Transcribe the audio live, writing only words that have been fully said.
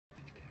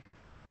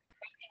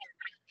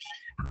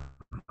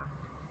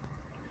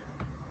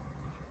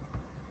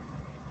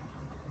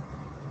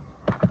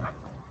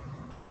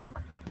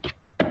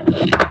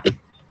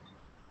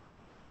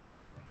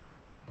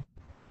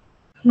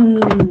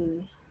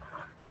Hmm.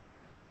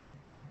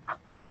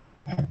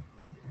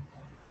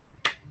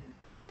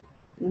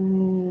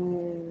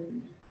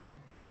 Mm.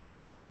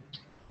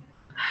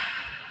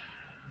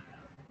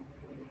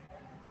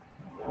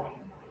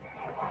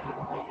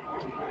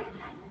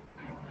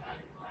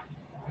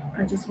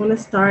 I just want to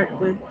start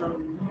with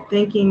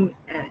thanking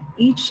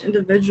each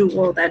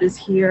individual that is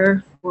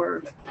here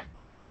for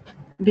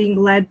being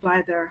led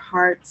by their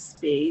heart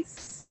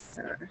space,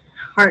 their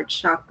heart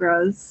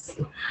chakras.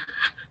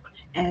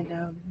 And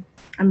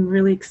I'm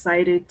really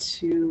excited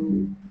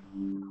to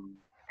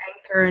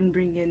anchor and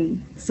bring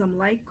in some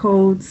light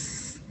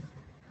codes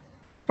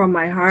from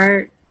my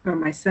heart, from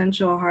my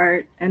central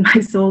heart, and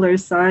my solar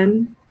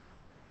sun.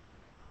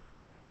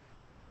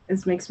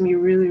 This makes me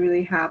really,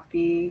 really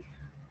happy.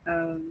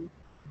 Um,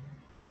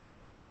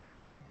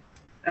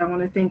 I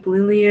want to thank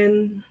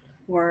Lillian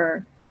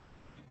for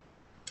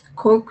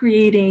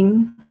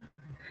co-creating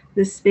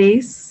this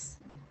space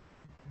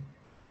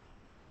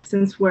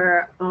since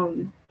we're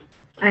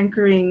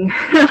anchoring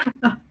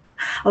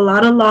a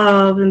lot of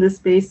love in the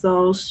space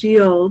soul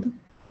shield.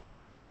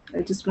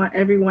 I just want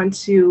everyone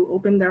to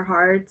open their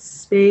hearts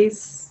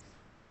space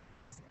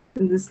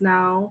in this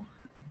now.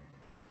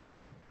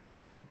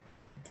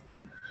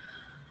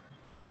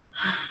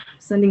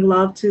 Sending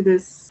love to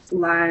this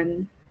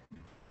land.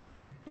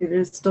 It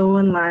is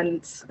stolen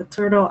land, a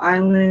turtle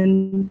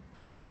island.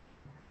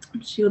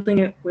 Shielding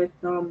it with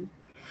the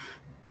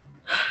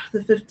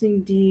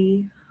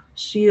 15D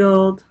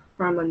shield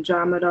from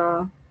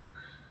Andromeda.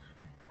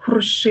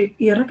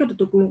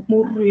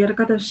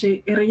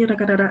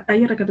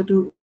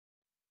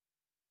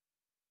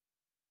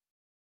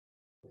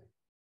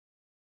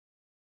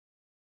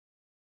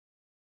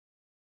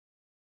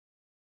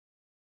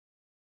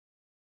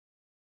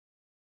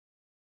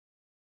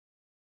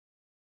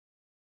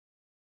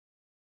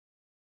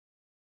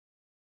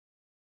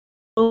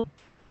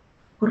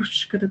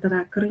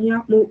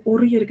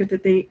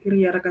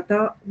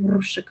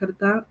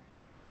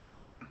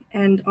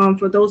 And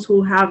for those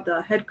who have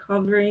the head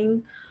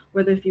covering,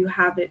 whether if you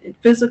have it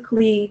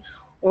physically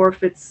or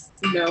if it's,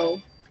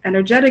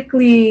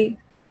 energetically,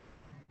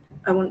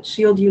 I want to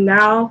shield you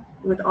now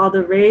with all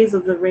the rays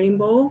of the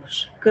rainbow.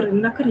 So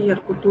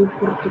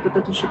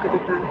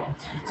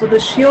the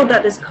shield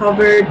that is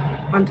covered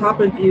on top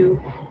of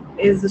you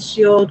is the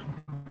shield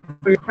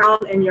for your crown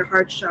and your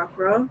heart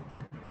chakra.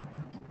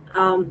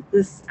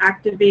 This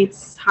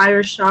activates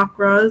higher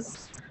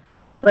chakras,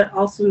 but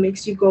also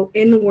makes you go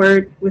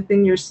inward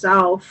within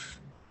yourself.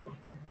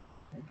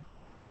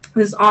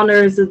 This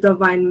honors the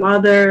Divine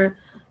Mother,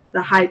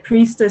 the High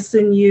Priestess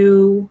in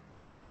you,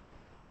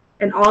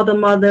 and all the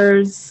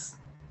mothers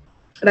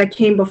that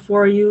came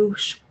before you.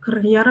 So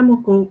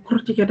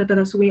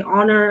we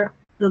honor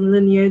the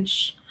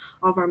lineage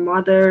of our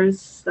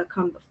mothers that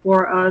come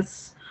before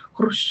us.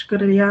 Because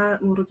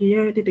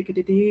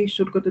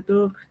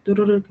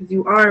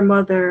you are a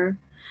mother,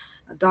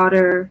 a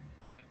daughter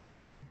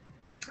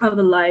of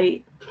the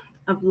light,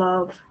 of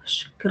love.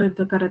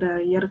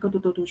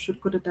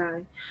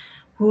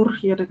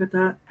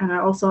 And I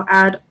also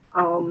add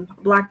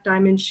black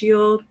diamond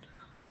shield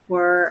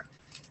for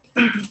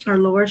our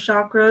lower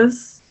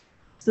chakras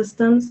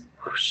systems.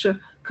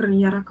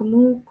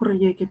 Kriarakamu,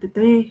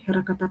 Kuryakete,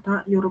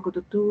 Herakatata,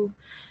 Yorokotatu,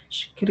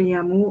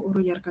 Shkriamu,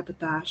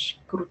 Uryarkatata,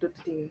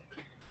 Shkurutati,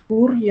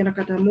 Ur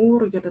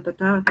Yarakatamu,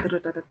 Ryatata,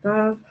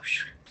 Tiratata.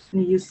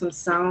 Use some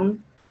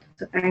sound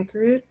to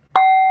anchor it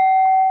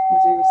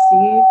as you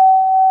receive.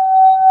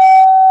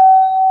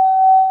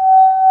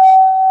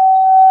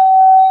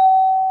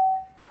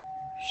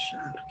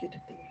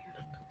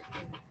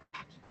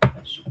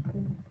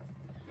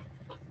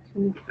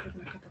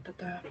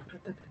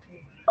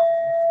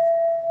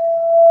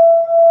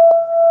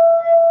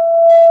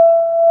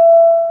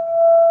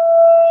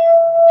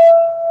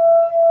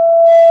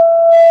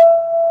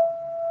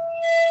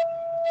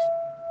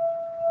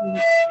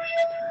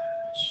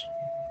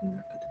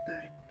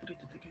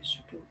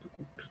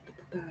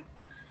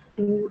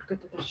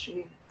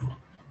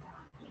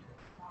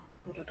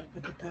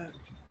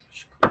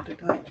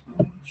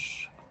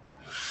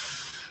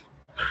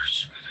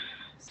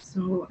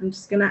 So I'm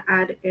just gonna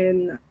add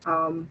in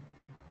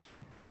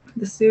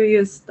the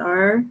Sirius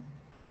star.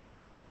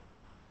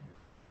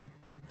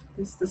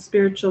 It's the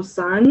spiritual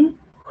sun.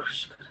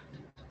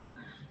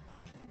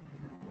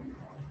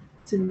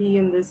 To be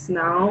in this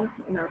now,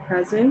 in our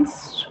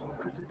presence.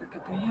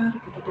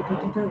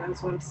 And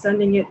so I'm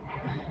sending it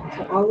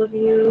to all of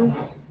you.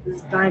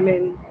 This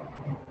diamond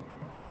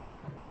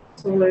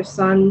solar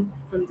sun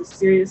from the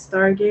Sirius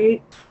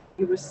Stargate.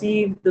 You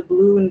receive the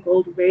blue and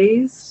gold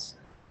rays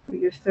through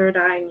your third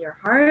eye in your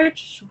heart.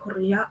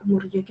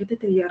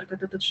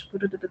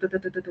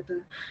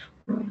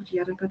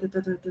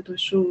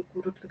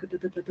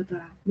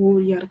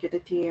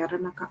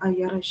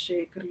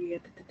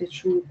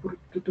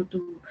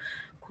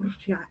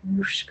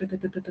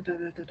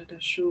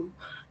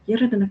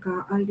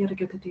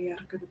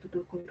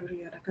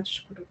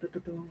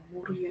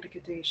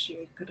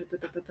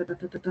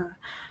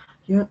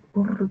 Yeah.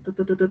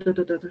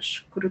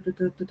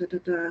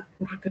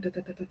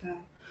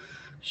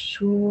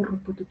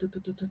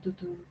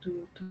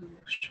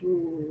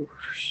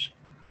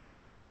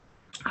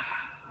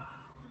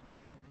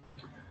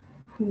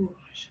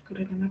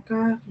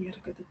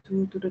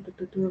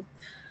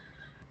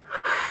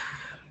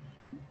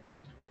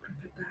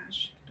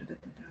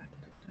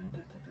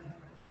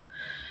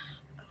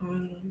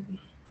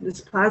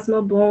 This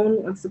plasma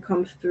bone wants to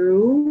come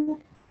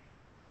through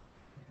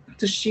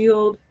to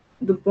shield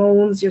the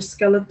bones, your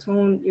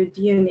skeleton, your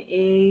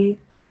DNA.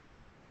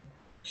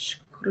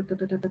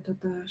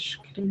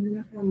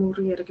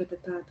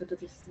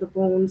 The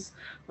bones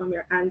from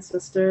your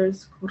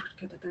ancestors.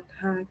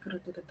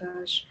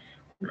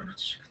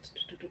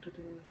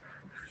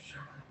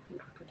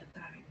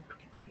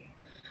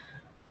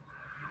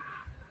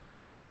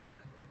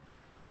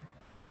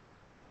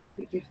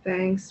 We give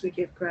thanks, we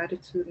give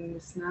gratitude in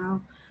this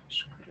now.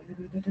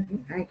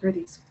 Anchor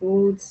these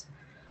foods,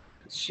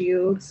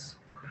 shields.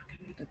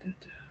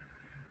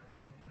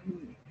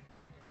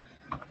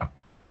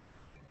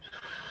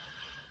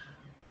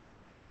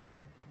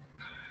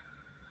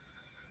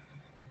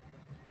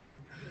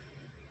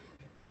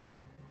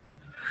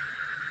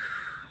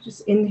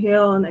 Just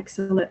inhale and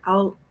exhale it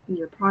out in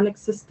your pranic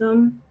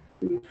system.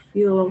 You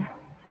feel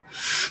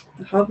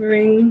the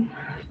hovering.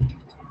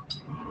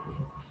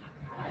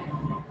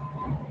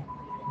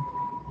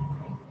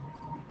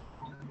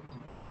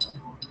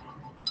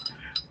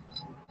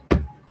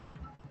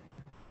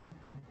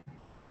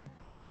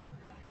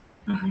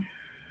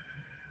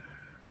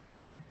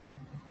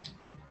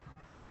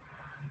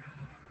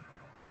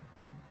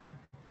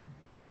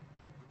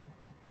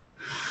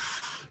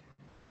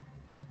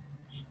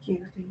 Thank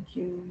you, thank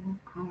you.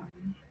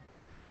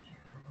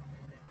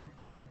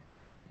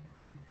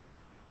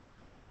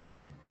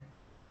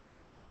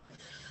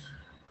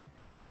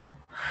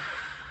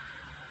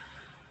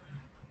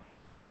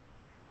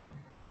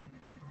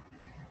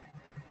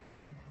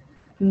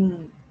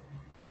 Mm.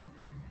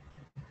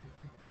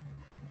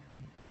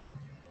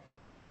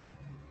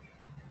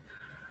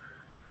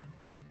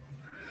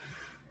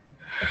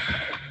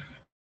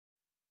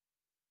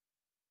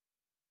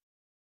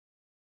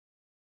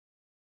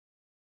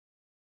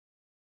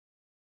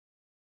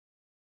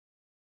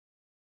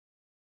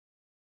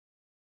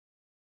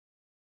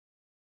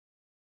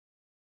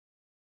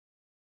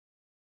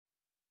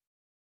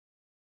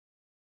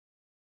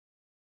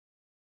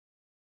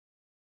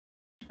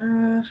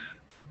 Uh,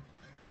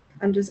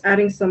 I'm just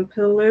adding some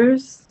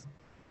pillars.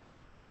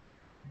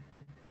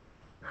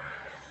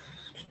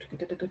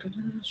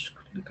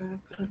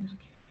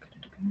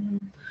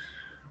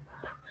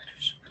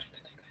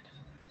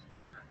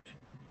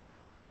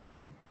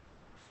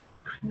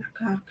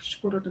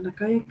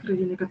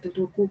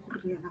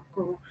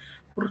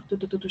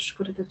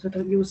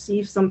 You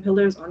see some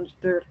pillars on your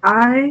third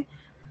eye.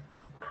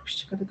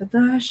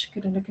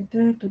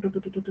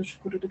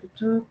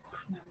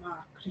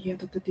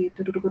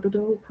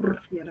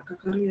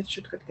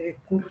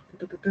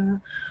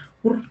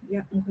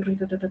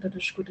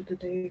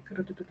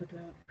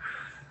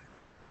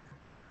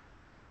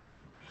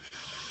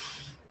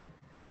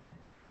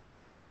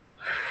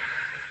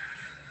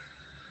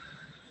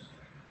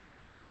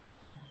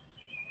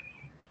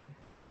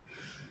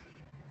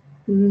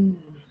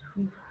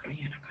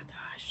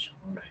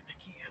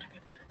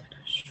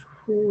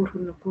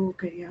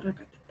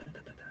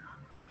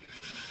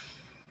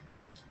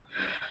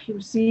 You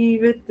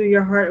receive it through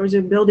your heart, as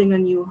you're building a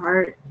new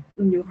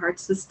heart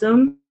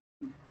system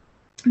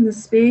in the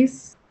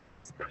space.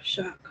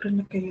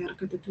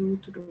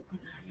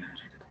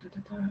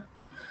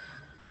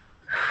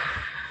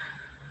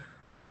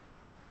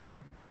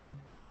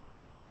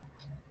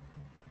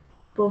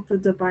 Both the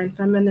divine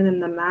feminine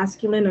and the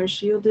masculine are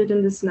shielded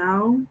in this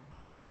now.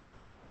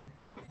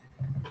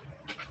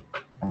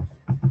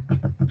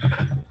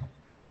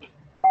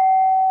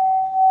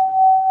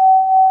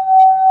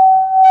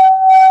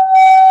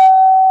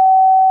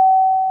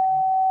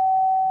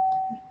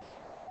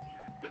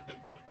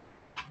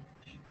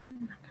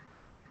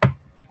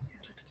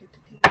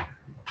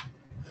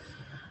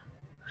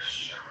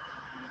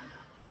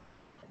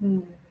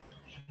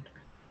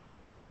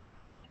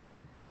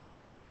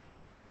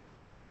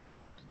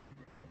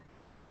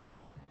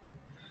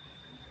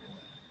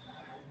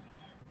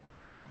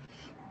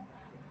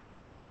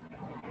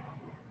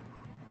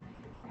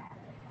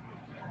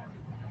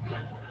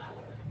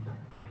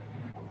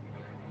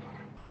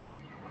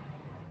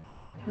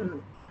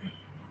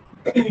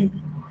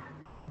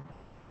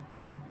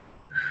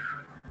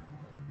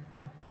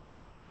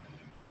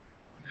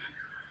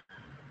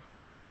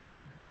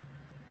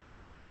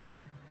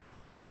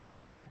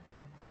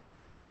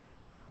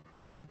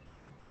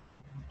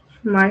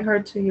 My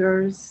heart to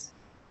yours.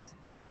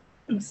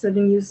 I'm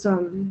sending you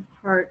some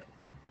heart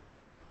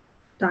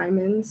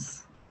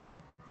diamonds,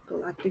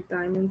 galactic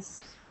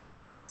diamonds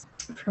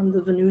from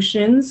the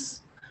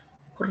Venusians.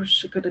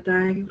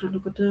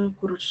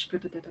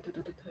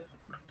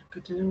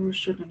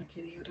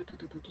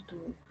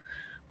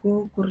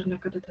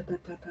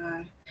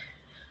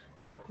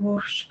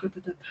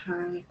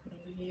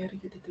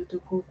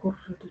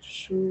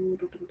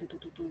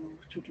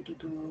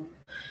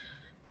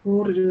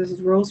 This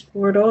is Rose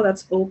Portal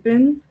that's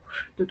open.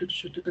 You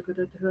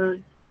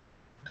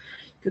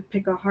could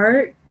pick a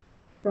heart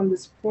from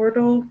this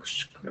portal,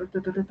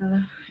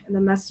 and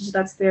the message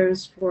that's there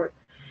is for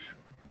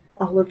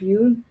all of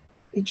you.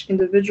 Each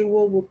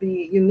individual will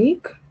be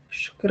unique.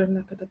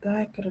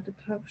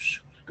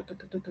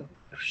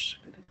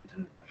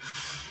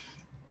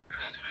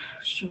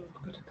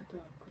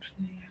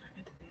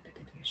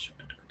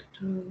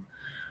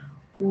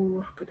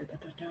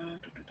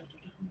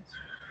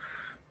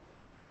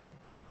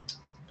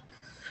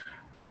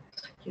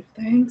 Give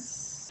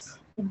thanks.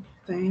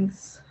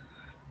 Thanks.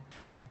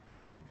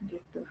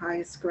 Give the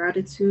highest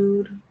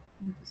gratitude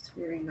this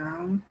very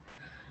now.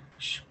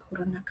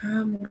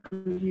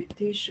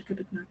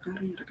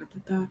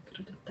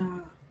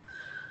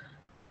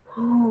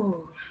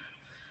 Oh,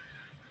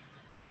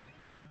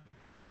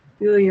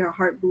 feel your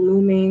heart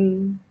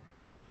blooming,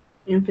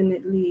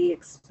 infinitely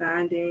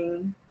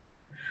expanding,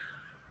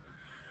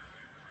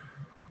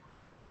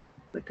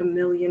 like a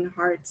million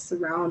hearts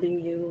surrounding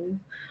you,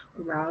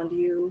 around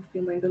you,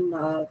 feeling the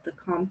love, the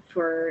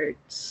comfort.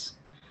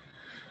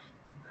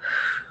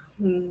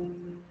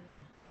 From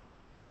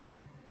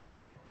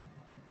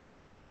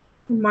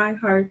my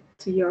heart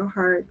to your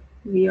heart,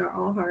 we are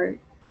all heart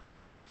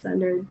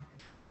centered.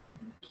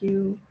 Thank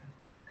you.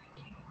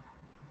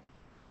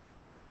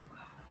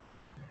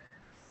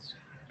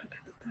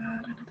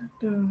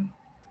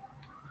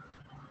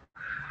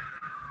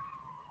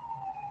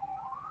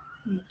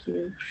 Thank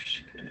you.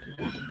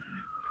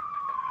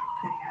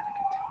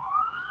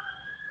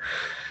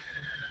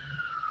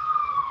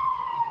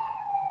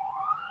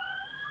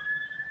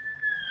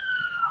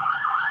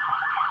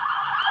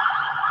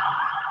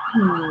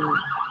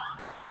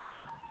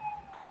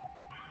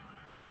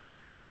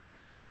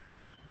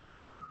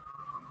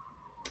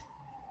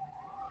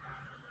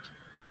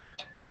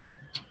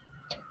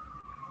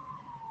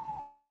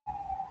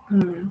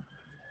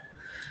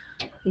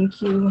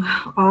 Thank you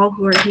all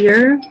who are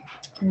here.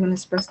 I want to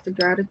express the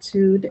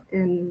gratitude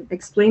and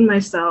explain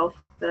myself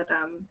that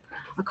I'm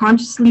a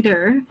conscious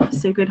leader,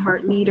 Sacred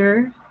Heart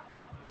leader.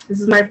 This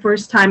is my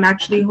first time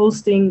actually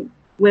hosting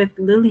with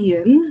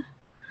Lillian,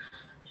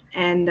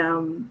 and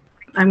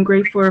I'm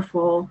grateful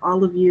for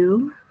all of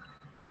you.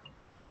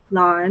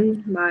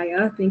 Lon,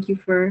 Maya, thank you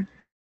for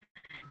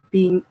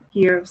being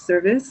here of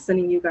service,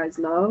 sending you guys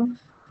love.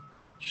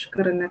 Thank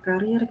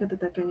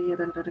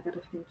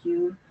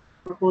you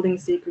for holding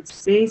sacred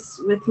space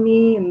with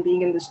me and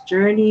being in this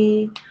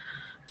journey.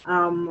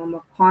 I'm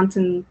a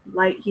quantum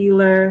light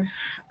healer.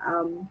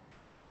 I'm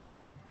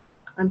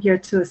here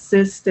to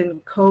assist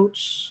and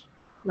coach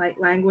light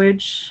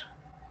language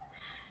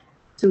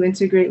to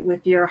integrate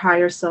with your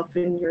higher self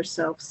in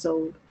yourself.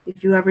 So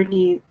if you ever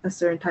need a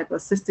certain type of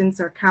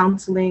assistance or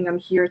counseling, I'm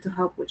here to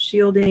help with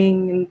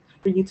shielding and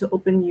for you to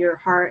open your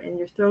heart and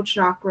your throat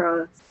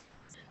chakra.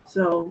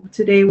 So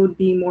today would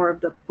be more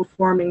of the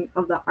performing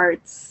of the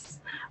arts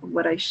of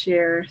what I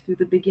share through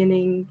the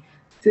beginning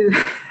to,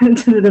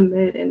 to the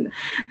mid and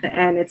the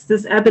end. It's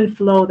this ebb and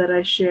flow that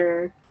I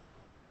share.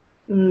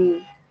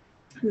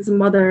 This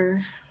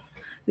motherly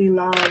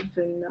love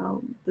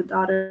and the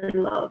daughter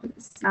love and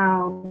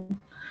sound.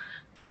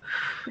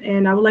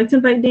 And I would like to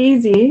invite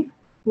Daisy,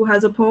 who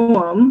has a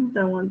poem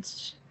that would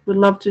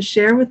love to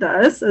share with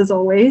us. As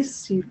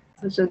always, she's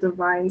such a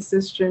divine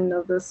sister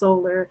of the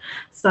solar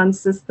sun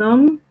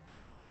system.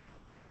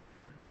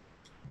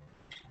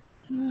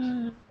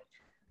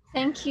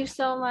 Thank you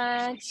so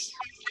much.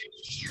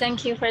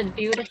 Thank you for the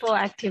beautiful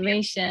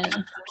activation.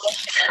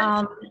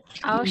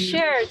 I'll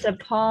share the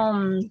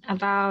poem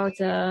about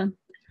the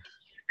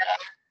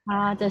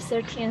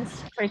 13th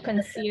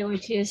frequency,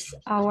 which is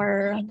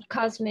our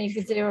cosmic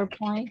 0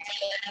 point.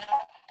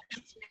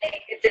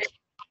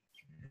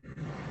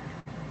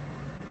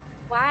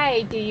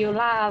 Why do you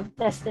love?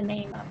 That's the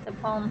name of the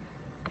poem.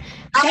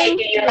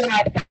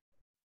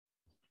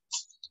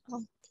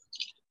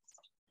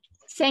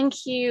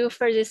 Thank you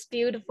for this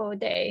beautiful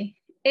day.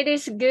 It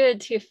is good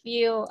to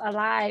feel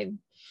alive,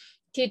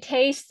 to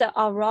taste the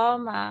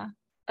aroma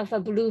of a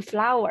blue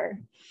flower.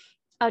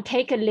 I'll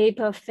take a leap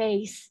of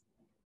faith,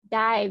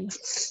 dive,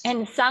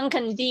 and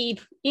sunken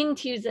deep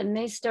into the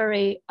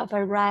mystery of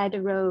a red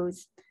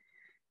rose.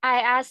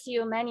 I asked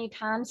you many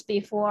times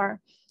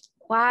before,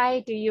 why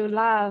do you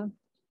love?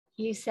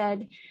 You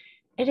said,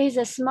 it is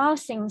the small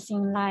things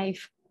in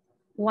life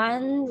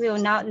one will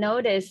not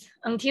notice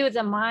until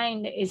the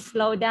mind is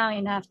slowed down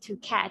enough to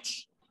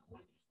catch.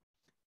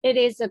 It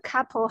is a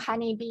couple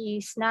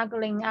honeybees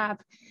snuggling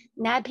up,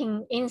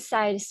 napping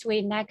inside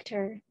sweet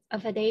nectar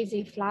of a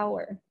daisy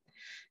flower.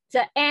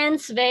 The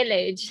ants'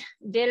 village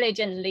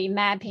diligently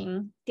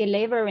mapping,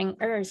 delivering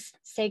Earth's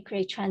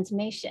sacred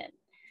transmission.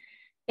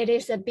 It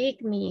is a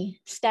big me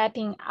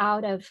stepping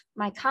out of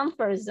my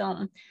comfort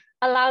zone,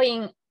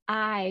 allowing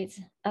eyes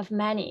of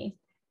many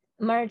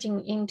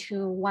merging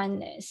into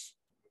oneness,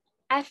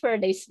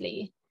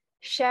 effortlessly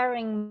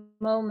sharing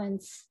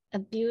moments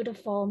of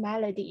beautiful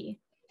melody,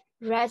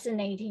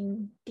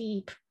 resonating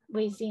deep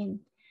within.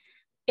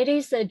 It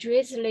is a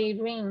drizzly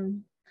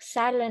rain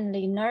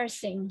silently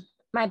nursing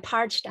my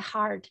parched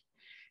heart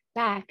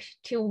back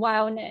to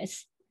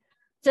wildness.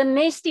 The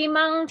misty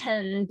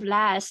mountain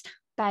blessed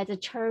by the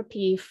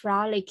chirpy,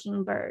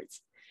 frolicking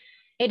birds.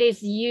 It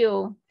is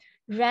you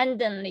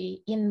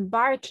randomly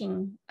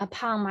embarking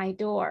upon my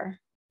door,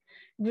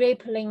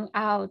 rippling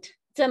out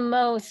the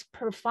most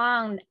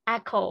profound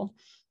echo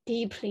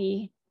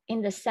deeply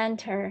in the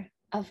center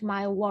of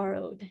my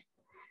world.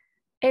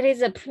 It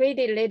is a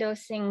pretty little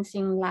things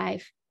in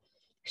life,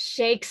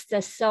 shakes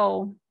the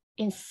soul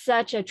in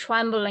such a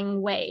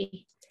trembling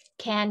way,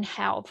 can't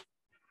help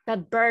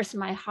but burst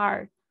my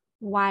heart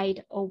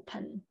wide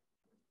open.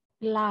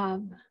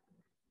 Love,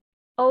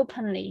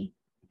 openly,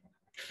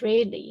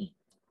 freely,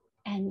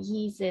 and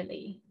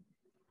easily.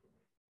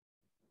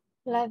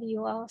 Love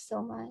you all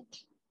so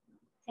much.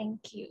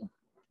 Thank you.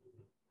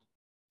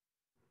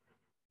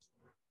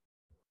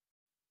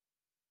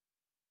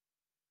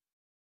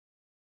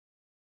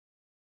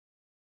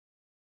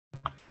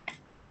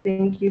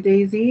 Thank you,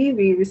 Daisy.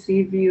 We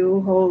receive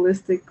you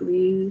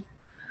holistically.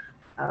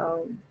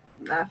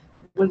 That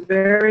was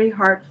very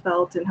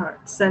heartfelt and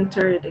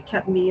heart-centered. It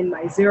kept me in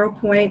my 0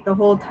 point the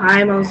whole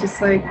time. I was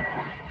just like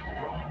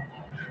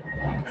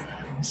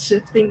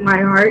shifting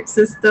my heart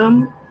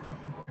system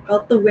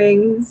out the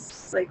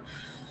wings, like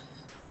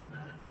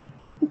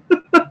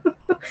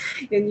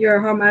in your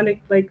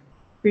harmonic like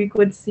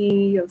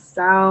frequency of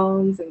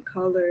sounds and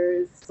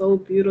colors so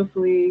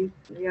beautifully.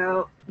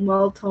 Yeah,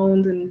 well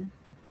toned and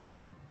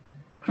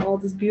all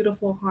this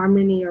beautiful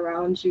harmony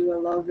around you. I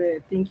love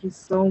it. Thank you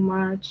so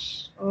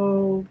much.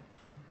 Oh,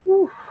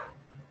 whew.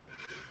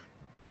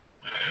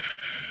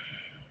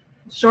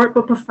 Short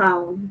but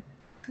profound.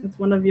 It's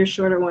one of your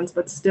shorter ones,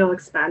 but still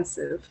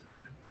expansive.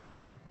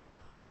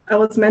 I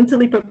was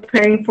mentally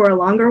preparing for a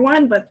longer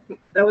one, but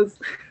that was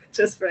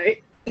just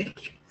right.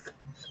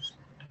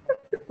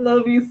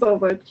 Love you so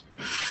much.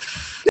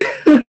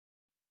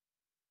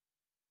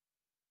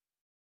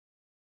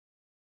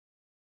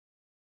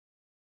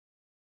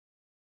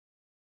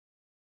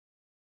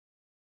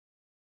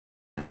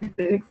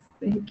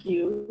 Thank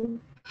you.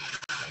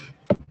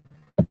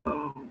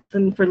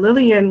 And for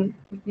Lillian,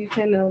 you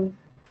can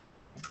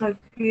I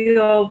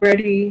feel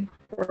ready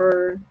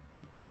for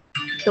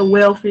the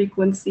whale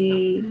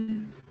frequency,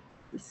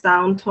 the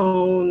sound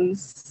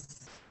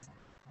tones,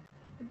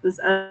 this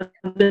ebb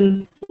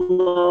and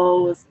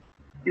flow is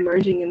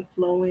merging and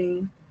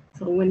flowing.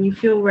 So when you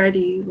feel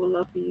ready, we'll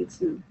love for you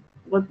to,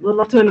 we'll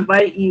love to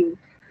invite you.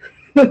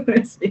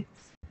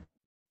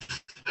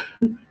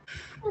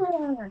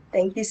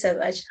 Thank you so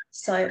much.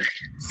 So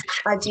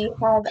I do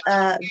have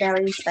a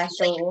very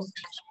special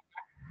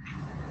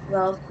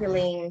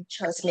well-feeling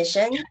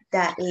transmission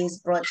that is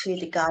brought to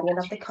the guardian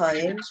of the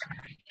code,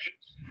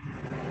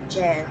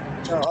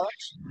 Jan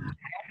George.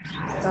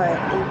 So if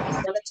you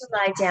wanted to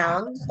lie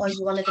down or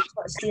you wanted to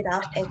sit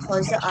up and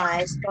close your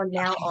eyes from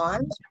now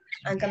on,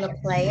 I'm going to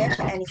play it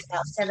and it's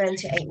about 7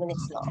 to 8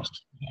 minutes long.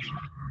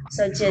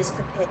 So just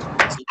prepare to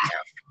receive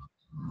now.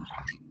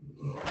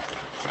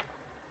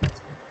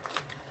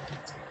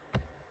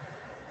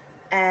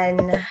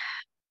 And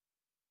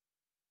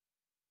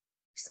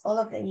all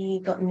of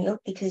you got mute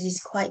because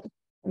it's quite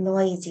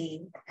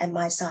noisy at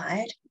my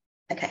side.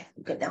 Okay,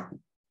 good now.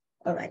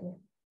 All right.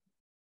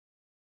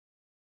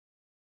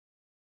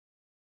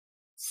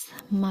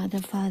 Mother,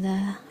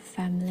 father,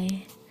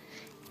 family,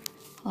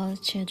 all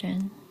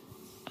children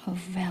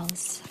of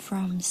whales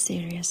from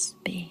Sirius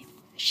B.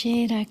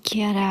 Shira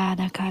Kiara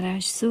Nakara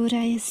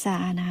Sura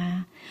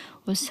Isana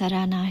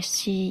Usarana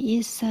Shi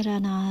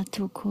Isarana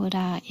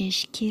Tukura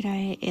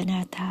Ishkira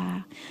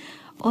Inata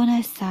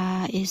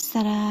Onesa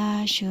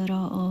Isara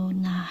Shuro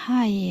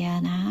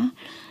Nahayana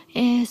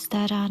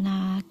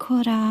Estarana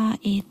Kora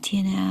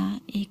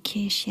Itina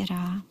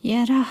Ikishira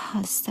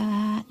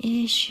Yarahasa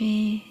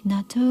Ishi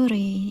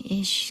Naturi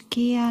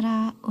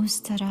Ishkiara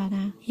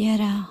Ustarana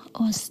Yara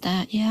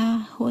Osta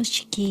Ya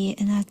Hoshiki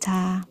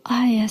Nata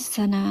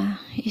Ayasana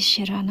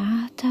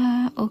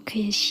Ishiranata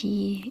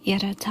Okeshi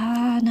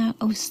Yaratana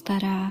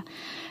Ustara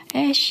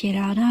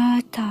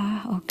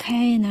Eshiranata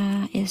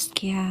Okena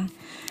Iskia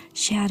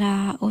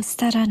Shara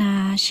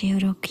Ustarana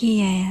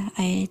Shirukie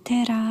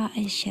Aetera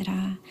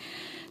Ishira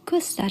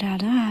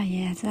Kustarana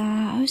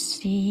Yeza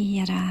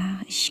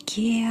Ushira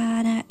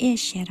Ishkiara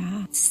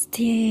Ishira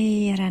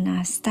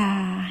Stirana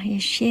Sta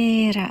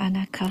Ishira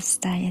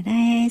Anakasta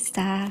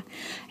Yanesta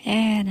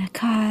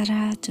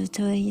Anakara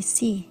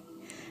Tutoisi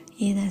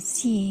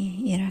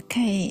Inasi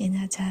Irake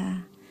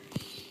Inata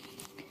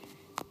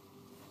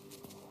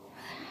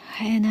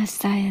Hena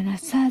sayana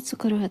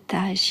satsukuru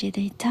ta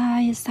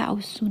shidita isa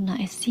usuna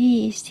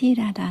isi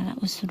istirada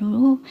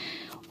usuru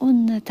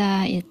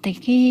unnata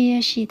itaki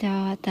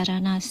shida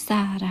tarana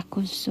sara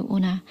kusu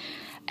una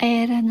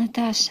era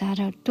nata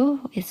sharatu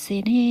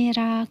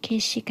isinira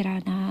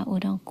kishikrana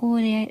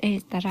udankure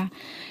etara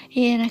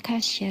era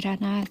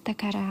kashirana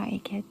takara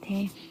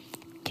ikete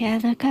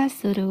kada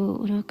kasuru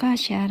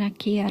urukashara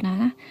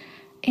kiana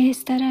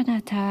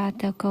Estaranata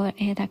toko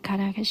eda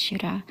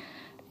karakashira.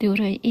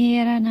 Dura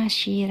era na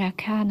shira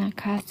kana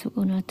kasu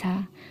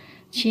unota.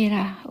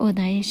 Shira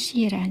una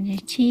shira ne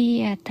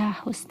chia ta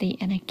hosti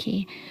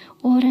anaki.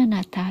 Ora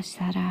nata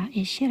sara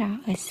ishira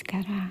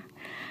eskara.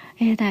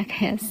 Eda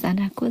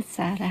kesana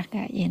kusara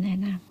ka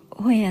inena.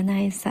 Oya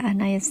naisa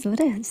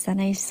anaisura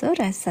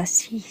sanaisura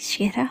sashi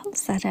shira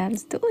sara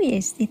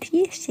duye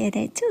stiti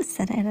shere tu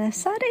sara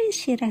sara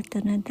shira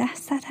tunanda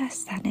sara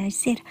sana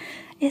shira.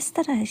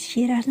 Estara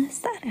shira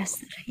sara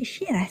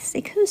shira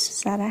sikus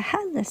sara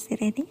hala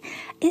sireni.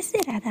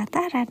 Isira da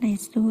tara na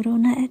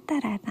isturuna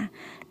etarana.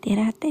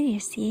 Tirate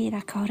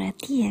yesira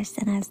kauratia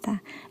sanasta.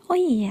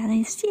 Oya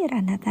na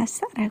shira na da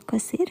sara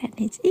kusira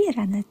ni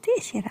ira na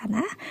tishira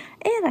na.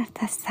 Era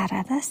ta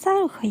sara da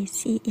sara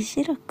hoisi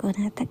ishiro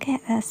kuna take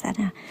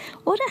asana.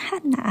 Ora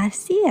hanna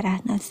asira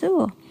na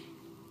su.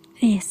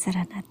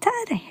 Esara na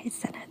tare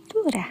esara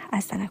dura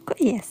asana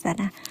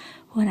koyesana.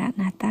 Ora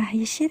na ta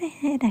hishire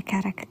da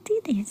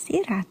karakatini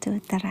sira tu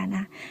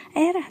tarana.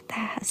 Era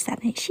ta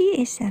asana shi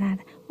esara.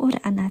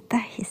 Ora na ta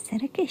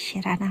hisere ke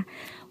shirana.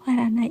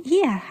 Ora na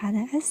iya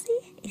hada asi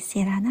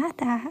isirana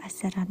ta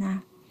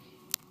asarana.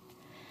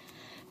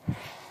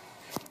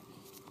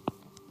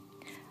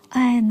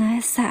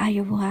 Aina sa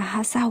ayuwa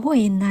hasa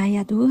wina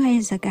ya dua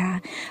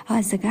izaga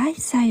azaga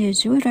isa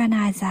yujura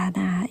na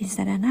zana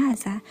izarana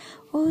za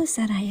o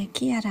sana ya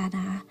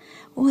kiarana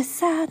o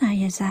sana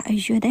ya za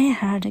ajude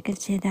harda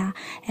kachida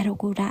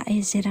erugura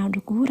izira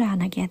rugura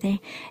na gede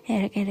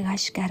ergere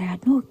gashkara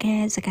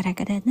nuke zagara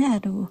gada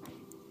naru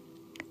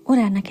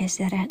ora na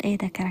kesara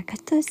eda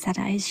karakatu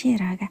sara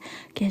ishiraga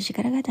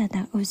keshigaraga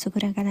na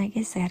usuguraga na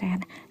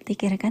kesarana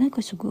dikiragana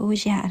kusugu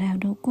ujara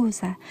no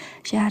kusa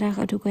shara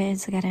dugo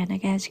ezgarana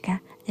gashka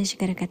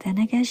eshigaraga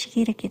na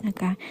gashikira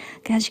kinaka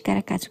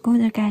gashkara katsugo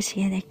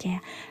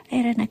gashireke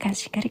era na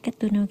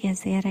kashikarikatu no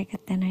gezera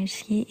katana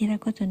shi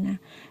irakotuna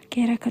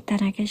kera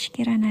kotana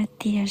gashikirana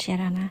tia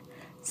sharana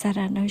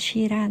sara no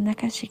shira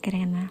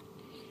nakashikrena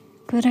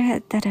Kura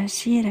tara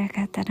shira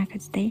katana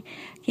kate,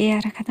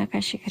 kiara kataka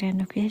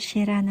shikarano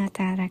shira na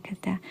tara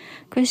kata,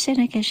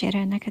 kushina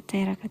kashira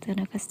nakatera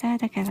katuna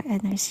kostada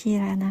kana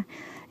shirana,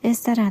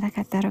 estarana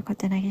katara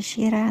kotana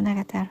shira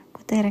nagatar,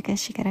 kutera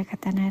kashikara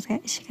katana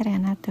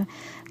shikaranato,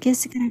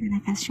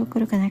 kisikara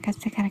kashukuru kana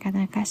kasakara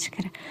kana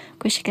kashikara,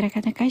 kushikara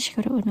kana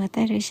kashikuru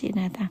unotari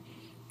shinata.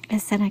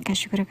 Estana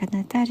kashikura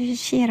kana tari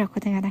shira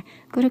kotana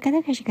kuru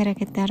kana kashikara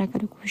katara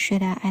kuru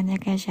kushira ana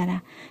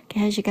kashara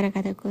kashikara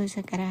kana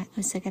kusakara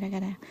usakara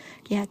kana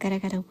kia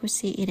kara kana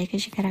kusi ire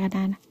kashikara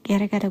kana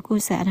kia kana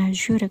kusa ana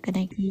shura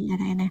kana ki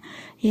ana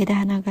ida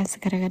ana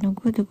kasakara kana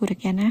kudu kuru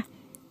kana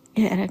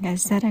ira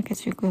kasara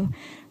kashiku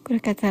kuru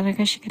katara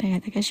kashikara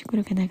kana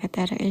kashikura kana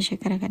katara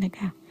kashikara kana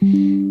ka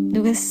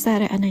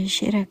dugasara ana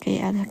shira ke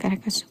ana kara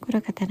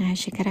kasukura katana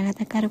shikara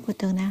kana kara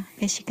kutuna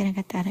kashikara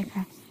katara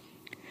ka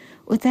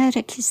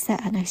Utara kisa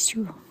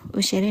anashu,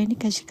 ushereni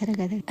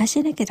kashikaragada.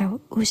 Ashina kera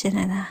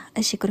ushenana,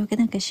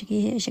 ashikurugana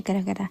kashiki,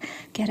 shikaragada,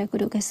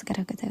 karakuruga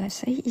skaragada,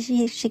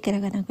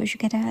 shikaragana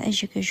kushikara,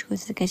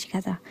 ashikushkus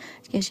kashikada,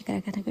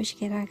 kashikaragana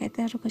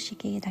kushikiragada,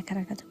 rukoshiki, the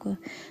karagatuku,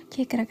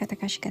 kikaragata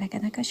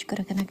kashikaragana,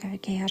 kashikuragana,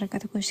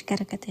 kayarakatuku,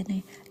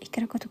 shikarakatene,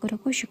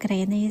 ikarakotuku,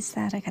 shukrene,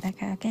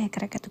 sarakaka,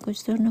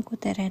 karakatuku,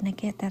 kuterena,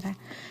 ketara,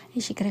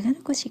 ishikaragana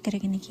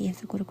kushikaraganiki,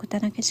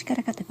 kurukutana,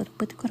 kashikaragata,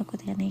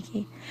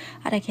 putukurukutaniki,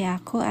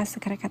 arakiako as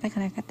karakata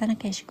karakata na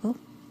keshiko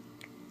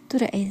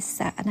tura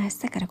esa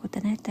anasta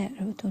karakutana ta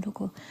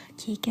ruturuko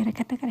ki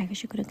karakata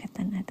karakashikuru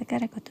katana ta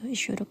karakoto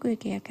ishuruku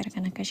ki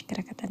karakana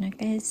kashikarakata na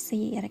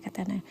kesi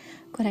arakatana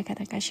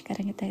kurakata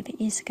kashikarakata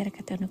is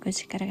karakata no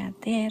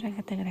kashikarakata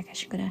rakata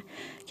karakashikura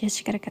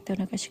kashikarakata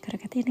no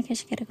kashikarakata na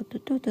kashikarakatu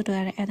tuturu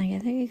ana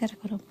yada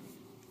karakuru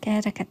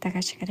karakata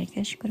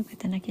kashikarakashikuru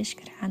katana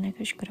kashikara ana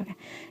kashikuru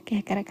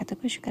karakata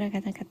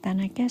kushikarakata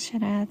katana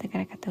kashara ta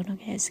karakata no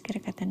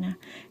kashikarakata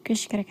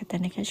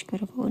kushikarakata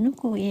kashikuru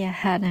unuku ya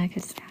hana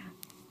kasa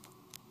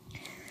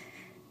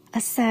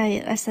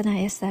asana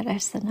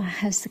asana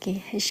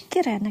hasuki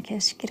shikira na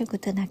kashikira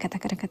kutana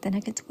katakarakata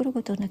na katukuru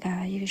kutuna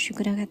ka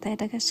yushukura kata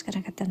da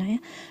kashikarakata na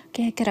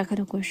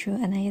karakata kushu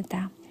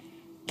anayata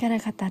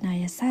Karakatana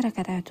ya sara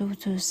kara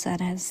tutu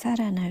sara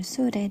sara na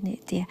sure ni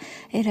dia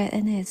era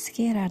ene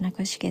skira na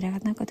koshkira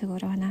na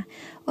kotogorana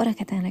ora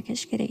katana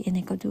kashkira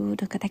ene kodu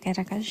do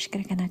katakara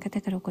kashkira kana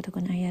katakaro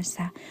kotogona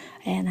yasa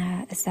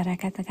ena sara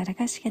katakara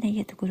kashkira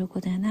yetu guru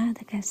kodana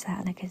da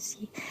kasa na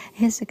kasi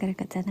hesa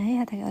karakatana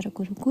ya da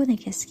guru kone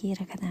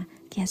kashkira kana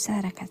kia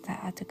sara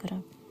kata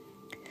atuguru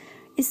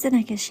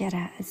Isana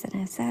kashara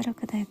isana sara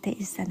kata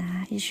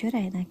isana ishura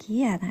na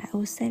kia na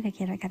usera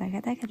kira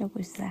karakata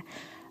karokusa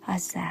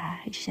Asa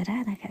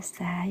ishirana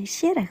kasa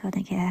ishira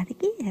kona kira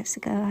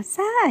yasuka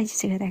sa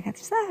ishira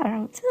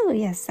kasa tu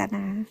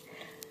yasana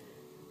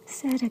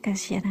sara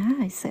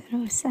kashana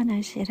isaro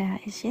sana shira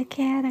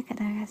ishikara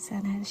kana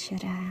sana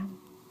shira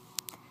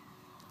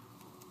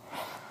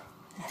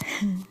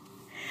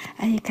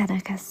ai kana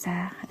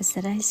kasa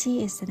isara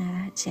shi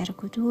isana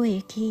jarkudu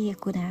yaki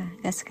yakuna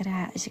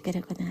gaskara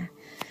shikara kuna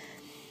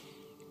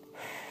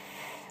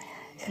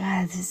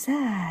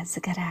Gaza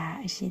zagara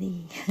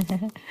shiri.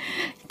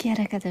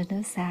 Kiara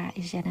katanusa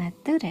ishana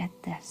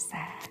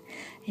turatasa.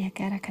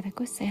 Yakara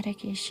katakusera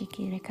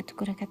kishikira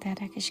katukura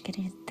katara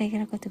kashkiri.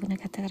 Tegara katukuna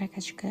katara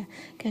kashka.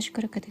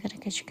 Kashkura katakara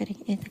kashkiri.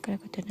 Intakara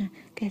katuna.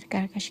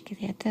 Kirkara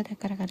kashkiri. Atada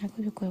karakana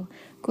kutuko.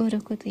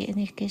 Kuru kutu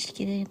ini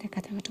kashkiri.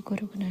 Intakata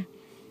kurukuna.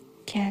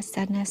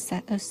 Kasana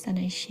sa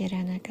ostana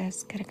ishirana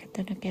gas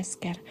karakatana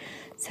gaskar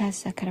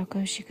sasa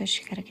karako shiko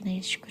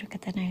shikarakana shikuru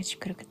katana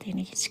shikuru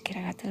katana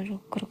shikara kataru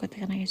kuru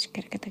katana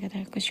shikara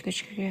katana kushiko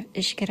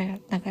shikara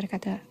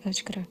nagarakata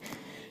shikuru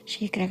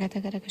shikara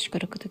katana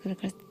kushkuru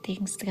kutukuru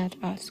things that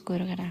are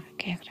skurana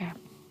kekra.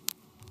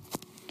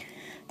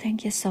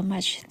 Thank you so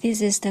much.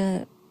 This is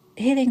the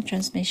healing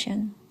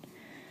transmission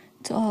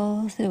to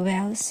all the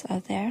wells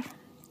out there,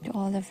 to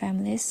all the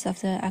families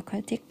of the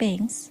aquatic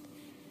beings,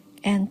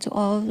 and to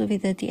all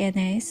with the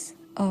DNAs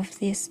of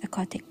these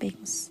aquatic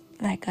beings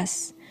like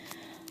us.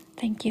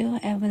 Thank you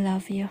and we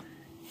love you.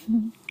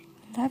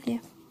 Love you.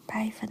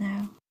 Bye for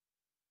now.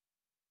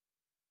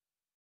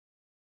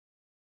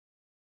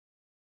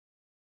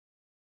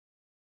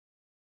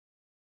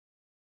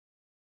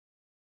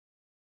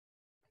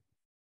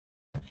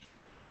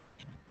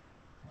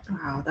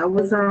 Wow, that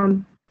was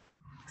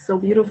so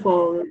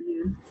beautiful.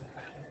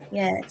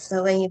 Yeah,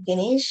 so when you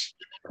finish,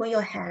 put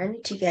your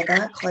hand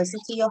together closer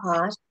to your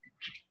heart.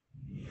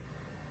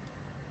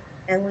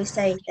 And we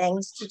say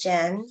thanks to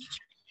Jen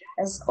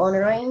as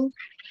honoring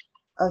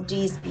of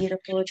this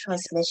beautiful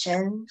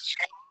transmission.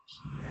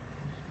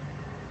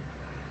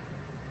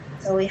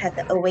 So we had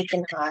the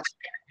awakened heart.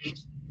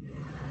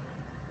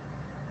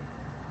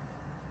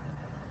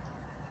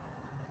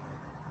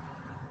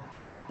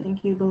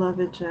 Thank you,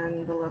 beloved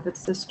Jen, beloved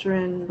sister,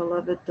 and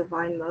beloved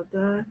divine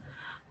mother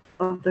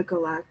of the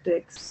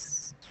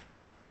galactics.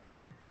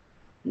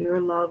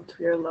 You're loved,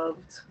 we are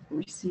loved.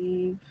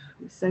 Receive,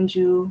 we send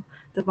you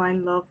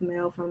divine love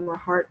mail from our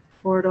heart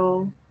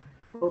portal.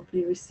 Hope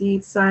you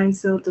receive signed,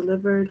 sealed,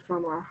 delivered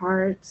from our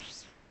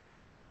hearts.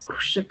 You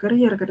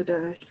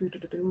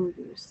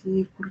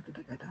receive.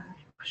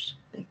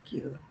 Thank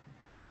you.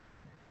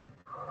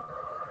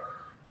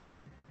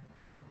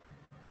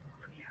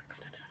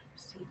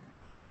 Receive.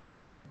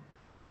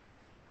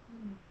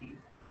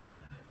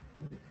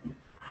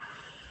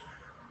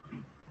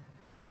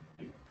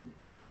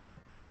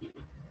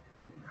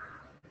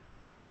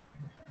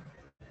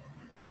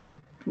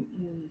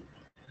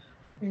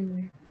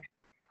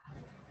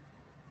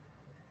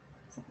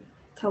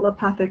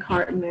 Telepathic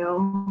heart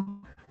mail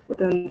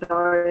within the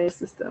Andarian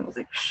system. I was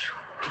like,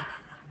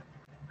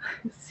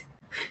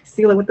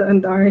 seal it with the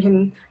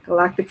Andarian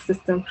galactic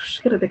system.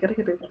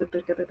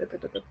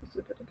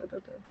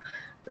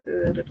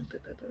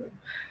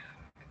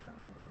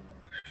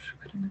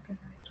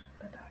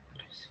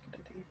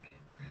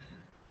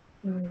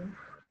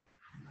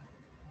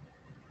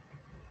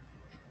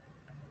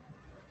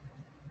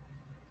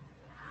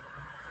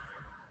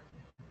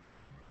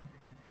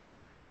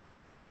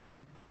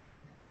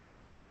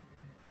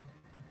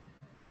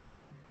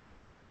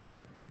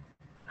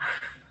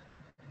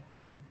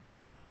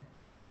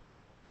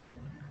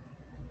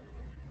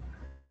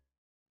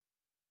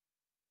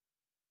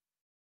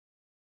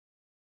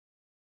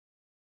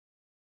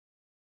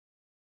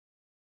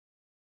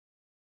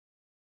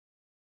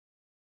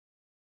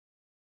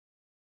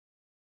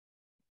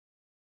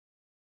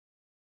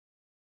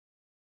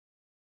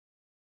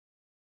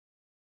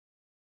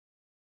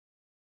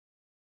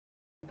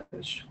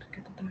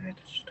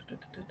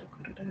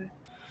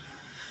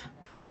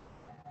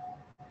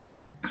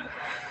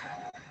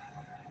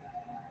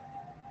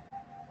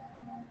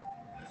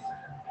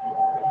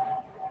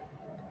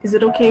 Is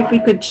it okay if we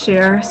could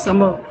share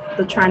some of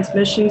the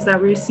transmissions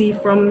that we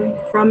receive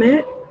from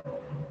it?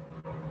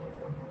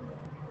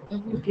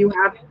 If you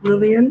have,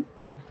 Lillian.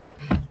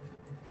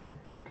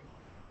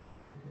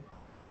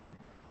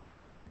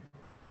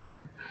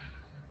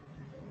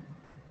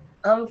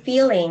 I'm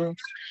feeling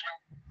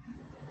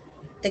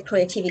the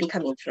creativity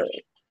coming through.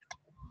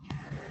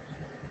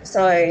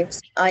 So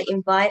I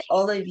invite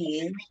all of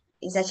you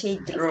is actually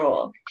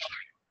draw.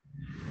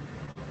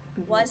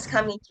 What's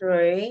coming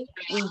through,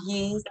 we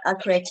use our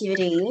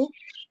creativity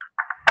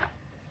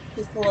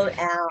to flow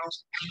out.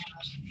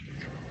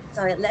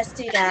 So let's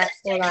do that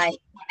for like,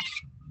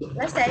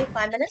 let's say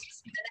 5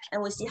 minutes,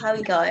 and we'll see how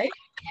we go.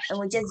 And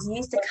we just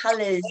use the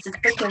colors, the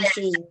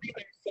frequency.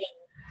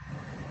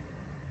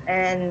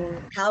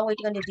 And how we're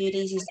going to do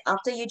this is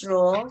after you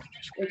draw,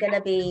 we're going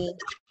to be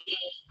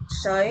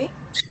show,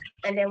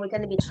 and then we're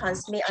going to be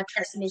transmit our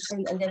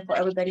transmission, and then for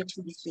everybody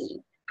to receive.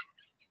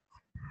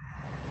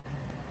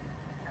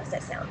 How's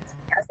that sound?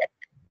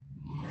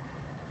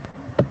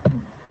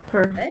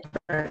 Perfect.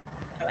 All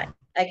right.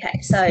 Okay.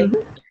 So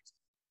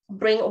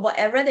bring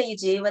whatever that you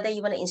do, whether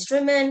you want an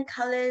instrument,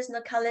 colors,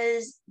 no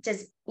colors,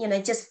 just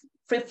just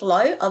free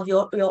flow of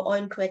your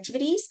own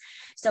creativities.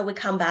 So we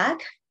come back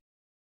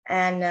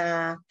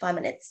and 5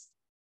 minutes.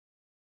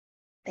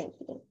 Thank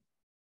you.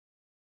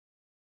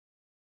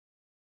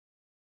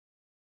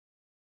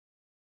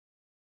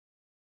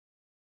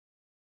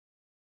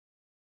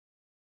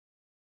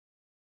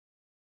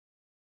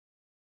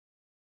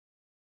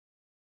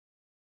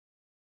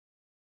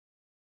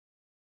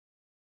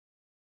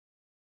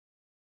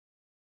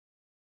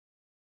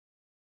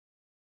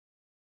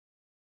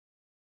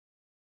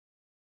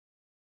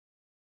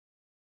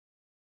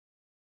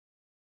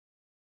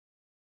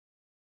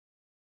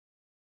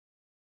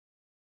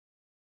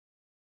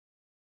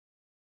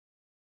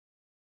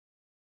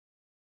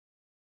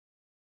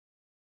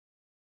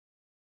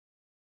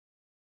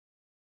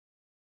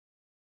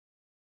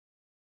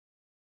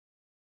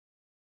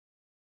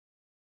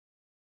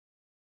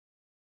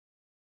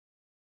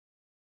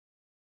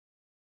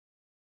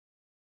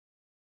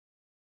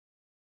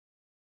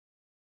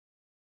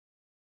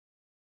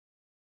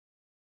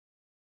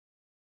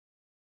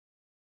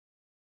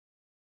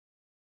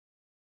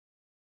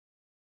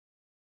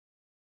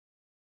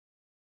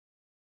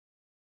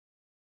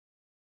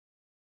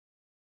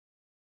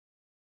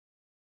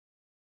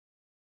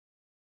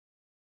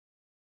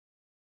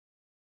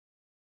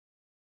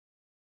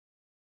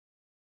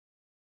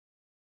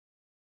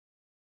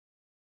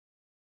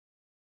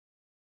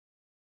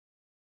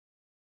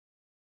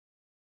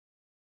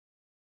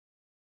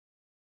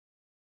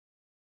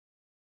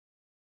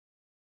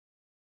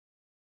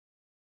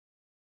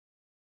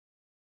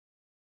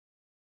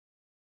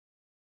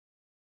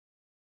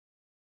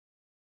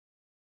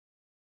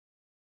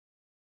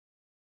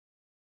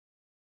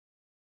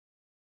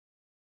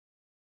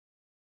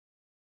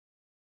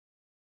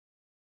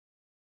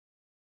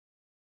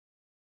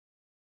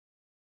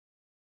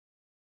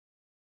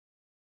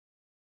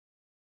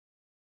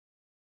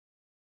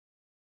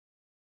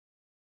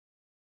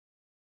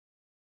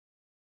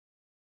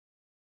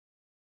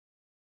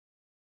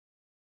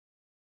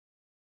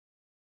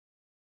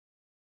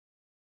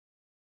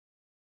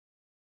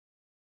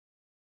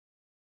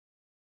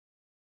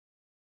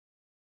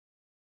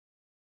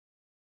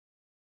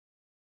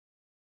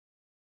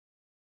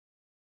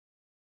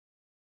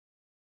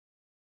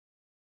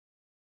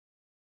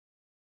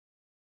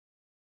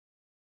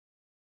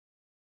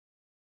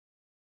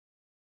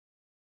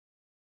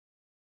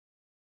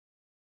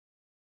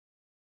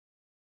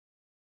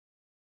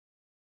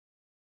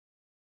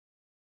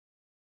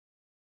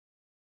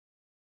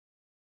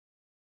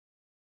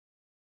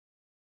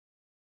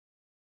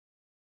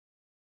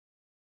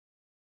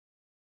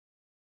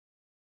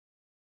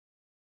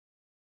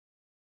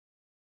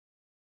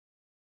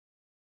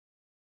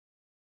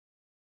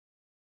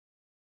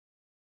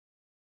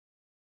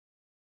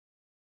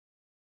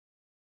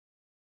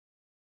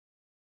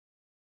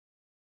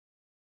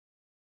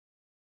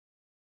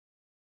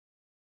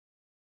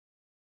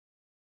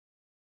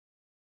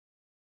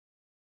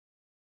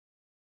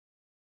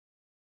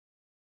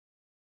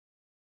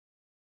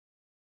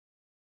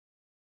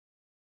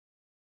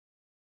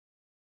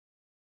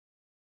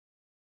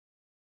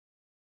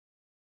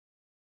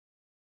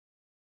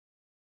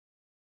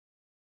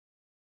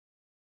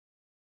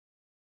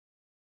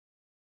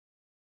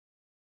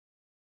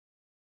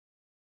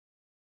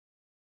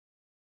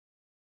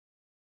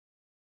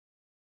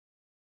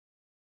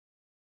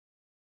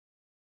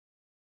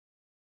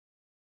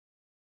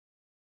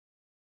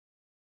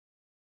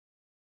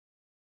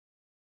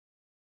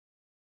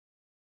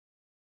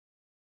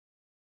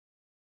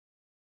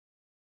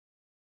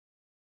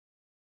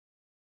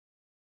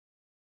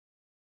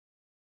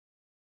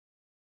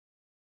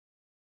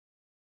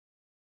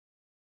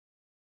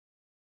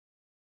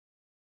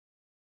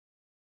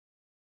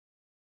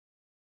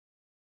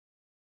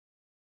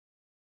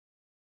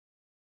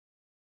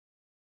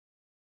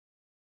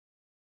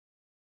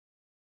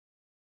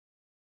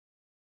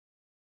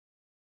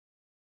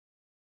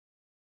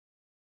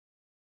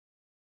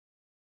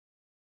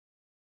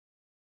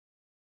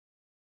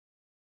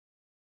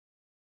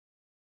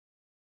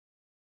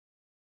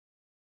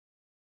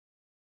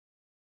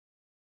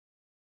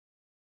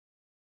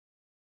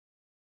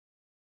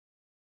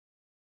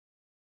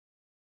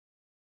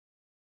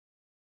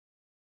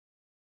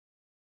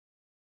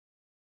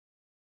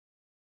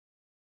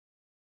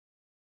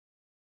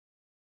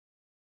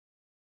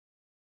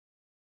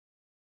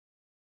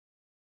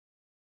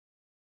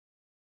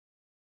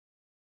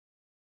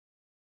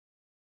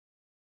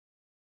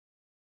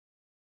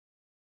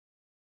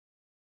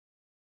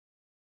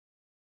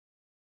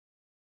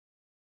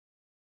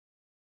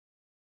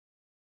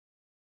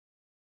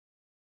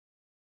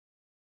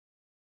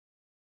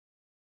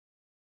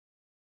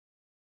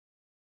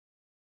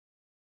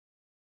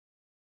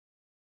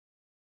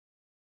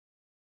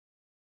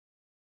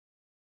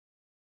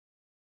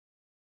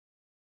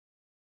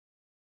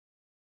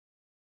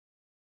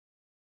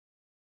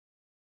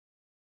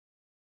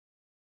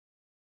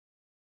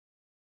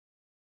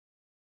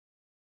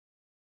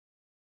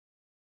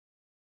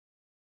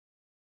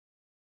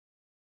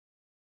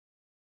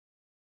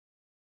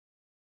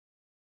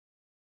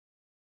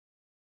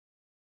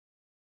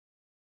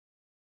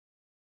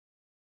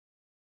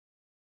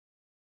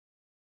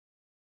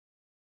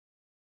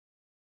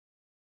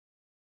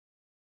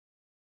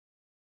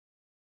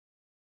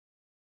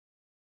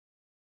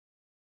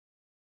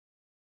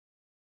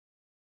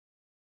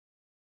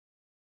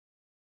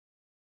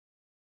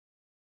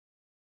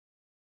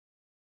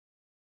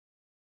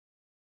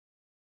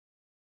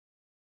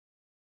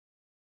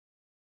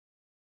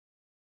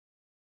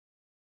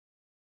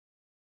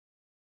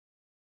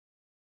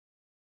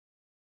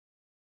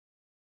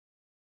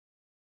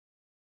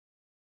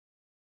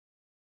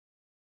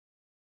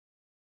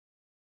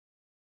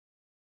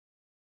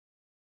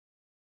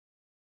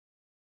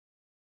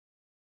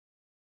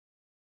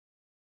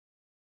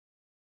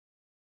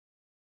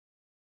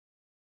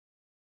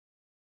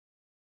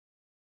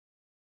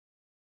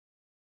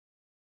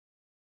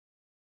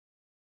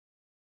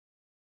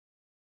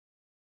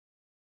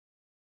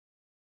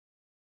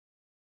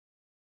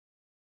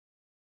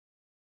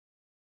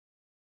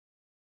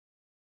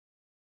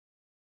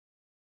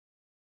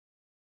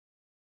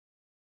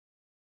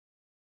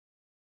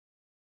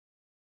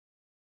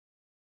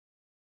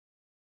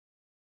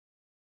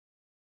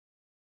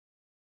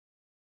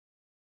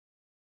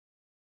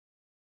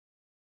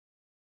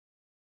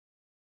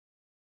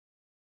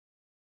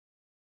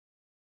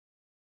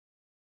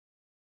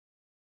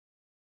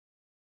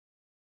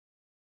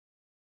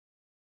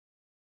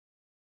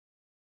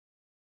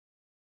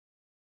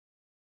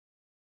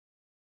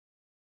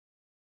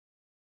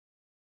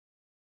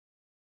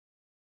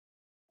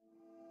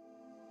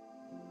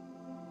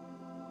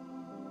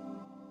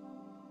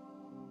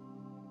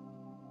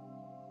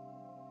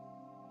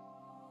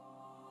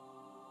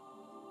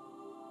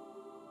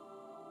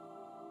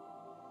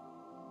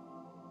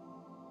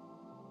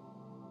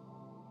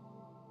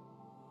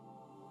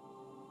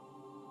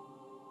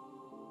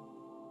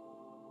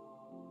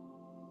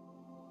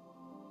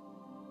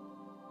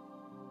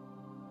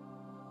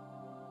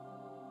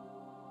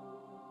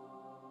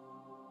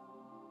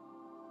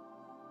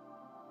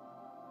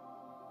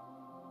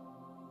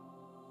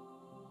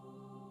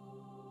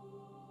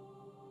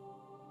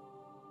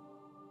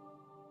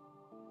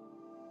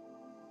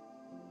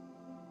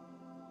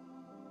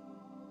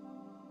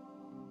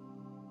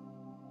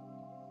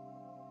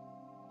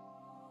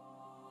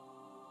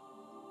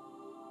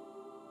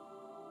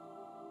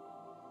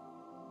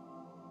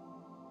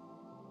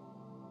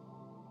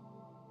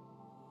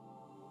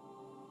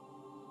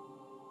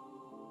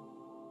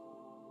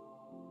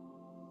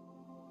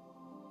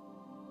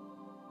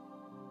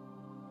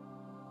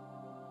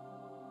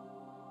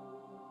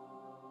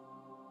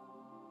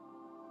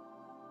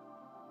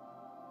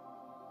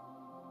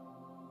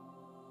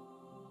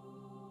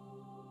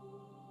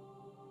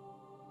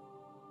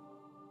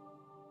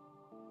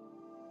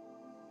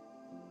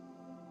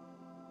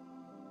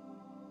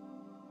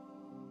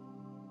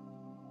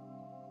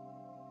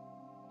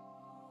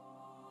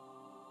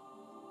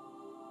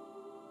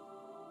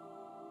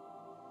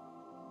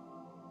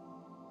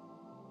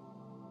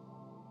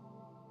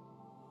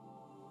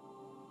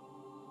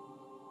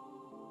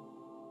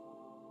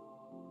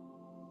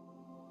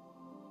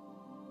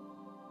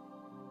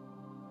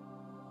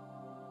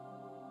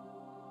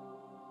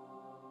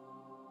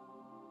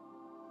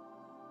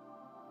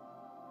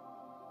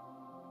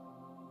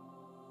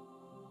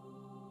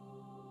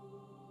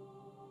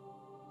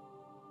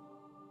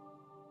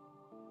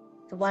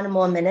 1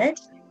 more minute.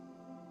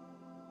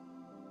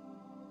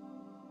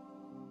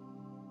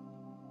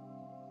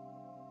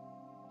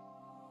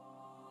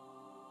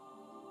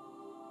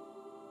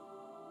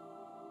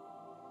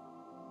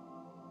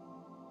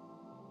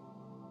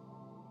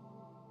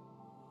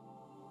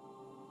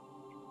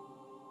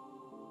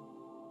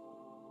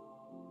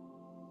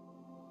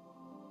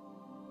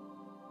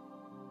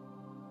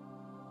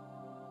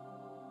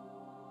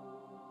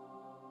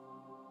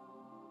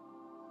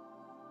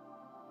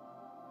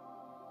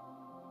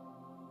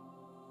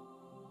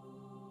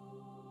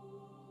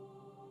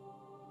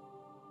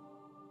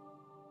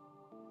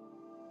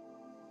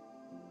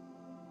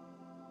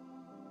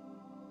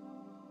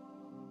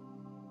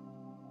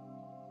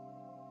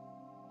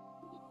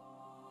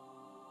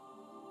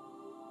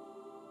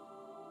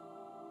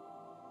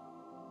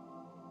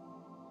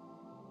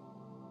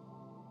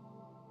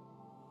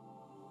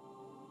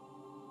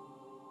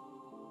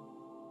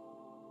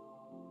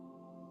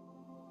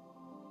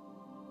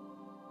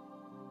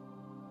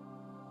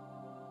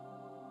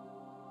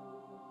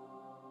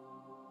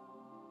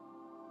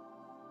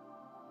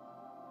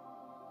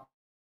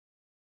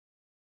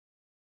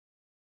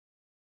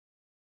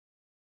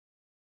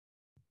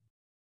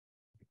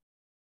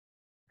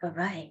 All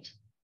right.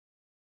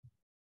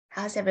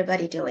 How's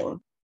everybody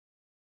doing?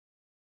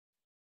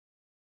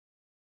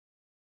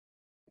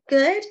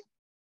 Good?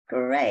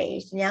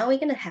 Great. Now we're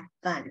going to have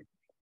fun.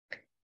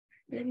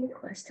 Let me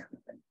close down.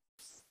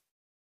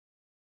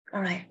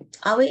 All right.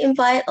 I will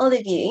invite all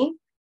of you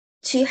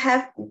to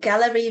have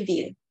gallery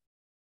view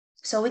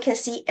so we can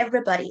see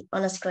everybody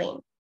on the screen.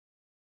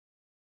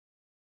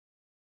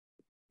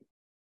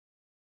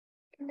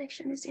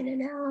 Connection is in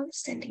and out,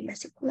 sending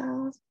message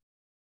love.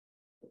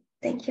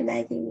 Thank you,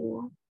 Maggie.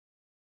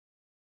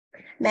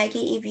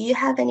 Maggie, if you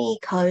have any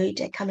code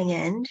coming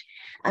in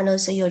and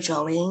also your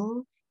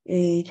drawing,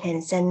 you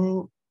can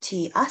send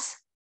to us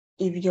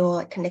if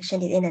your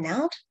connection is in and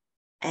out.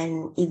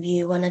 And if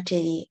you wanted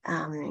to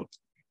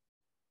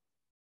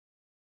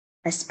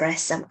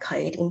express some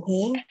code in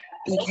here,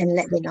 you can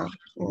let me know.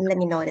 Let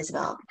me know it as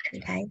well.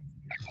 Okay.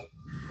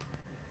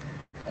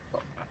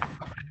 Cool.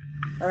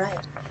 All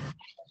right.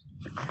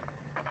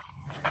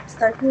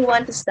 So who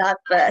want to start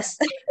first?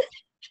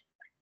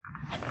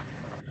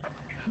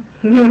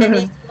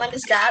 Denise, you want to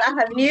start? I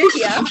have you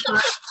here.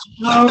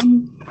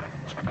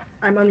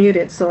 I'm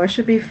unmuted, so I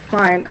should be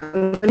fine.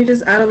 Let me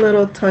just add a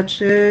little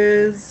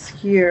touches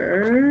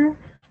here,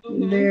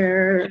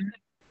 there.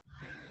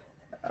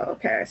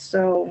 Okay,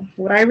 so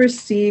what I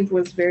received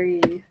was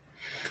very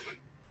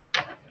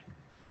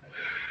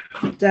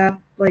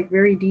depth, like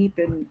very deep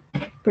and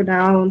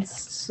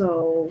pronounced.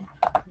 So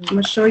I'm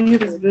gonna show you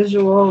this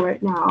visual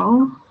right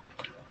now.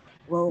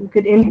 Well, You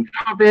could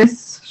inhale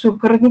this in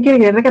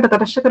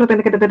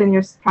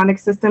your pranic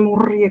system.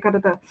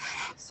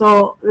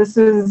 So this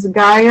is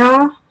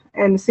Gaia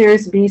and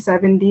Sirius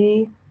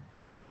B7D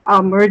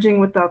merging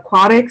with the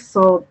aquatics.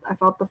 So I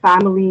felt the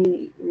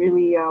family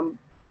really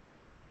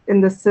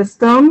in the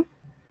system.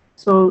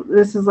 So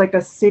this is like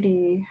a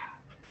city,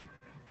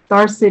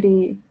 star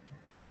city,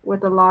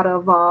 with a lot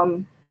of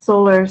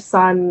solar,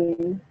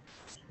 sun,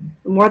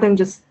 more than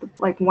just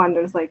like one.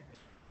 There's like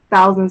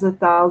thousands of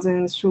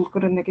thousands.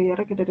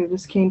 It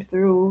just came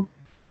through,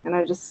 and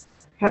I just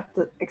kept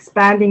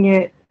expanding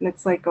it, and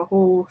it's like a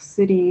whole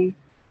city,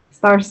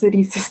 star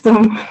city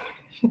system.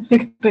 you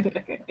want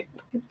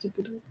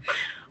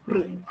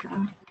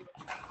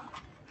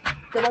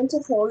to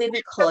hold it a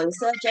bit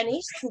closer,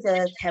 Janice, to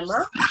the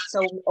camera so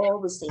we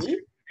all will see.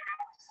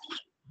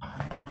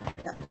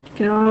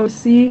 Can I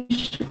see?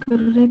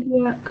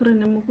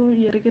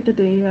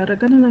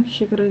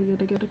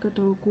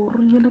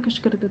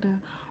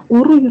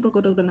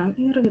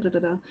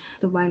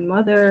 Divine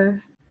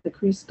Mother, the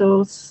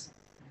crystals,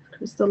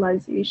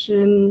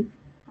 crystallization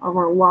of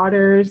our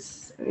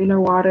waters, inner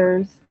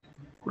waters.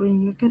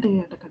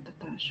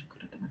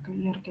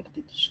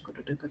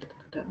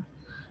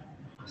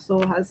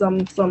 So it has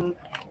some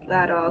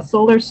that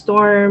solar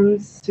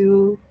storms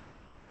to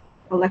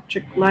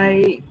electric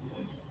light.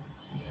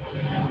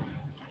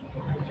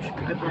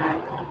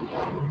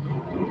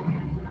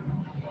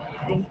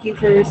 Thank you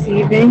for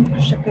receiving.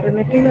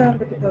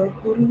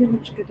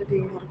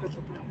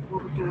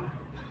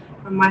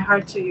 From my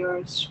heart to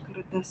yours,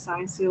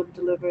 sign sealed,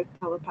 delivered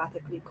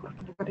telepathically.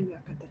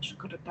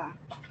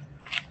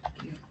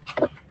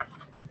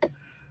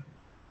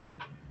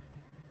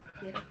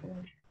 Beautiful.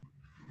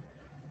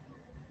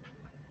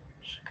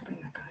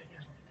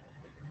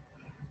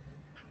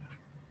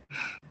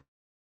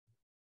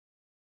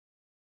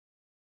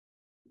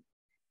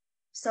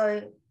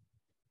 So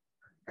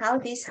how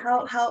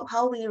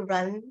we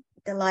run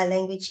the light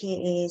language here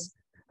is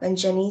when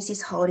Janice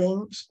is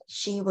holding,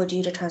 she will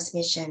do the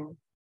transmission.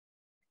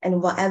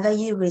 And whatever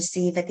you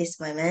receive at this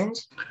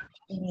moment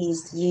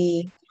is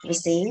you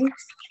receive.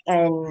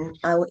 And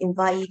I will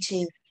invite you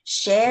to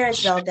share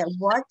as well that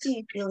what do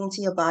you feel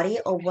into your body,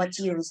 or what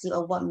do you receive,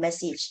 or what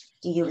message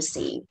do you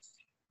receive?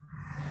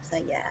 So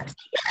yeah.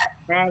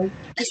 And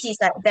this is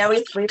like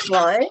very free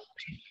flow.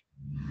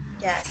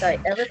 Yeah, so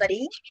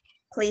everybody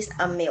please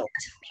unmute.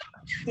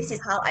 This is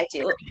how I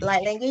do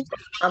light language.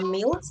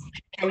 Unmute,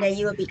 and then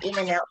you will be in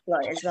and out flow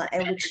as well,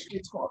 and which you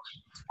talk.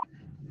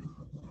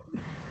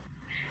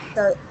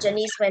 So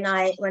Janice, when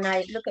I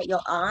look at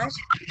your art,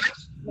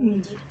 when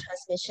you did the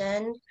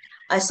transmission,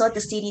 I saw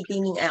the CD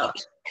beaming out,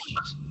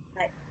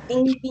 like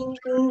ding, ding,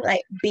 ding,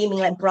 like beaming,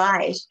 like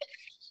bright,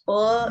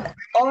 or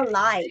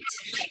light,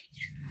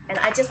 and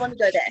I just want to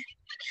go there.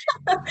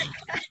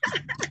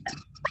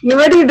 You're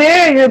already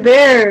there. You're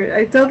there.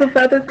 I told the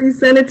fact that they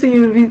sent it to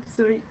you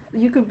so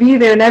you could be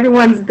there, and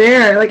everyone's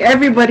there. Like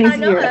everybody's I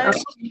know. here. I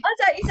was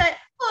like,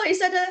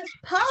 it's at a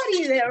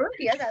party there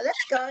already. I was like,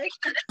 let's go.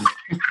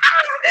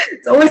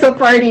 It's always a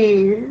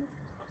party.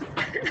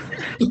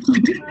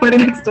 Put it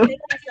next door. Thank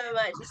you so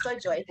much. It's so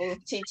joyful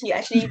to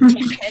actually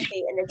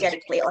be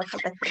energetically or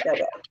have to go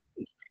there.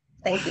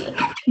 Thank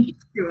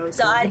you.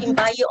 So I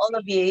invite you, all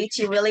of you,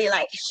 to really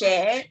like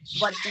share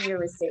what do you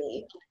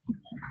receive.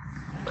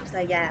 So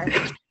yeah,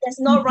 there's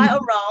no right or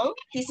wrong.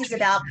 This is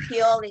about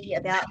purely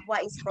about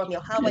what is from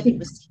your heart, what you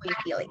receive, what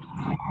you're feeling.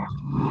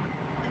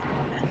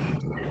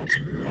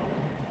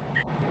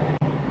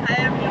 Hi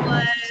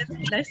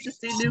everyone, nice to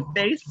see new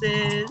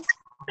faces.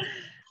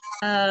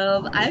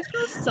 I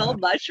feel so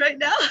much right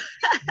now.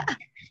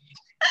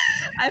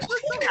 I feel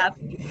so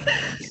happy.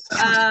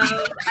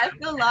 I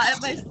feel a lot in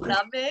my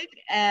stomach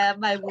and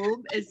my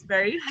womb is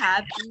very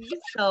happy.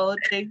 So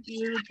thank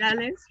you,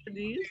 Dallas,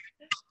 please.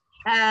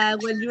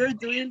 And when you were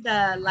doing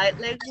the light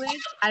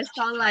language, I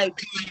saw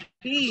like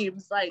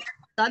beams, like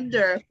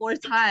thunder 4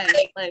 times.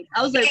 Like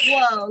I was like,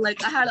 whoa,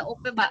 like I had to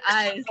open my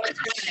eyes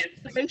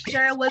to make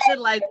sure it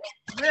wasn't like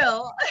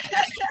real.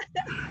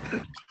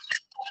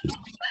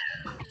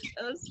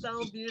 It was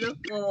so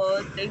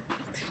beautiful. Thank you,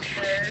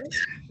 sister.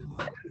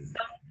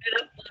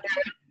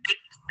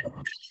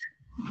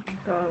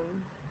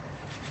 So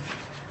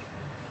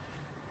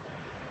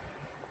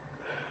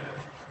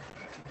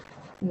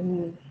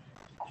beautiful.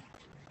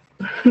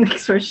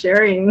 Thanks for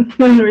sharing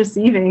and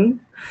receiving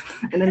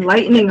and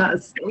enlightening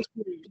us.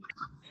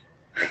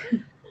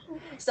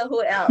 So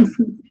who else?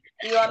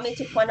 Do you want me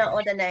to point out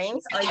all the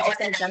names, or are you just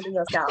going to jump in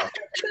yourself?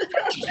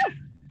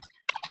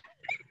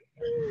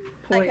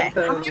 Okay,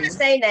 I'm going to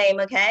say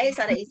name, okay,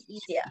 so that it's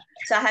easier.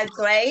 So I have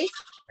Grace,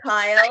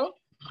 Kyle,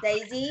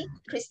 Daisy,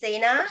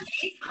 Christina.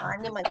 Oh, I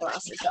need my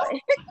glasses,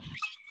 sorry.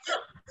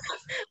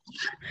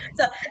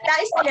 So that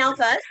is for now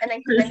first, and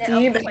then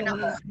I'll point out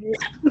more.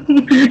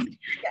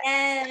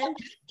 And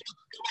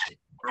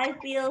I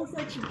feel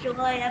such joy.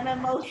 I'm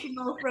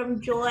emotional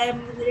from joy.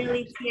 I'm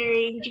really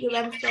tearing because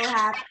I'm so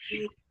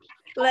happy.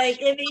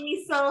 Like, it made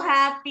me so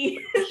happy,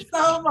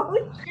 so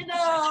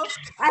emotional.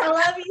 I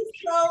love you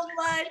so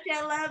much.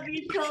 I love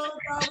you, Coach,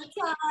 all the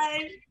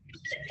time.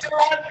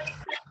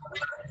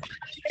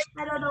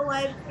 I don't know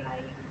why I'm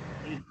crying.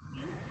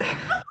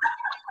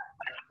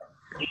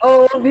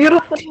 Oh,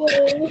 beautiful.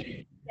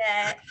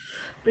 Yeah.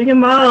 Bring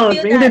him out.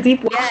 Bring the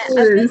deep waters. Yeah,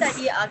 I feel that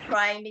you are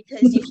crying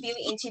because you feel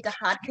into the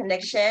heart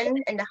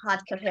connection and the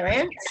heart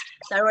coherence.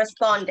 So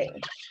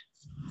responding.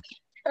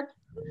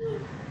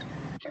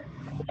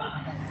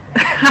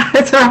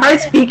 It's her heart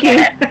speaking.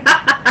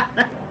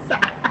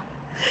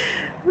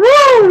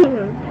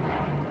 Woo!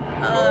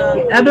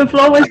 Ebb and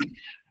flow is,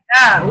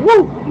 yeah,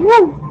 woo,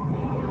 woo.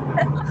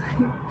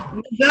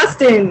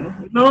 Justin,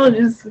 you know,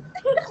 just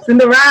in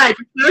the ride,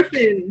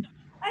 surfing.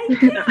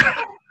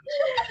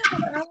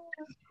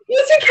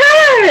 Yes, you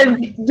can.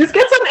 Just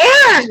get some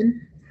air.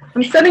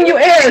 I'm sending you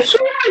air.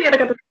 Sure, you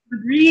gotta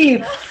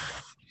breathe.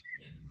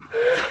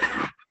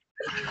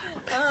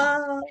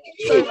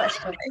 So much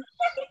fun. I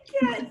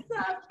can't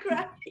stop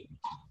crying.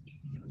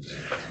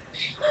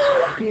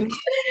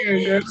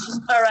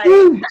 All right.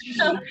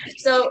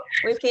 So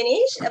we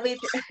finished with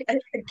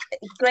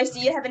Grace. Do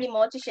you have any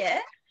more to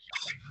share?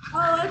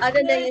 Oh, okay.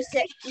 Other than you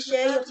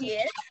share your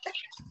tears.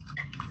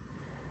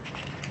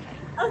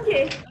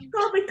 Okay,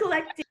 calm and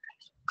collected.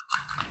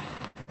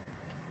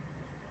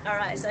 All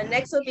right. So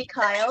next will be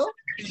Kyle,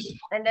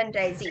 and then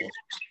Daisy.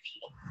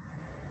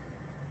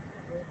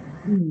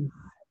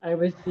 I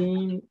was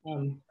seeing,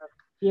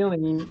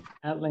 feeling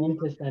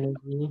Atlantis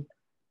energy,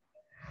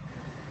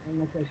 and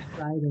like a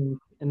trident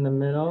in the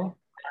middle,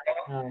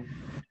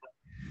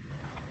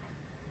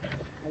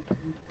 like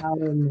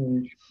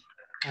empowerment,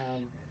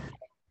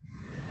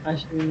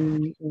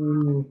 ushering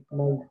in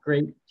like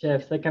great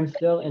shifts. Like I'm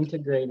still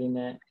integrating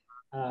it.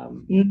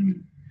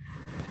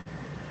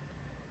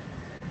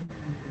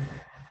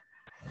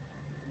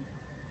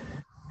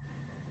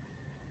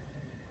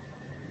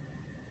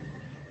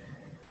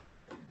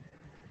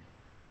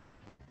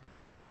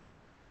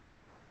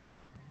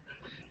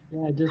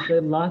 Yeah, just a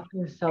lot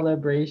of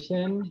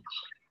celebration.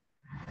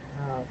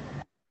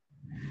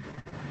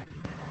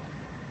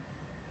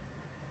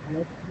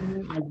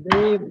 Like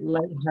very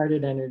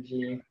light-hearted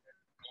energy.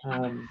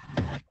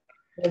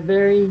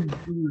 Very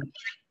deep,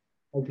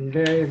 like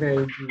very,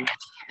 very deep.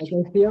 Like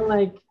I feel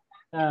like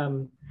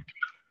the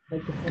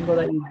symbol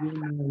that you do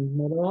in the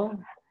middle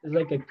is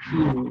like a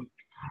key.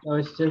 So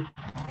it's just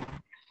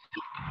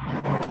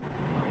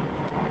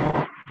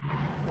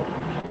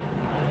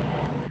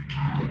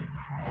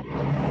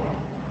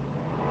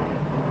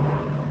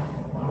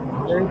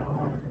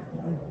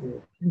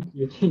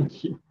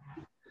Thank you.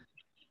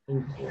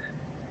 Thank you.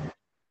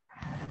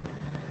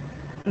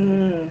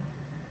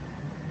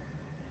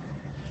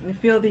 I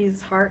feel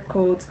these heart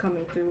codes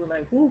coming through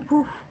like woo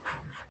woo,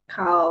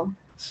 Kyle.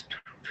 It's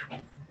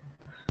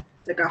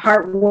like a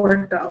heart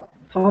workout,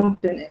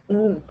 pumping it.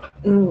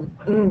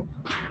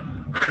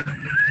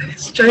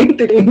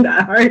 Strengthening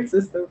that heart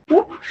system.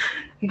 Woo.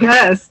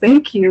 Yes,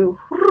 thank you.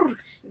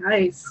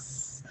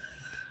 Nice.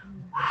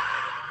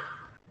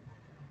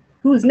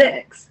 Who's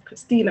next?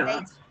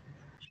 Christina.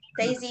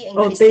 Daisy and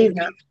Oh,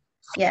 Christina. Daisy.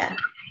 Yeah.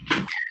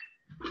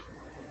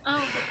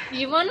 Oh,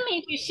 you want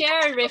me to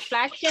share a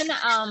reflection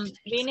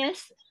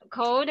Venus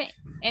code,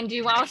 and do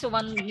you also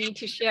want me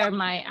to share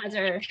my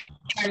other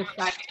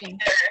reflection?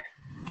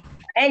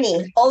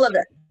 All of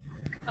it.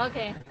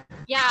 Okay.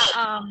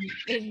 Yeah,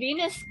 with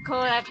Venus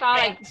code, I felt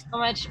like so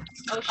much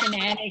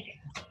oceanic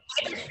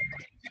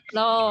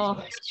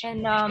flow,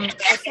 and I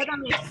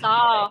suddenly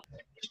saw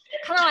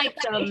kind of like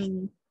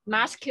the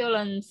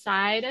masculine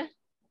side.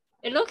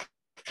 It looked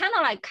kind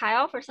of like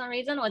Kyle for some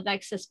reason, was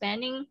like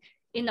suspending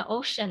in the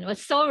ocean. It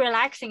was so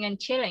relaxing and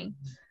chilling.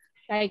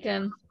 Like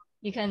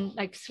you can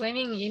like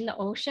swimming in the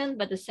ocean,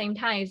 but at the same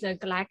time it's a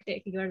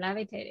galactic, you're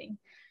levitating.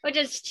 Or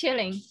just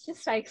chilling,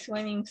 just like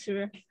swimming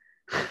through.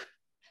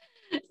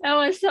 That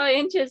was so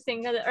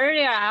interesting because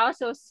earlier I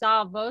also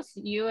saw both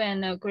you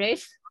and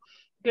Grace.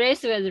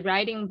 Grace was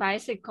riding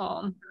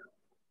bicycle,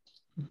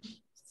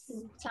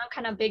 some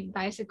kind of big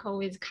bicycle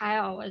with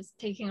Kyle was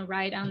taking a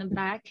ride on the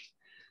back.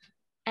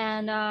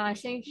 And I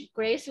think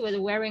Grace was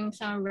wearing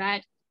some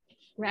red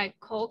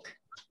cloak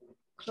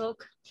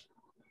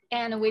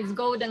and with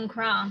golden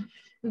crown.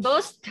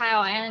 Both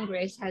Kyle and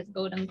Grace has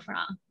golden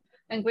crown.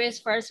 And Grace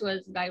first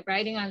was like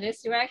riding on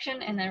this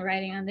direction and then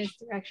riding on this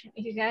direction.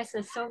 You guys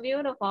are so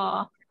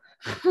beautiful.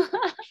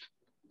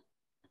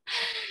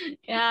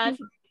 Yeah,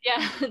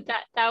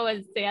 that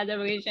was the other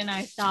vision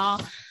I saw.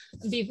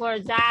 Before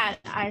that,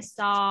 I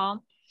saw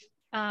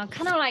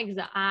kind of like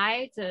the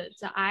eye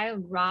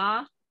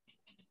raw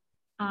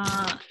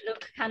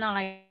look kind of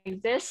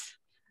like this.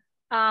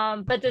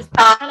 But this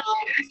kind of,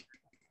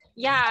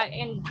 yeah,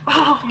 and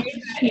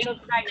it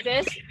looks like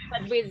this,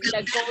 but with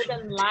the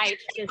golden light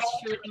just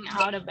shooting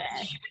out of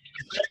it.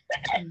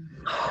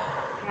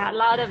 Yeah, a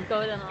lot of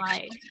golden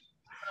light.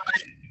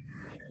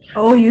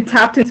 Oh, you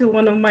tapped into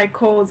one of my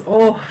codes.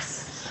 Oh,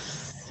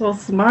 so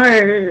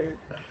smart.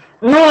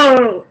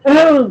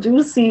 Oh,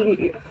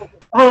 juicy.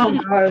 Oh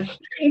gosh.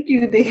 Thank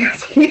you,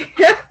 Daisy.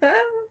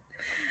 Thank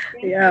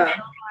Yeah. you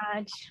so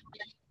much.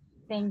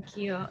 Thank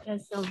you.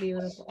 That's so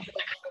beautiful.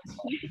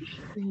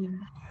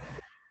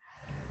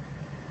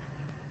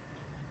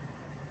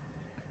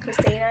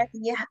 Christina, do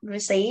you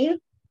receive?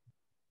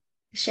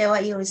 Share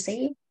what you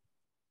receive.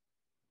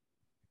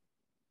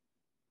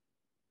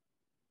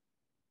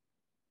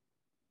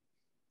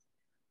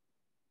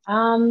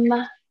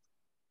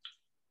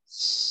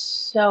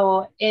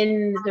 So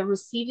in the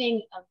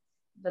receiving of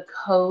the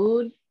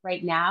code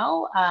right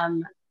now,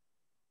 I'm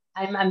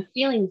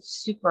feeling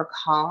super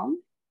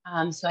calm.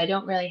 So I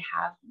don't really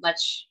have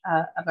much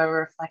of a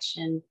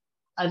reflection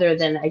other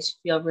than I just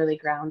feel really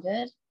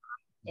grounded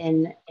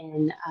in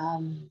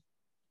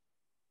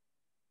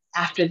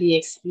after the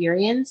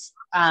experience.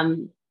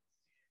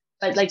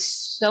 But like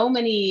so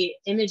many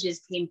images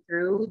came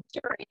through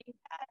during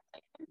that.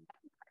 Like,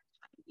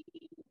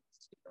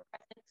 super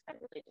present. I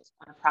really just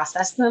want to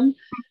process them.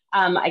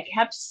 I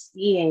kept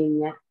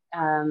seeing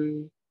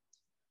in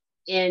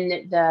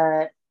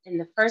the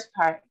first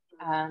part,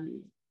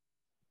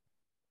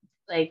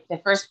 like the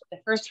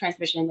first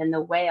transmission in the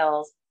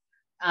whales,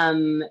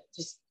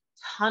 just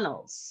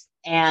tunnels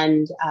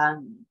and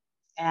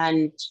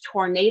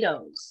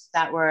tornadoes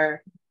that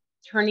were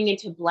turning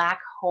into black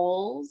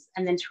holes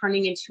and then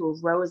turning into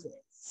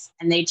roses,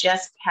 and they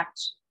just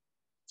kept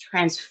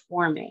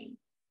transforming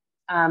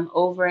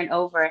over and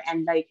over.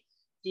 And like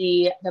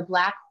the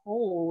black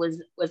hole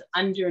was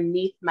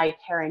underneath my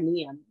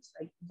perineum,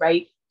 like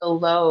right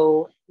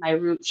below my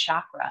root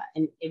chakra,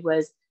 and it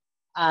was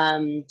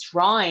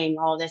drawing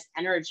all this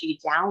energy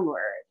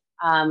downward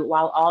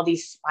while all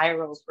these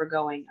spirals were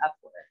going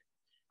upward.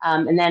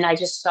 And then I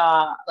just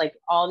saw like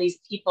all these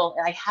people.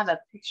 I have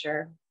a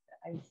picture.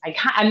 I'm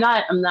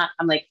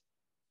like,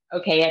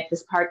 okay, at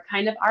this part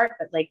kind of art,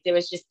 but like there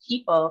was just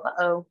people.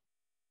 Oh,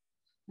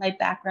 my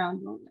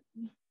background won't let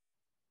me.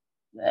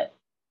 But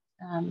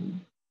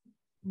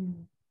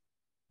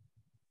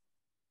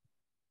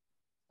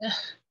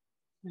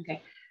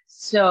okay,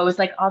 so it was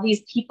like all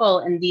these people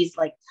in these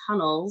like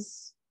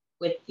tunnels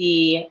with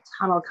the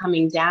tunnel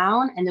coming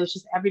down, and it was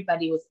just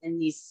everybody was in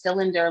these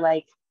cylinder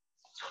like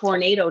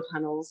tornado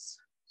tunnels.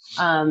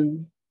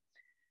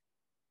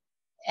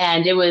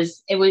 And it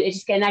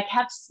just, and I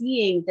kept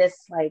seeing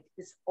this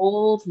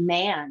old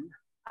man,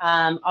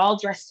 all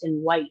dressed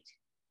in white,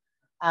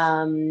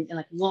 and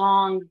like a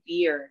long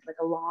beard.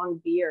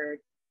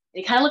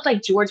 It kind of looked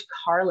like George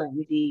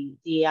Carlin, the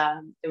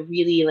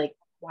really like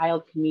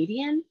wild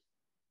comedian,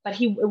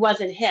 but it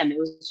wasn't him. It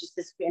was just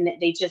this, and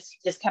they just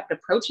kept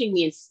approaching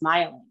me and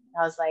smiling.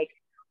 I was like,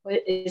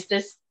 "What is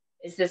this?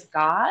 Is this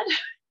God?"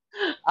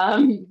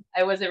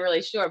 I wasn't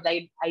really sure, but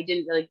I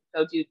didn't really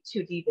go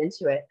too deep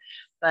into it.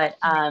 But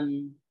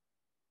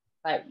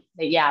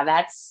yeah,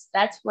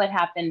 that's what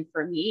happened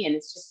for me, and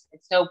it's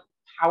so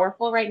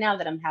powerful right now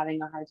that I'm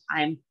having a hard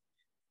time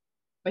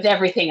with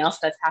everything else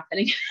that's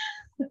happening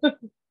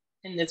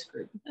in this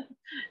group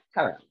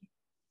currently.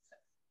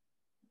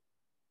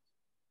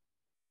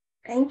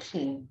 Thank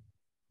you.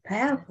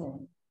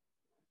 Powerful.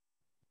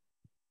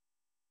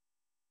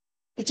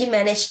 Did you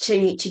manage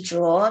to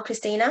draw,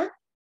 Christina?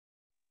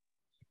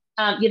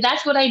 Yeah,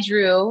 that's what I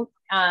drew.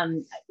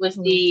 Was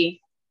the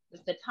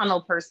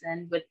tunnel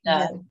person with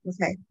the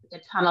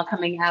tunnel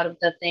coming out of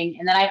the thing,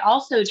 and then I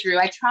also drew.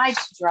 I tried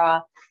to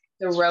draw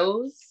the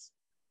rose,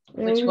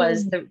 which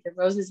was the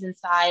roses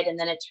inside, and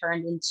then it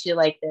turned into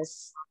like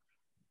this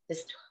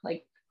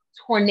like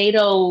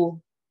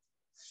tornado,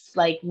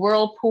 like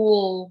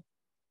whirlpool,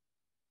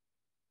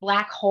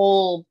 black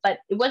hole. But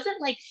it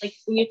wasn't like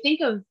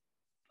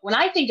when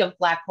I think of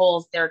black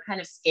holes, they're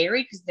kind of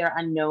scary because they're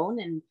unknown,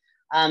 and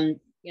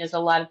there's a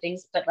lot of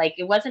things, but like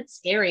it wasn't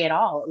scary at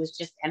all. It was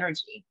just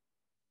energy.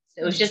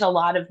 So it was just a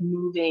lot of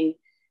moving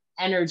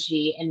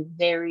energy and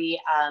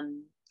very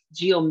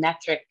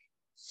geometric,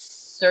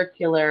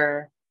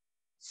 circular,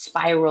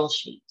 spiral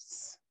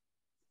shapes.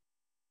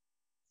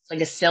 It's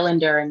like a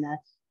cylinder, and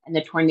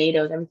the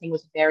tornadoes. Everything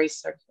was very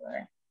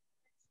circular.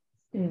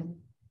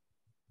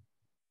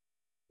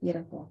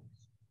 Beautiful.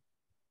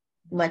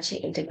 Much to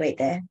integrate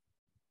there.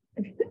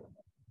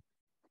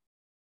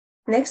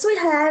 Next we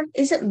have,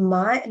 is it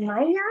Maya?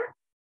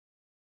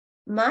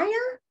 Maya?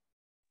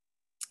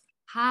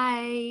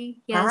 Hi.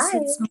 Yes, Hi.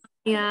 it's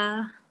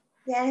Maya.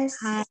 Yes.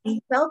 Hi.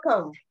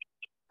 Welcome.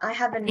 I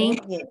haven't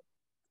met you.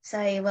 So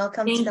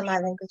welcome to the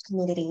Light Language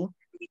community.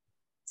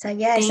 So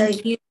yeah.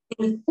 Thank you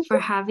for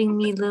having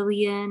me,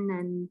 Lillian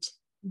and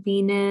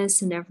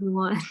Venus and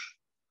everyone.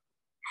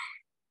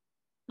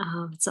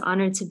 It's an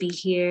honor to be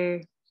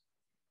here.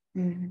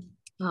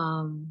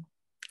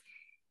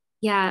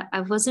 Yeah,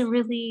 I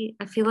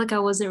feel like I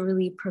wasn't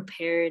really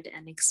prepared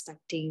and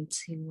expecting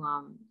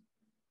to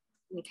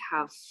like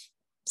have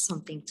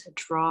something to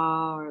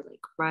draw or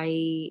like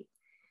write.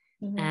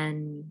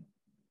 And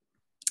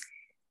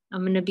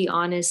I'm gonna be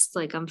honest,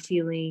 like I'm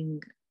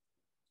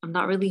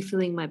not really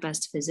feeling my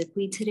best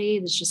physically today.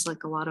 There's just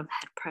like a lot of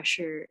head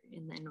pressure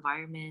in the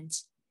environment.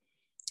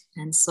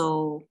 And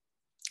so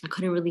I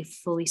couldn't really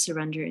fully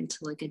surrender into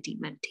like a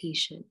deep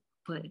meditation.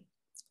 But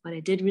what I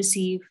did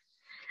receive,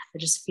 I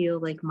just feel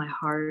like my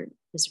heart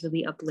is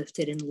really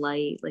uplifted and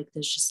light. Like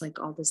there's just like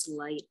all this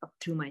light up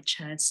through my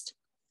chest.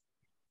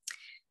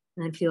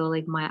 And I feel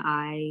like my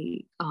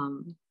eye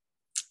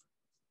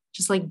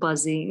just like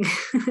buzzing.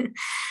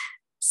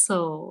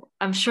 So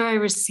I'm sure I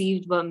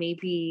received, but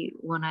maybe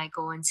when I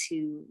go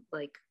into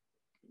like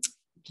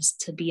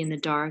just to be in the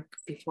dark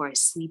before I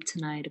sleep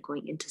tonight or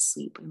going into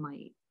sleep, I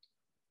might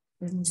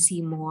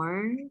see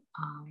more.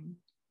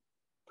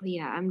 But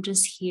yeah, I'm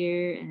just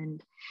here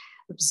and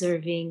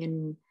observing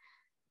and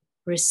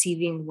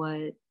receiving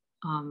what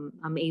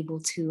I'm able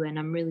to, and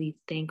I'm really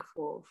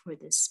thankful for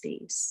this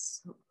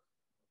space. So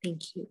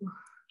thank you.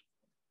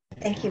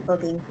 Thank you for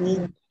being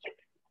here.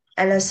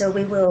 And also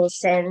we will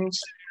send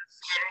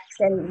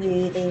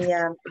you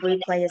the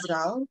replay as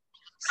well,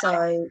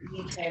 so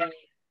you can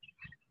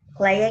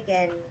play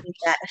again with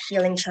that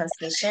healing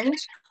transmission,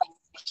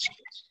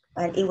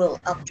 and it will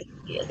update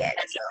you again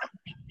as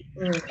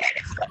well.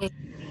 Okay.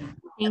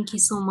 Thank you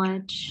so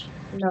much.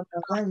 No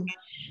problem.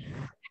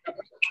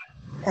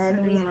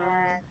 And we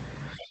have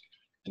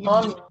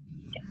Lom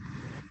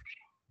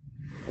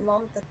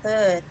the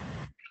Third.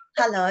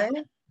 Hello.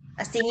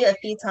 I've seen you a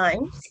few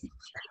times.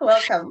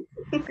 Welcome.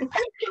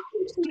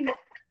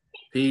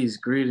 Peace,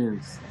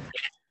 greetings.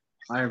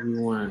 Hi,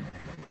 everyone.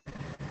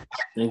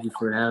 Thank you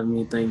for having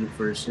me. Thank you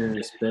for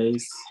sharing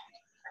space.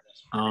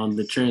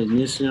 The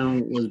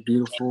transmission was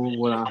beautiful.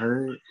 What I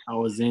heard, I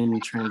was in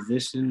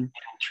transition,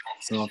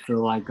 so I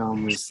feel like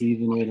I'm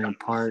receiving it in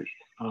part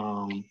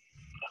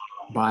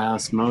by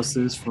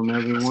osmosis from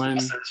everyone.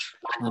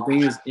 I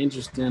think it's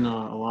interesting.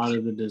 A lot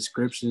of the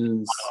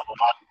descriptions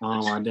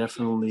I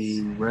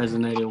definitely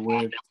resonated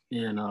with,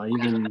 and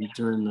even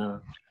during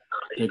the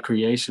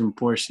creation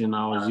portion,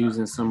 I was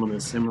using some of the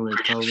similar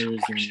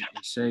colors and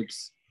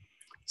shapes.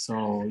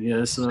 So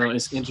yeah,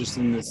 it's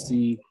interesting to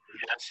see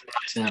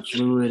that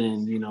fluid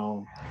and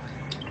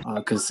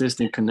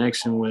consistent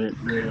connection with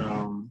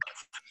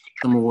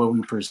some of what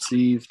we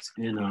perceived.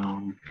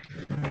 And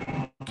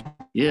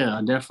yeah,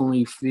 I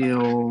definitely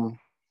feel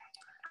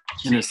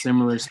in a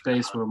similar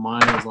space where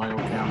mine is like,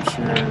 okay, I'm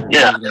sure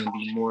there's gonna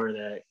be more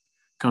that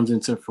comes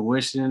into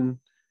fruition,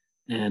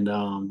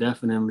 and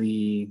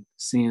definitely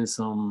seeing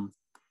some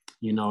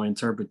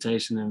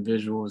interpretation and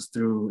visuals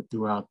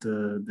throughout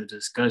the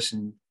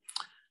discussion.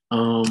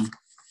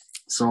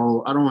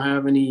 So I don't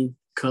have any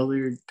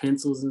colored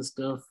pencils and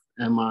stuff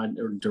at my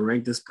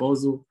direct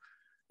disposal,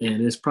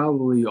 and it's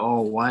probably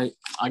all white.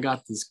 I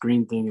got this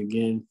green thing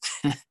again.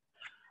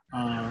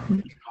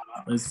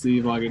 Let's see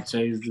if I can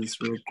change this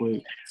real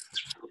quick.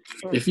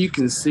 If you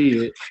can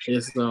see it,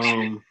 it's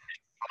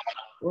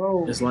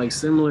Whoa. It's like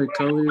similar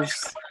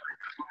colors,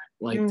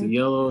 like the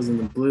yellows and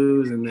the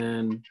blues, and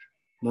then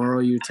Moro,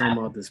 you were talking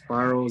about the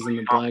spirals and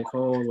the black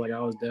holes. Like I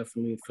was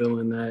definitely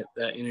feeling that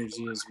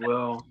energy as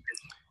well.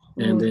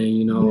 And then,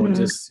 you know,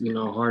 just, you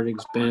know, heart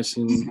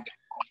expansion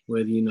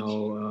with, you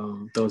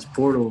know, those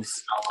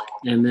portals.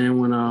 And then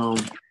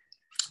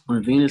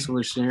when Venus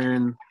was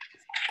sharing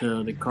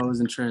the colors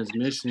and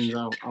transmissions,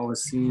 I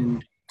was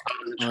seeing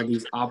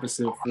these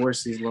opposite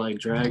forces like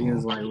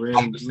dragons, like red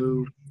and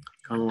blue,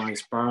 kind of like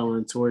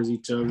spiraling towards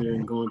each other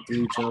and going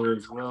through each other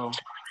as well.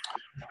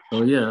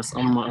 So yes,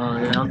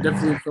 I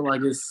definitely feel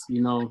like it's,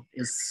 you know,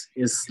 it's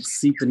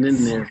seeping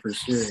in there for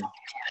sure.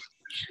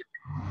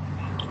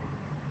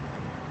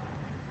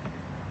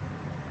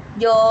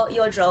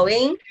 Your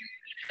drawing,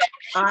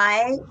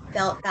 I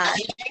felt that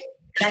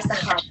that's the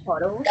heart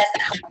portal,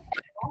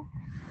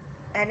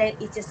 and then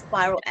it just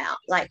spiral out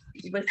like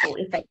ripple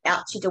effect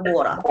out to the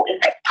water.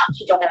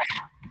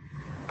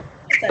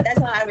 So that's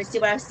what I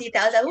received. When I received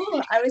that, I was like,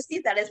 "Ooh, I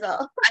received that as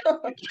well."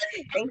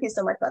 Thank you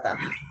so much, brother.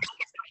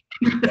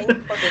 Thank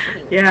you for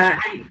giving me. Yeah,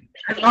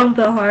 I love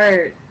the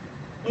heart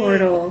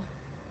portal.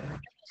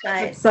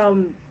 Right. It's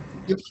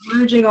you're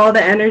merging all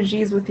the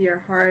energies with your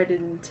heart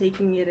and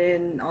taking it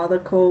in, all the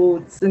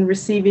codes, and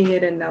receiving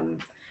it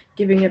and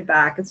giving it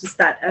back. It's just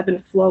that ebb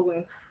and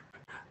flowing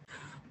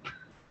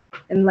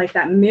and like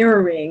that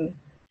mirroring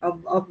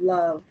of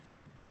love.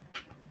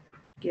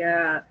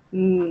 Yeah.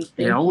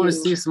 Yeah, I want to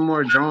see some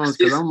more drawings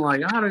because I'm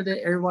like, how did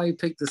everybody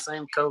pick the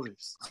same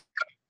colors?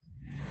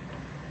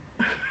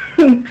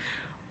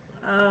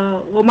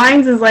 Well,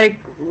 mine's is like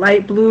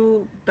light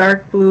blue,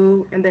 dark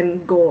blue, and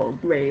then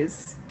gold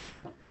rays.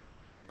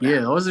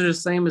 Yeah, those are the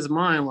same as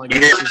mine. Like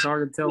it's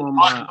hard to tell on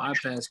my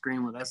iPad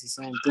screen, but that's the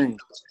same thing.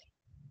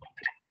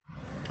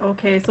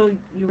 Okay, so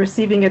you're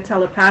receiving it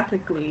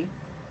telepathically.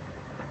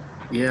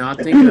 Yeah, I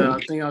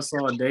think I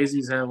saw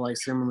Daisy's have like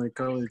similar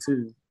color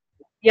too.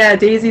 Yeah,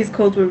 Daisy's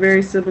codes were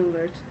very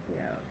similar.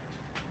 Yeah.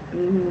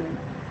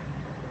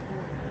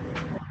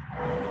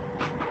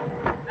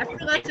 I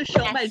forgot to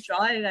show my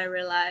drawing, I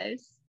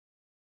realized.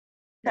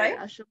 Sorry?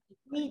 I'll show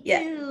Me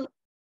Yeah. too.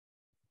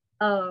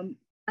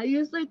 I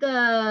use like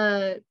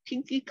a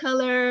pinky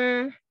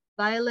color,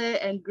 violet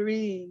and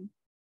green.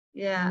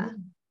 Yeah.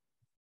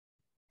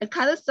 It's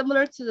kind of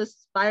similar to the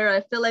spiral.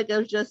 I feel like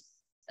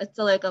it's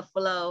like a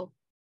flow,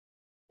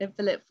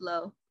 infinite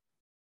flow.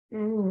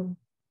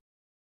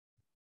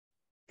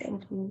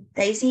 Thank you.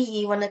 Daisy,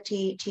 you wanted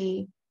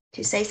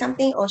to say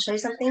something or show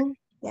something?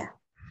 Yeah.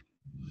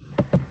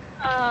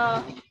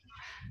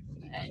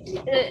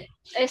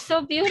 It's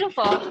so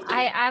beautiful.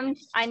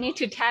 I need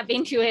to tap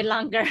into it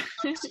longer.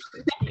 It's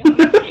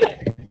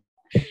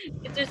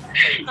just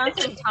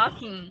constant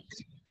talking.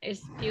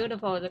 It's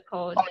beautiful, the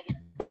code.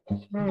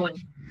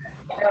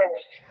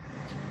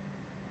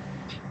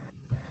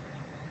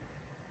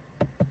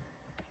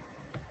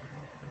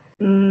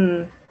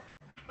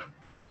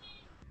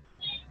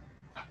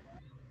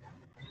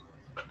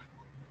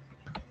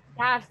 Yeah,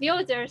 I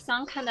feel there's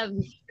some kind of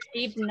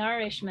deep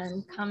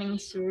nourishment coming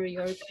through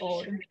your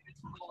code.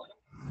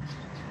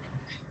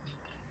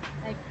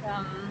 Like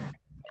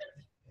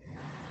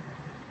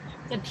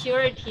the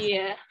purity,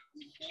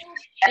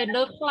 it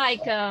looks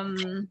like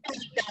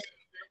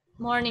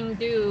morning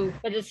dew,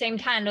 but at the same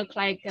time look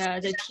like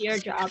the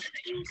teardrop,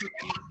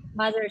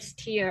 mother's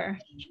tear.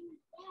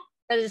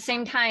 But at the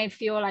same time, I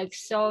feel like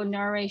so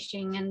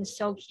nourishing and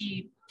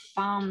soaky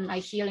balm,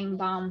 like healing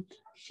balm,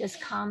 just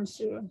comes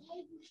through.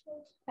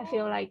 I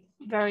feel like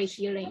very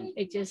healing.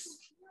 It just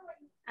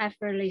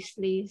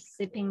effortlessly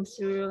sipping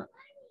through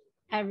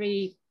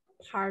every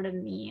part of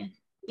me,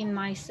 in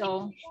my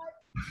soul,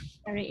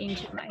 very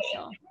into my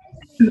soul.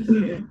 It's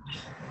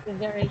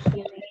very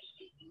healing.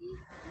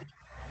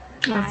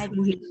 I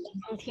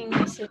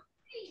continuously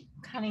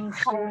coming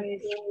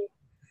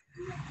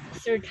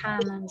through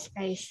time and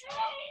space,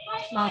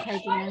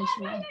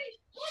 multidimensional.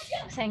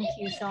 Thank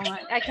you so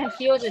much. I can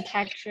feel the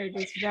texture.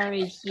 It's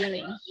very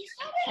healing.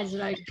 Has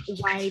like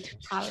white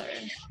color.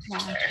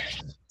 Yeah.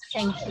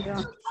 Thank you.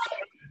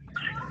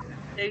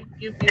 Thank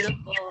you,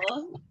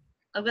 beautiful.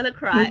 I'm gonna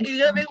cry.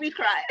 You're gonna make me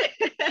cry.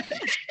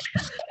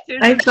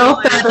 I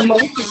felt that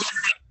emotion.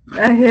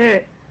 That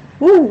hit.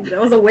 Ooh, that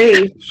was a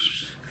wave.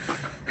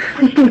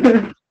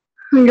 I'm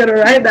gonna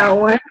write that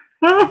one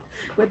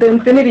with the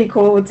infinity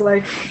codes,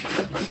 like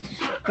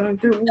going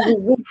through.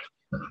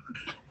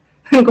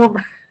 Go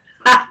back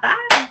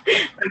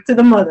to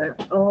the mother.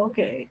 Oh,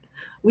 okay,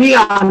 we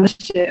on the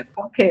ship.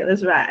 Okay,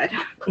 let's ride.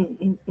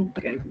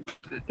 Okay.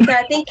 So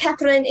I think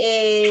Catherine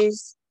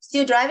is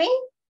still driving,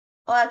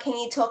 or can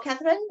you talk,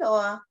 Catherine?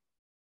 Or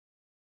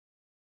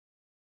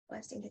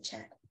what's in the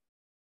chat?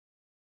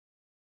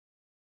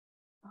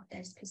 Oh,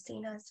 there's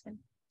Christina. So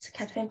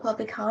Catherine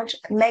probably can't.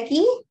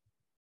 Maggie.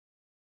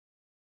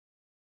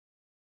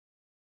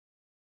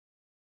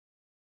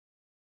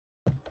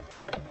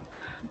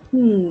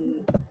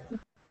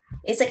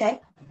 It's okay.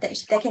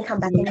 They can come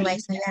back anyway.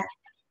 So yeah.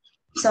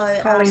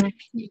 So calling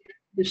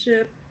the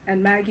ship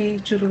and Maggie.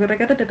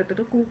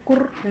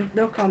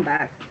 They'll come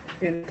back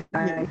in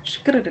time.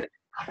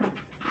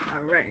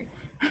 All right.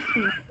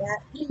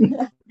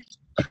 Yeah.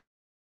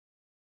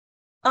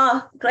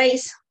 Oh,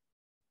 Grace,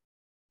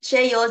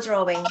 share your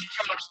drawing.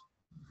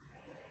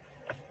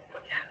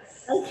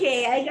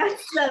 Okay, I got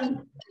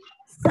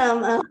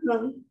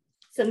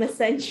some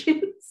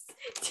ascensions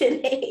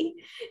today,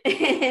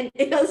 and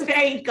it was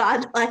very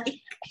godlike.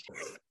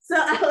 So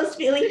I was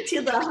feeling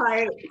to the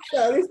heart.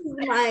 So this is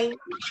mine.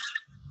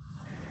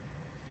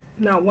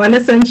 No, one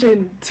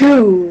ascension,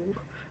 two.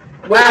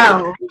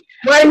 Wow.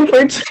 One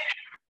for two.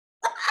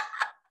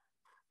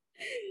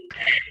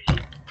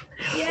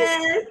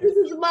 Yes, this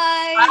is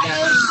mine. I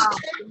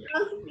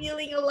was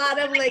feeling a lot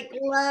of like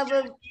love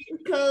of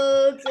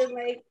codes and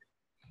like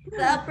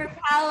the upper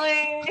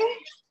power.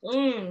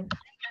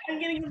 I'm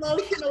getting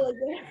emotional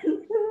again.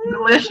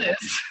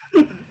 Delicious.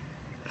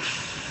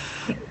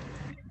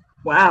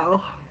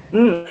 Wow.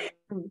 Mm.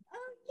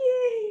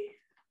 Okay.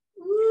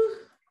 Woo.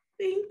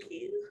 Thank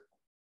you.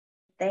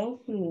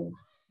 Thank you.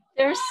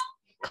 There's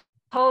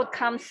code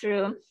come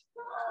through.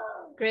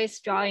 Grace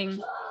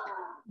drawing.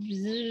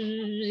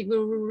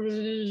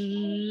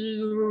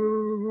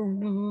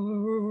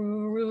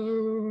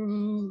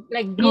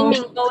 Like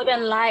beaming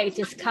golden light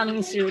is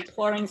coming through,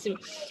 pouring through.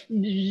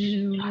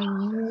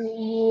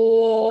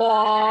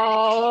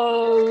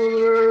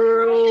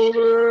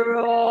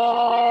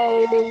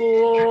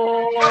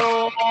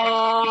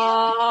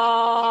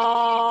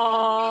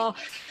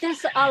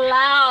 Just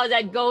allow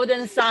that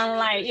golden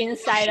sunlight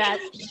inside us,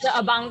 the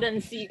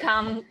abundancy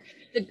come.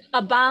 The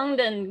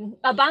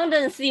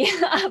abundancy,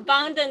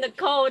 abundant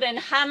code and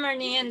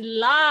harmony and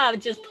love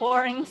just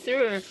pouring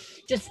through.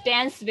 Just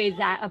dance with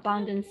that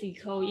abundancy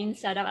code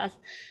inside of us.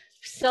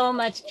 So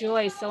much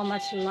joy, so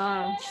much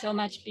love, so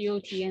much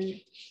beauty,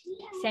 and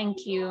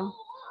thank you.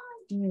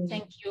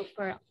 Thank you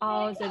for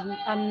all the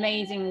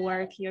amazing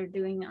work you're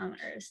doing on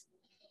Earth.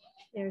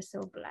 They're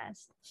so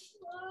blessed.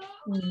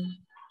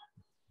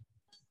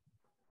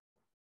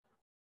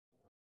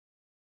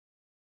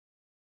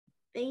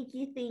 Thank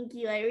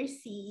you. I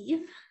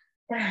receive.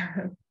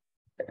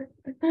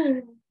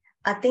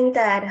 I think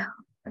that,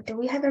 do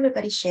we have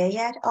everybody share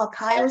yet? Oh,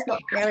 Kyle's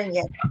not sharing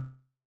yet.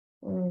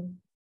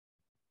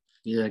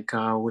 Yeah,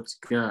 Kyle, what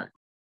you got?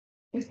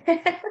 This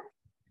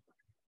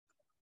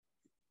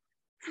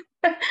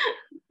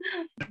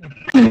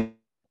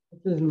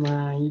is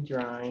my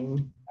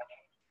drawing.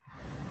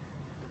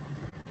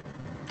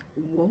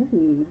 Whoa.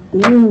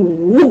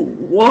 Ooh.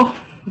 Whoa.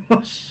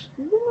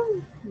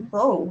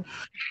 Whoa.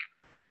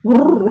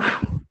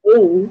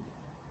 Whoa.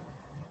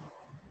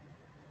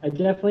 I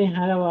definitely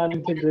had a lot of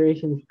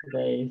integrations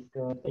today,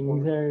 so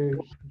things are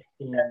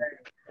shifting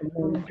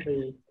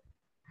immensely.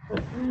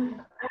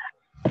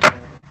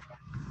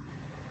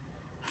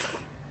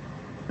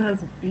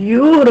 That's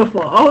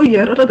beautiful. Oh,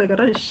 yeah. I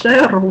gotta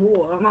share.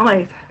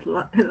 My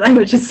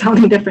language is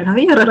sounding different.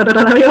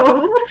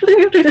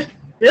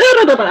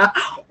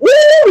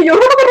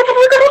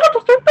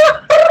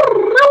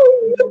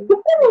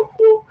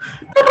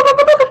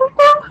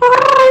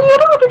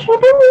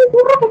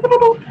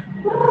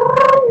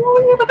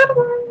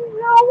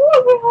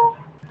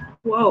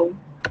 Whoa.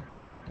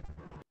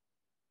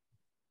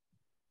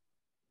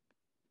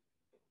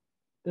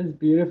 That's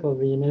beautiful,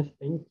 Venus.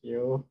 Thank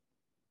you.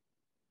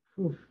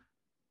 Whew.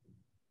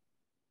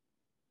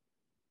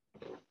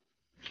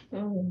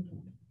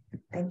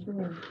 Thank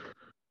you.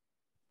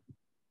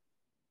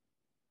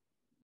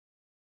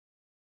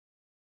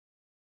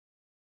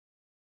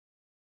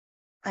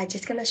 I'm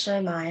just gonna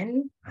show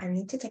mine. I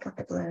need to take off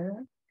the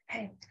blur.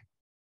 Okay.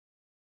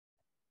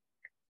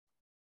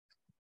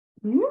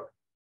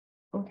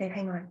 Okay,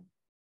 hang on.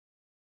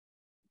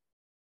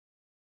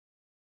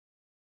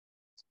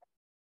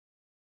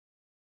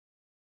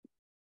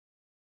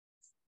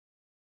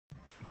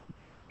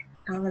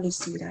 I can't really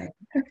see that.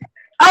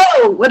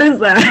 Oh, what is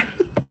that?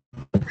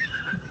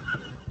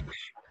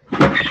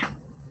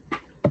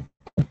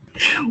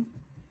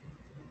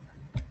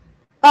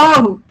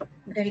 Oh,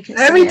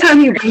 every time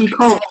you bring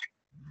cold.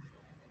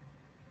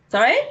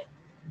 Sorry?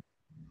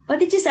 What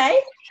did you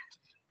say?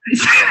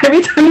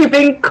 Every time you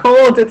bring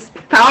cold, it's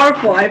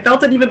powerful. I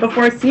felt it even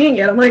before seeing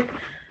it. I'm like,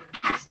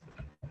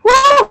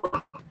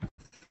 whoa!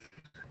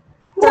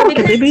 So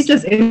because, maybe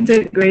just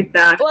integrate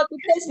that. Well,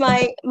 because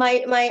my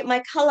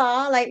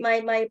color, like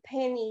my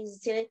pen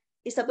is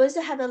supposed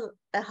to have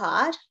a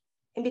heart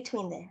in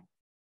between there.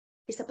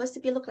 It's supposed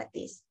to look like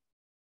this.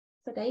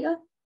 So there you go.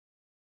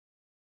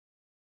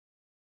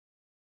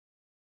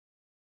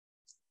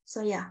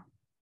 So yeah.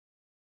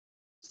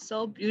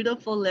 So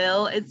beautiful,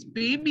 Lil. It's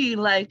beaming,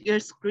 like your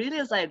screen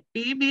is like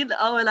beaming.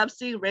 Oh, and I'm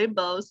seeing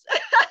rainbows.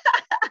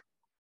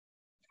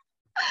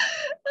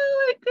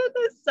 Oh my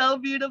goodness, so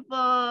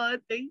beautiful.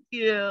 Thank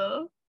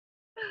you.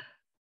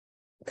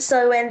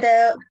 So when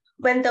the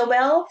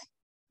wealth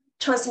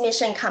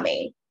transmission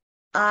coming,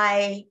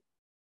 I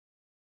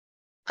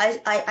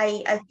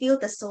feel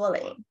the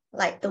swirling,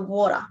 like the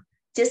water,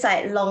 just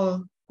like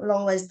Long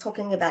was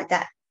talking about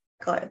that.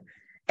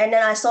 And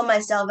then I saw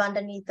myself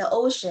underneath the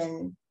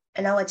ocean,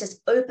 and I would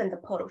just open the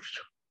portal,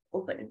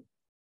 open.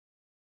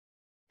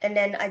 And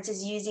then I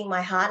just using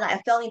my heart, like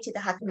I fell into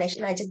the heart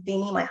connection. I just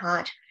beaming my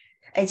heart.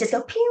 I just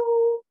go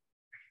pew.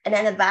 And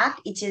then the back,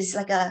 it's just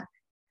like a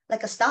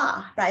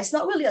star, right? It's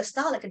not really a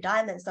star, like a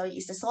diamond. So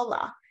it's a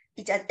solar.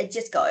 It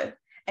just go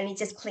and it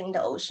just clean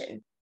the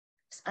ocean.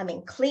 I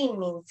mean, clean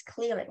means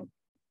clearing.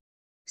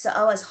 So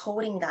I was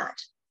holding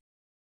that.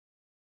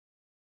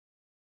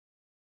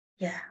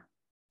 Yeah,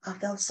 I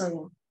feel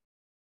so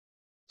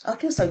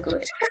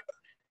good.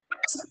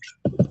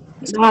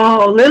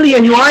 Oh,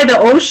 Lillian, you are the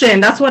ocean.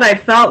 That's what I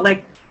felt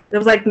like. There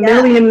was like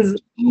millions,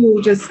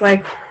 just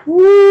like,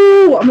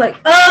 whoo. I'm like,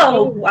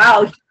 oh,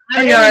 wow.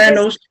 Here you are, an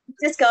ocean.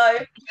 Just go,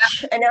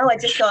 and now I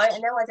just go,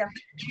 and now I just,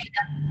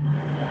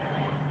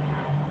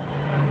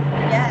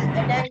 yeah,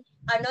 and then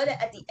I know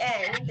that at the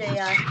end,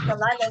 the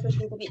light language a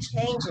little bit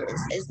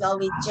changes as well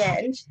with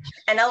Jen,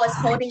 and I was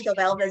holding the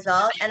valve as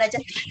well, and I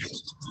just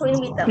swim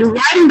with them. You're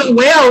riding the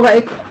whale,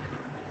 like,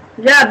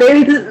 yeah,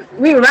 baby,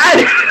 we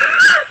ride.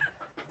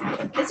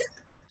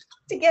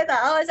 Together,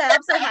 I was like,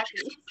 I'm so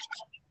happy.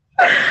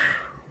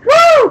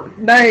 Woo!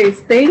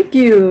 Nice, thank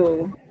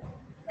you.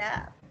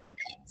 Yeah,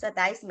 so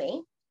that's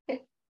me.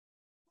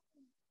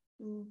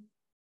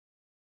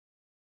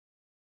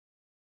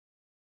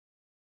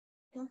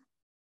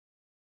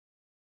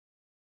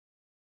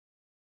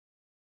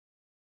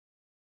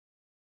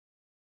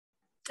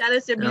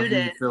 Dallas, you're Definitely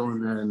muted.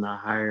 feeling that in the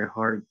higher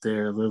heart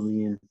there,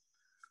 Lillian.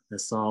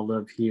 That's all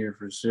up here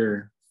for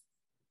sure.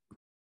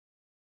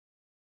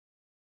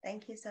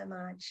 Thank you so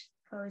much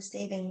for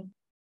receiving.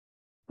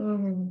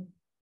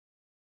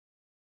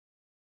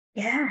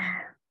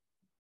 Yeah.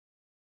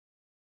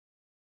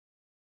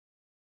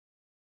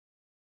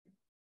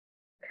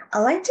 I'd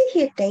like to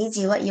hear,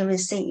 Daisy, what you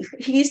receive.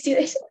 You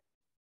still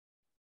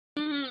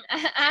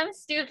I'm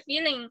still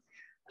feeling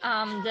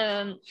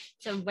the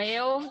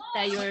whale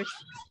that you're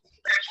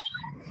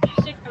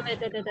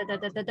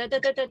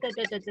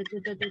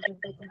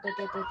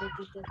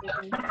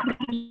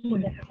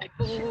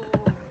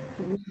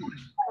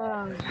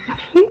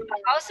I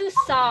also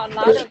saw a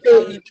lot of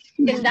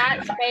in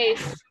that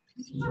space,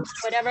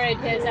 whatever it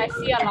is, I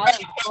see a lot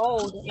of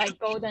gold, like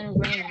golden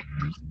ring,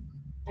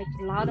 like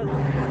a lot of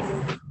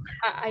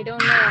I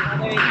don't know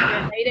whether it's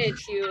related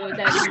to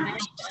the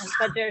dimension,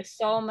 but there's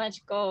so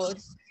much gold.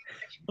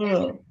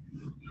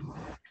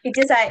 It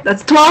just like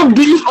that's 12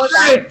 deep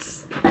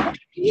hearts.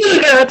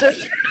 Yeah, with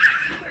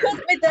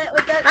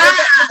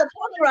the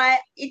portal, right?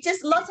 It's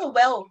just lots of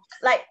wealth,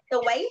 like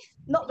the wave,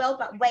 not wealth,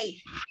 but wave.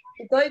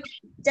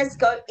 Just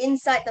go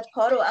inside the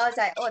portal. I was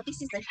like, oh,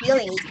 this is the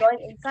healing. It's going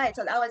inside.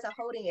 So I was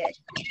holding it.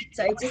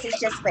 So it's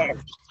just went.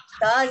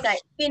 So I was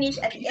like, finish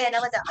at the end. I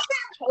was like,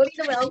 okay, holding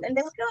the wealth and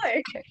then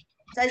go.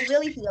 So it's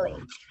really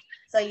healing.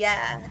 So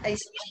yeah,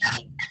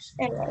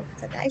 anyway,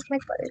 so that's my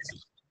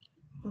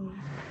quote.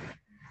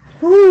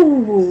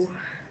 Ooh,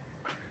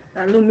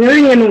 that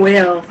Lemurian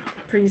whale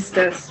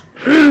priestess.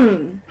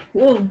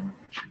 Ooh,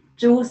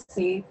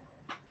 juicy.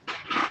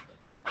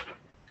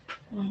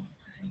 Oh,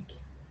 thank you.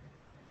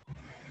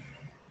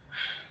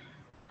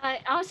 I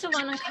also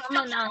want to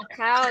comment on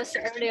Kyle's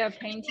earlier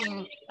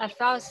painting. I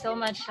felt so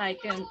much like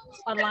an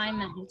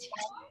alignment.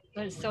 It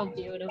was so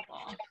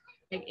beautiful,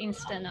 like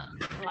instant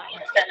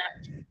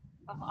alignment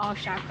of all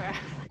chakra.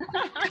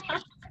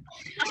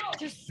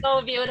 Just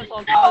so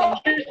beautiful, calling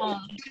instantly.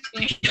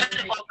 Thank you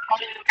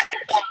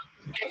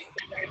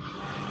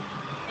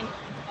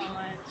so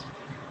much.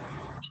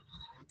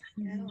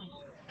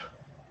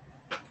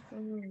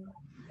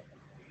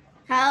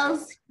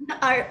 How's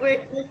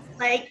artwork looks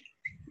like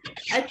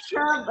a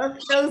tub of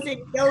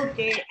frozen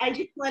yogurt. I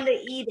just want to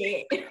eat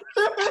it.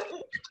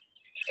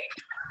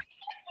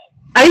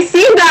 I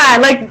see that,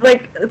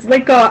 like it's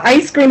like a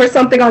ice cream or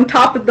something on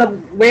top of the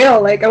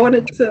whale. Like I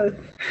wanted to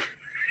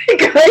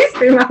make ice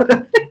cream out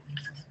of it.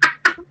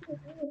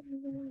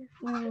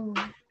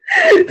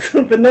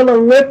 Some vanilla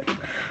whip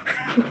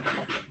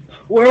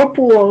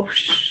whirlpool.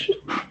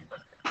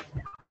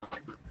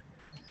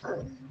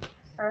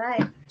 All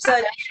right,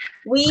 so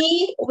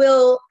we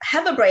will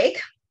have a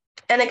break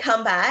and then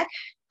come back.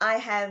 I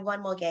have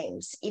one more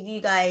games. If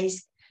you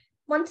guys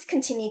want to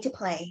continue to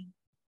play,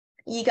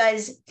 you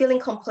guys feeling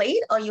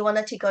complete, or you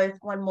wanted to go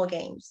one more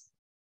games?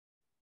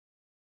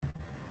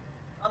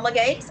 One more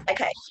games?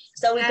 Okay,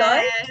 so we go.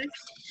 Yes.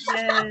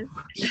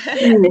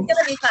 It's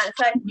gonna be fun.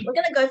 So we're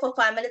gonna go for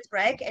 5 minutes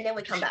break and then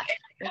we come back.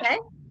 Okay,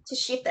 to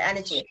shift the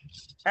energy.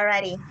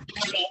 Alrighty.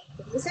 See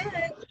you soon.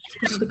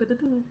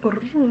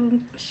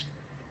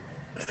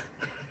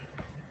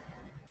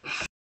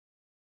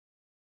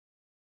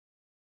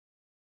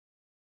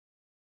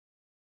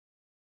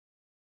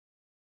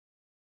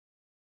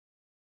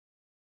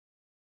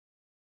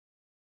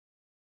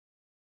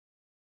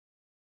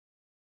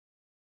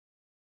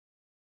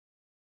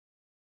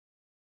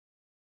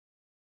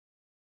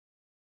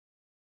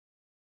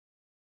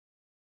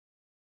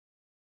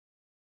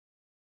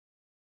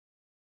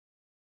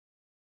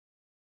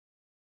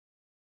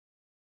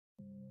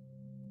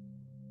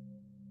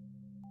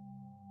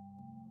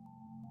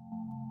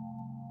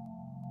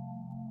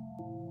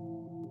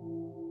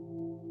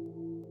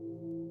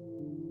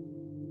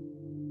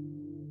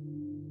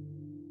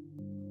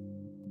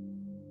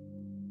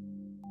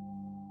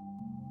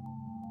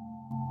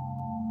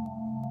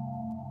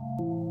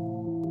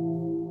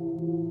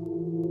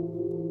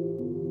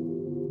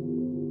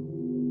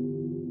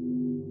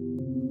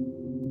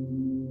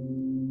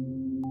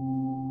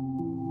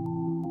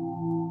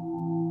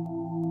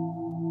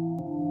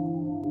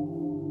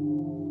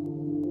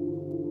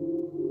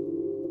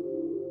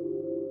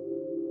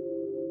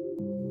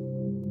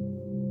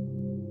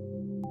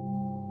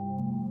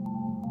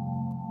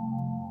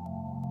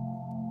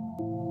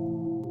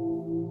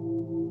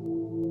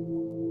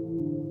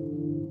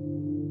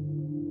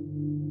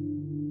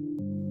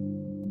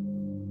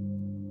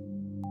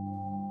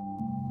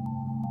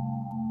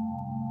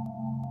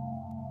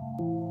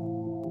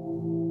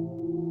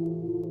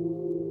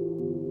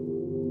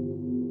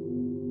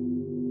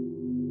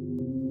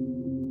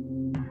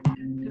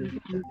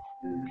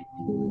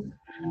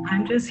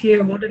 Just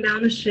here holding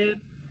down the ship.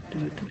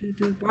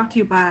 Brought to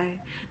you by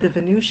the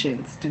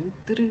Venusians.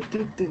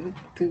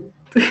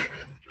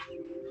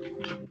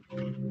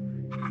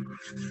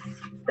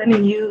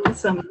 Sending you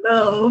some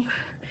love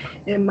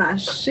in my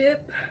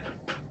ship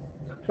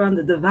from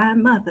the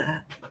Divine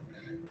Mother.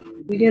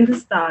 Begin to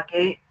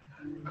Stargate.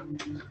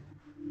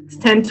 It's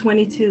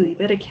 10:22. You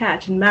better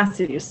catch and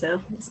master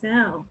yourself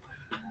now.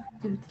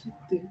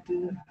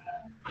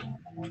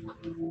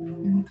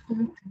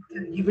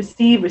 You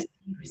receive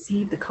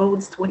the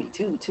codes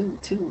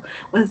 2222.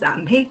 What does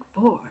that make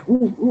for?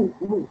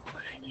 Ooh.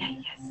 Yeah,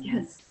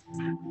 yes.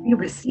 You're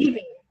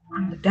receiving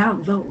on the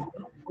down low.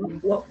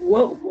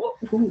 Whoa.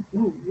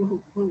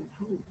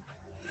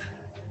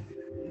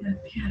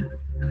 Yeah.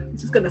 I'm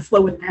just gonna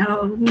slow it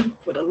down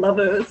for the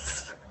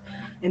lovers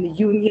and the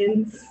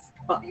unions,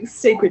 all you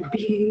sacred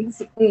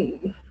beings.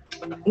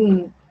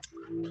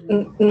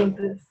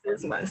 This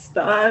is my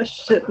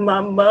starship, my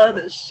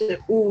mothership.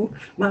 Ooh,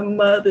 my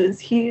mother's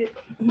here.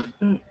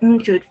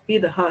 Could be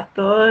the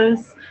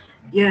Hathors.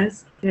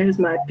 Yes, there's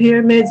my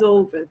pyramids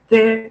over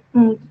there.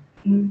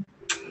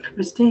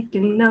 Just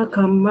taking a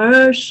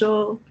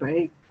commercial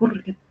break.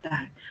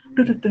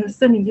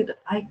 Sending you the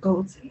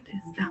icons in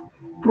this now.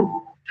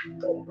 Go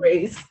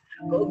Grace.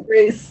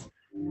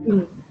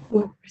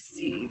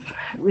 Receive.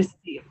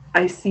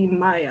 I see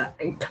Maya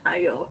and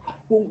Kyle.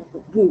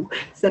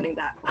 Sending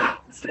that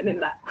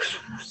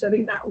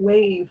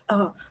wave.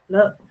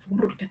 Love.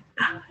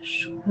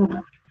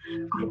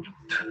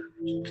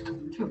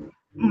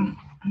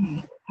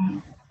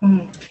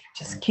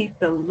 Just keep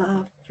the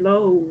love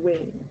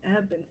flowing,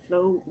 ebb and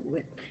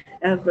flowing,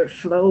 ever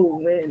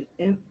flowing,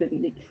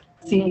 infinity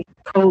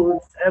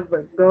codes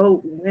ever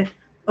going.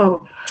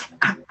 Oh,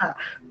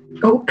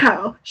 go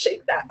Kyle,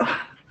 shake that.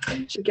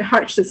 Shake your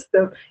heart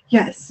system.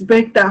 Yes,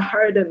 break that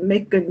heart and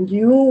make a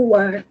new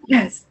one.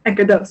 Yes,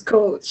 anchor those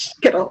codes.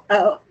 Get all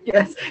out.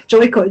 Yes,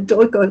 joy code.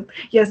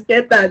 Yes,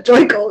 get that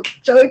joy code.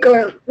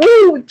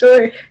 Woo,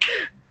 joy.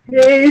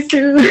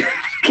 Jesus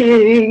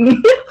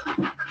King.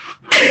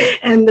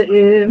 And the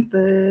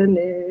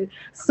infinite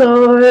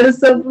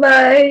source of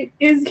light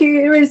is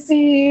here.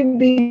 Receive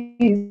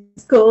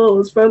these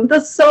codes from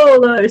the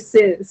solar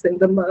system.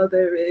 The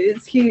mother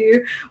is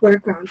here. We're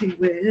grounding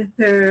with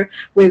her,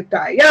 with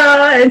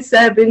Gaia and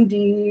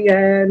 7D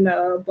and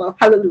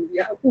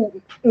hallelujah.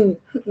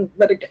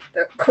 Better get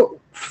the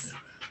codes.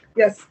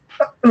 Yes.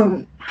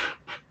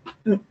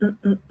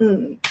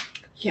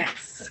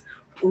 Yes.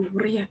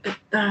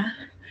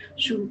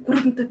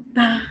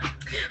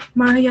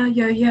 Maya,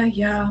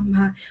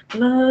 my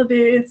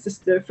beloved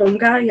sister from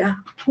Gaia.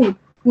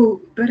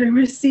 Better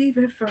receive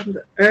it from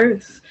the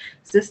earth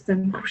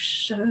system,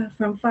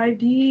 from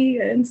 5D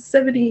and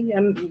 7D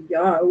and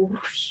beyond.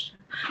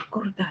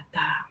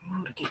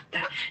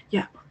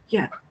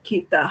 Yeah,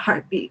 keep the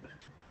heartbeat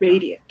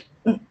radiant.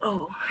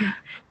 Oh,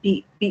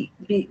 beat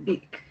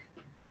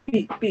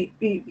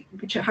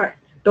your heart.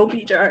 Don't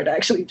beat your heart,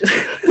 actually, just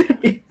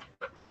beat.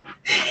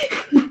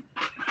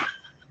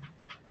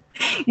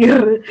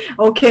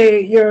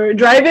 You're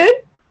driving.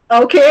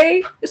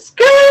 Okay,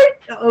 skirt.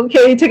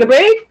 Okay, take a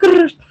break.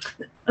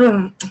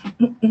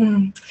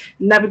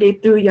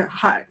 Navigate through your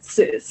heart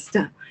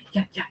system.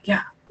 Yeah.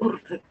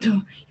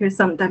 Here's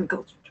some time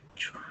goes.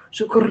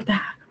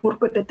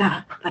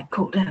 Like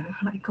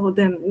call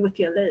them with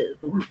your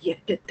love. Yeah.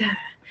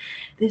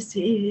 This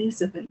is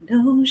the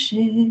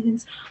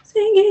Venusians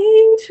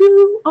singing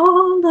to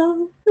all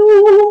of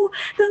you.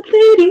 The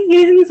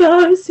Pleiadians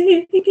are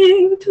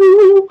singing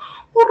too.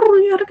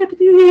 You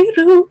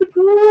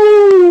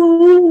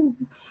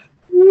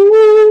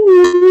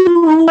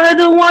are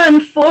the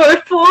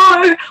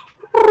 144.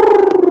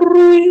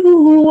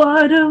 You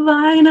are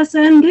divine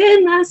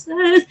ascended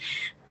masters.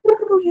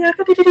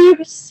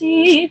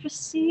 Receive.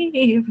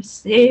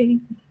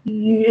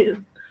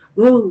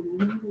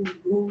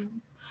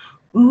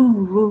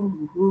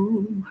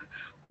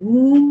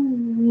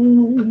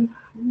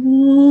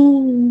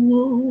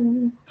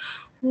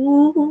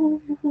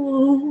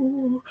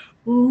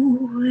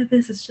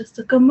 This is just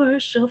a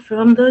commercial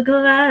from the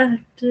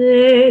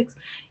Galactics.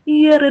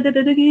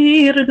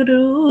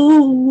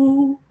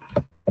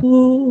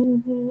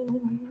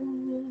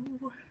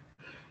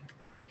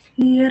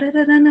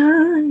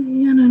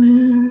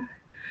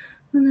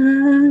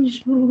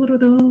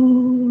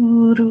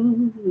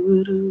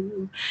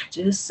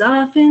 Just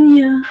soften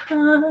your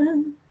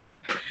heart,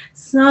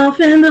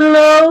 soften the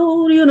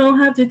load. You don't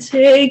have to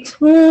take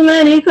too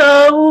many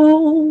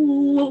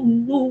codes.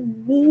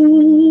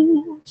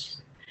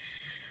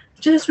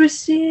 Just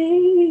receive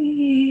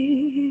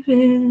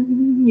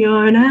in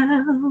your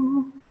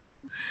now.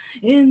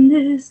 In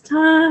this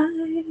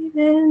time,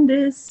 in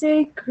this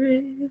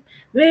sacred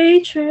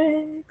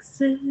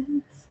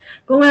matrixes,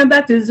 going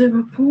back to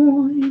 0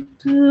 point,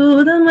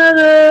 to the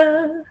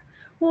mother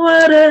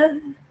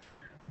water.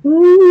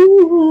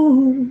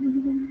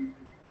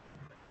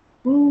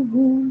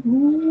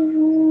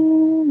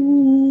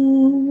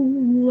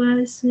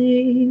 I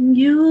sing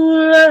you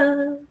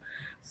love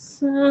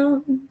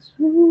songs.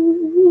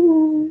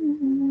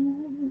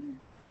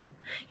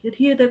 You'd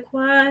hear the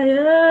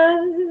choir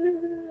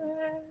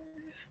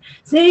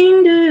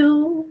sing to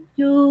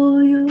you.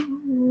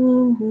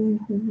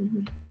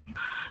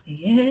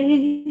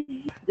 Yeah,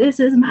 this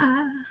is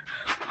my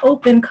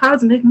open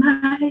cosmic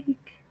mic.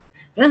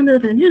 From the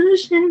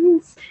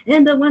Venusians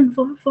in the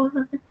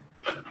 144.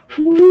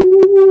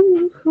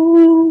 Ooh,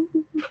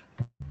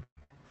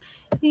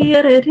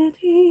 yeah,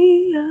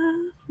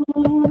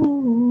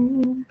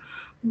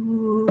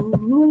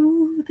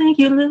 ooh, thank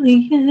you,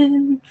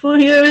 Lillian, for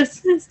your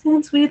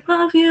assistance. We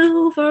love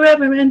you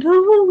forever and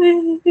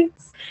always.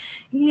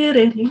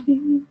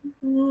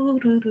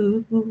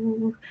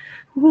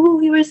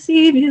 We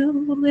receive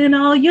you in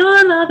all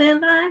your love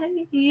and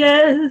light.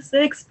 Yes,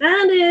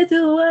 expand it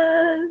to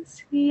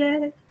us.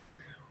 Yeah.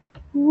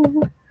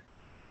 Ooh.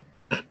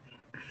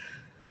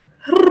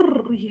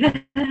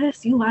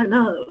 Yes, you are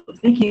love.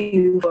 Thank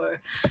you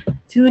for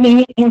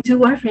tuning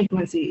into our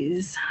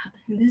frequencies.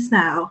 This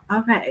now.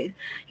 All right,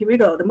 here we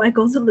go. The mic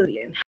goes to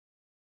Lillian.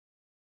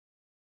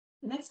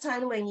 Next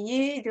time when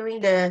you're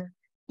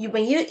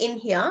in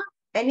here,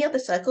 any of the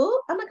circle,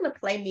 I'm not gonna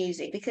play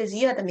music because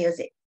you are the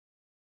music.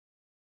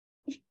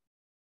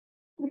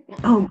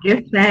 Oh,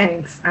 give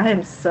thanks. I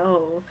am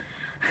so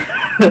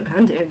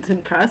abundant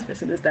and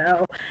prosperous in this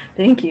now.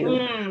 Thank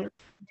you.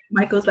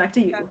 Mic goes back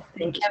to you.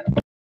 Thank you.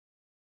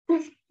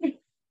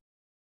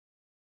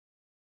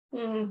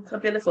 So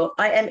beautiful.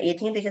 I am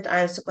eating because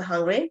I'm super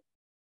hungry,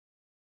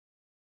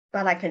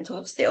 but I can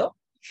talk still.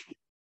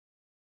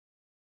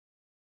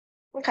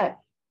 Okay.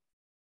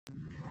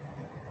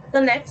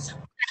 The next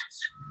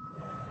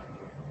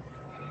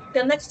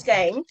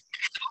game.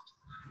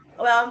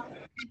 Well,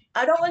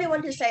 I don't really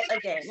want to say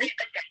again.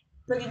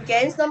 But in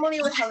games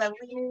normally we have a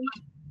win,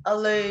 a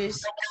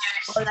lose,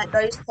 or like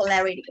those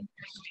polarity.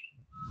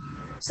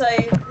 So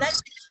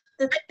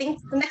the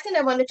next thing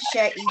I wanted to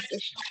share is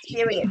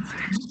experience,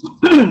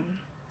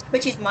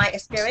 which is my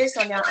experience.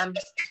 So now I'm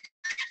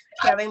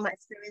sharing my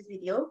experience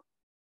with you.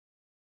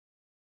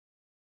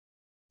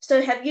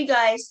 So have you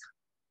guys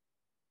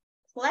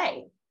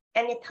played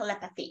any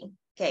telepathy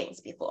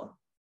games before?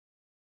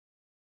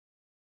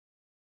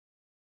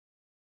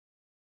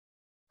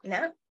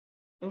 No?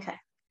 Okay.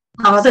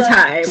 All the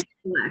time.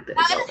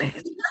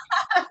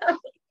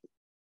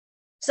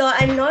 So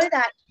I know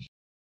that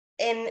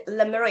in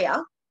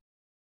Lemuria,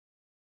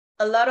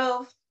 a lot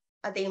of,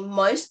 I think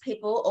most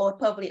people, or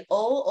probably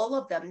all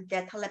of them,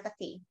 their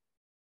telepathy,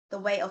 the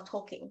way of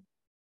talking.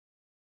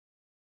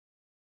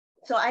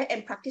 So I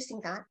am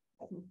practicing that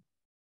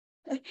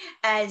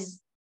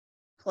as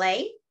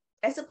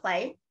a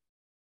play.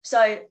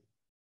 So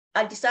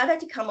I decided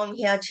to come on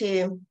here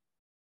to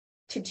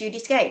do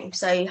this game.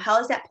 So how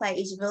does that play?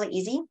 Is really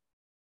easy.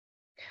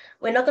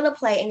 We're not going to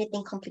play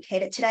anything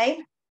complicated today.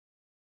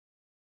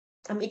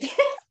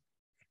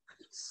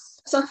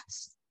 So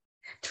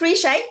 3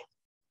 shape,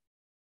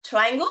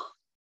 triangle,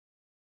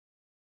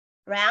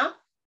 round.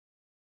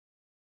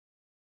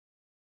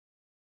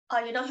 Oh,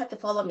 you don't have to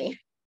follow me.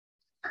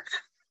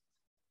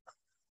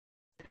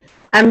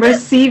 I'm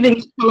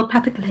receiving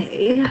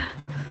telepathically.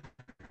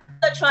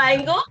 The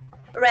triangle,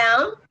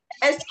 round,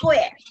 and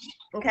square.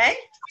 Okay,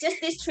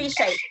 just these 3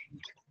 shapes.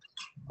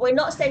 We're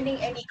not sending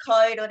any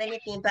code or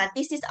anything, but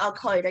this is our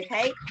code.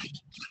 Okay,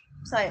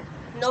 so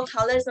no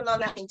colors or no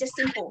nothing, just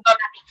simple.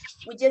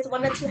 We just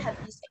wanted to have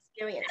this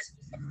experience.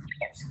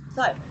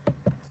 So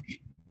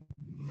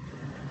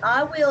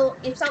I will,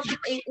 if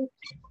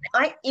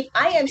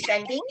I am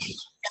sending,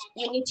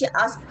 you need to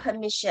ask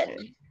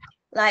permission.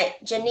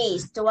 Like,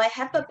 Janice, do I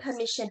have a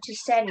permission to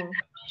send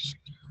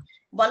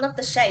one of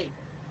the shape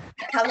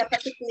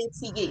telepathically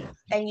to you?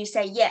 And you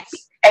say yes,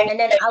 and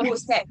then I will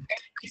send.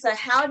 So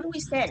how do we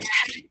send?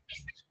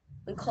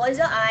 We close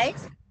your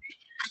eyes,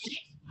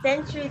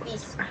 send through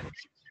this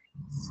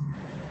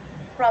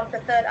from the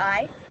third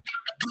eye.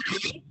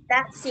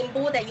 That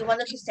symbol that you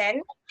wanted to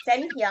send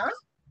here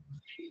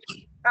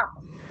up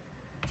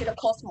to the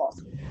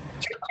cosmos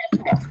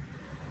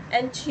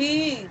and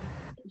to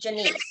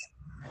Janice,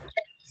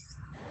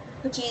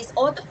 which is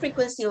all the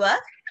frequency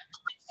work.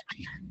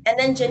 And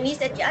then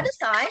Janice at the other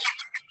side,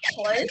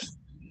 close,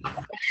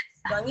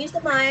 don't use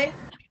the mind,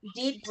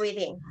 deep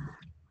breathing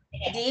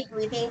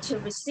to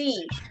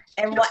receive.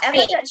 And whatever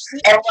that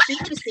she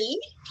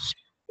receives,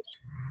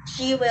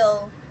 she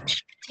will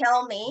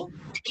tell me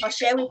or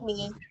share with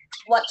me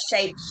what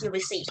shape she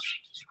received.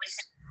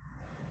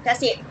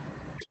 That's it.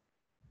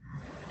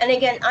 And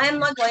again, I am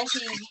not going to,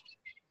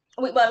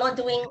 we're not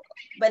doing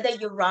whether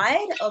you're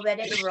right or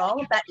whether you're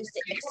wrong, but it's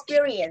the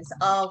experience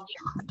of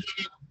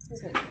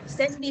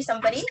sending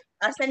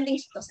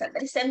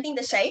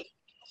the shape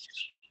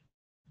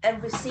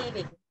and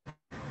receiving.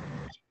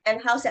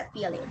 And how's that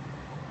feeling?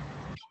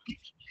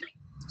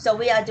 So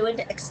we are doing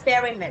the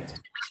experiment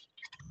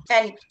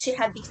and to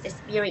have this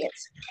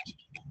experience.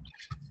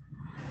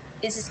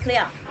 Is this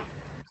clear?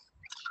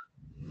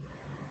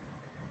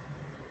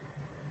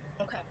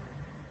 Okay.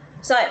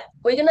 So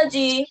we're gonna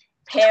do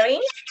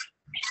pairing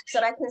so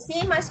that I can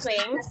see my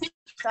screen.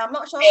 So I'm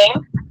not sure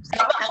if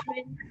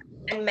Catherine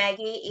and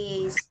Maggie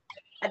is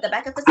at the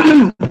back of the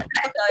screen.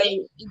 So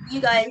if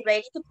you guys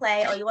ready to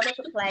play or you wanted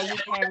to play, you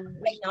can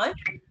let me know.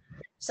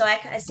 So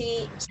I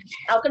see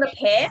I'm gonna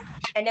pair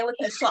and then we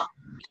can swap.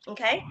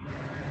 Okay.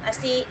 I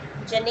see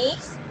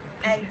Janice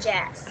and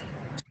Jazz.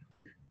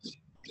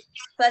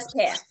 First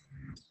pair.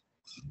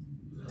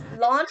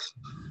 Lon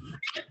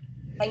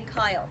and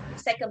Kyle,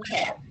 second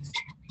pair.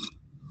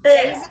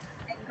 Daisy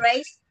and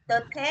Grace,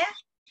 third pair.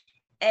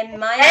 And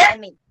Maya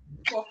and me,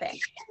 fourth pair.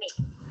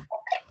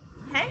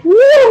 Okay?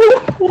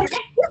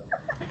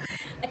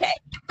 Okay,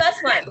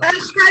 first one.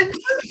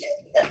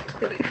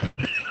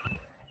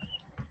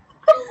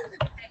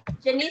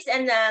 Janice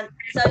and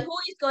so who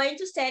is going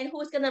to send,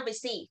 who's gonna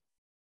receive?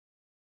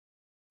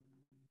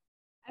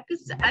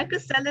 I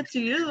could send it to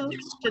you,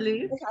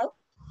 Janice. Okay.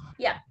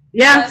 Yeah.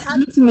 Yeah,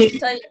 So,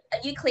 so are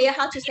you clear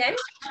how to send?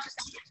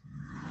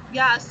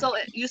 Yeah, so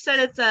you said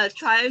it's a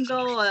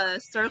triangle, a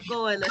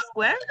circle, and a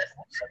square?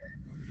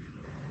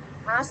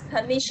 Ask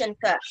permission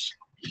first.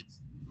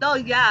 No,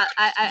 yeah,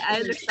 I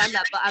understand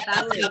that, but I'm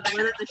asking what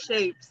are the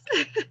shapes?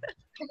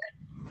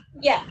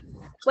 Yeah,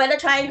 whether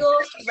triangle,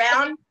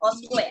 round, or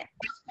square.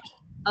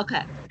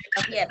 Okay.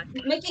 Yeah,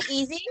 make it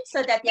easy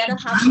so that the other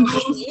half will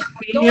receive.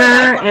 Don't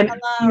Yeah, worry about and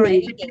color or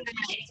anything.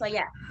 So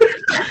yeah.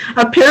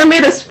 A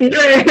pyramid, a sphere,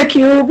 and a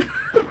cube.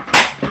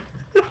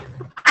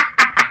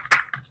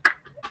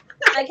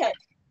 Okay,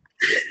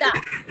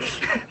 start.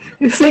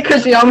 You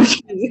secret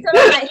geometry.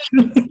 So like,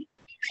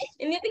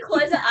 you need to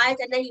close your eyes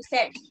and then you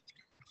send.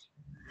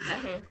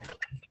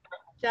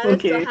 Janice,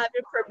 Okay. do I have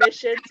your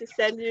permission to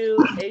send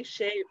you a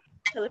shape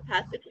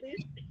telepathically?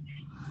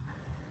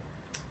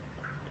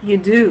 You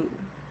do.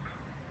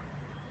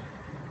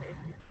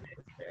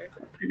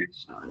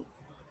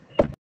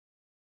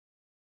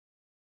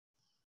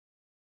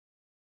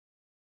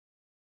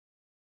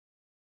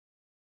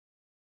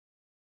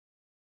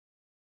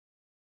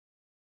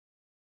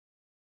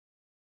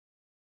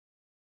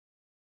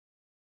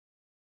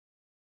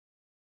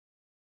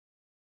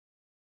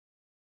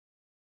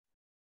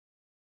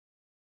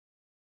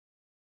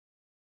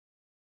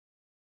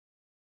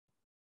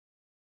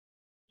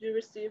 Did you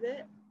receive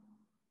it?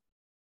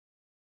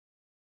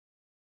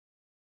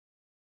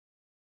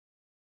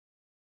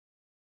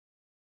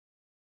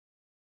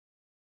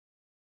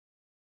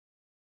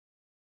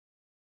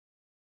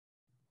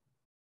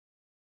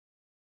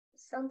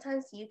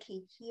 Sometimes you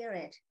can hear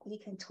it. You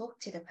can talk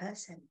to the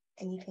person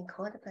and you can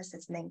call the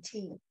person's name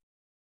too.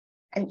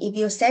 And if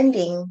you're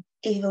sending,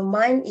 if your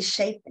mind is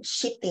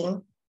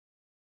shifting,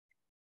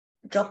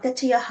 drop that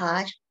to your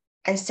heart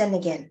and send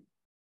again.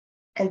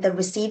 And the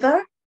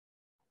receiver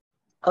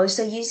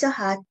also use your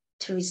heart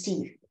to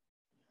receive.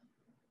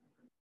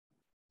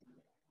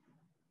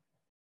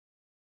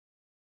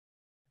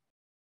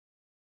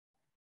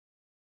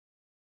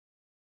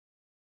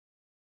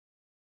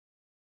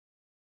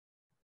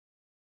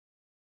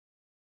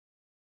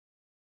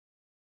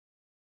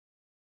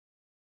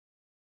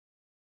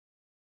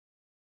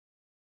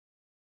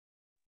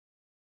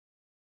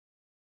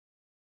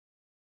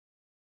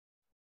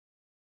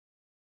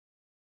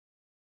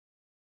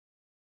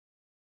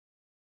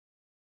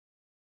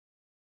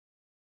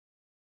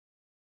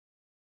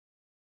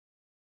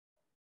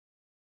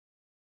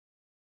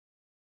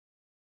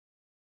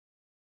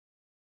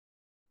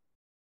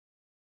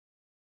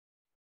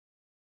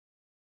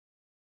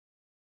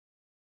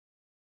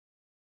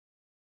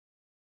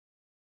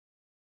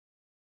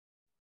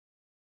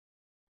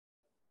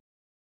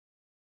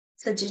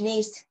 So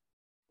Janice,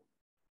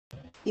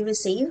 you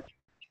receive?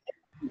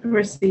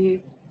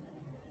 Receive.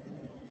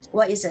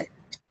 What is it?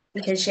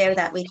 You can share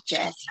that with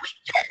Jess.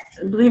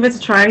 I believe it's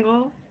a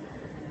triangle.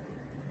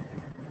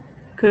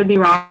 Could be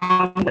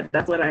wrong, but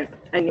that's what I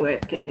knew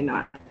it. Okay,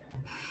 not.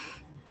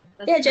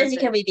 Yeah, Jess, you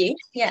can review.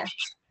 Yeah.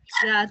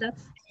 Yeah,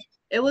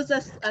 it was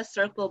a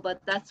circle, but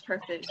that's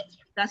perfect.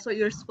 That's what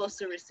you're supposed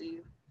to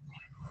receive.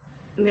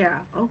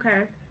 Yeah,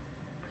 okay.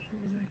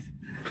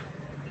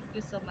 Thank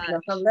you so much. No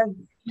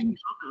problem.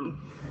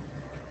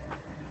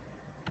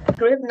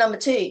 Group number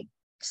 2.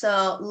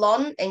 So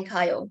Lon and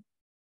Kyle.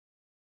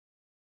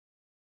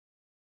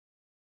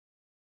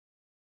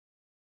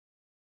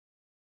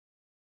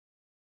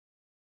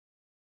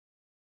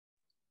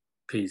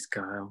 Peace,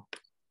 Kyle.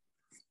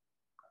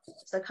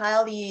 So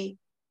Kyle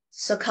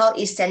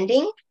is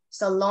sending,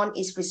 so Lon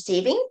is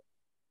receiving.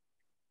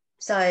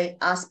 So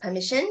ask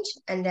permission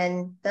and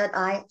then third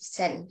eye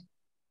send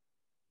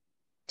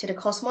to the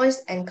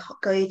cosmos and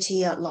go to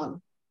your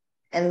Lon.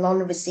 And Lon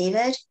receive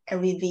it and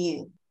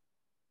review.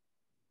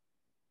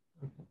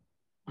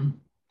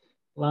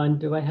 Lon,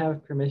 do I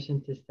have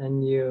permission to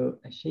send you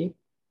a sheep?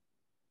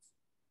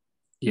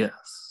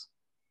 Yes.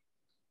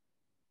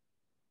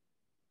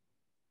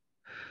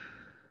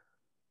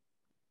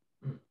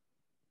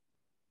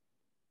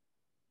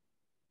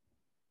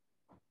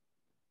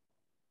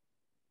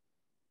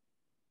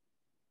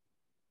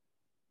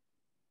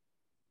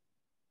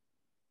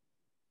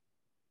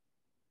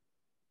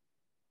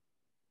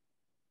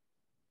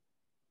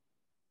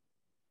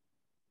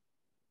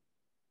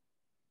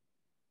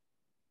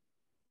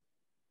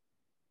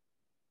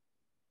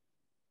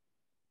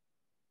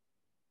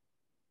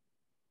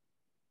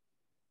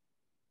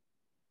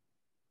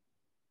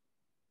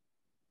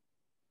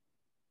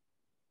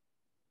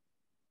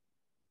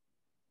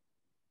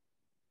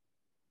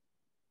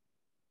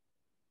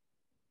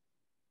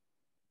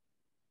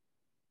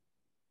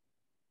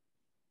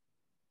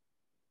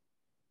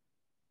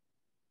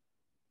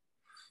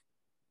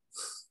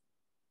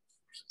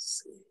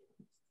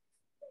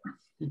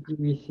 Did you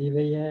receive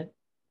it yet?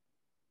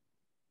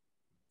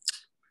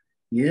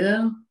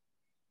 Yeah.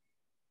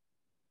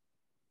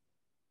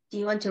 Do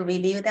you want to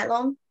review that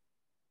long?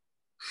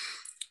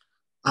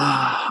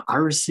 I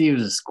received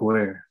a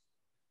square.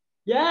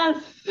 Yes.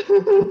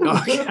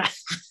 Okay.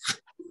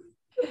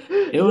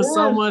 It was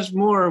so Yes. much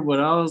more,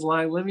 but I was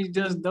like, let me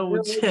just double It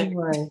was check.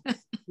 more.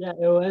 Yeah,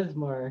 it was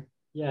more.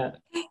 Yeah.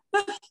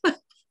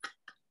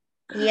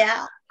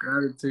 Yeah.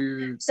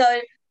 Gratitude.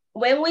 So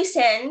when we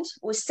send,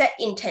 we set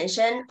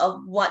intention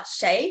of what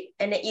shape,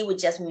 and then it would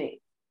just move.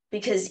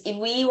 Because if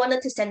we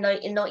wanted to send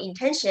no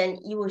intention,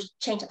 you will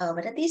change,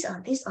 whether this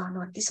or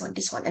not,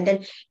 this one. And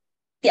then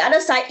the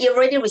other side, you're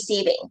already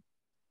receiving.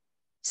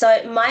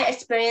 So my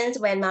experience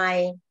when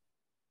my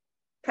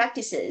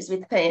practices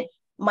with pain,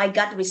 my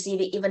gut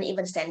receive it,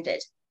 even send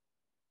it.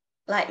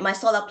 Like my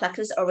solar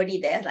plexus already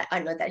there. Like I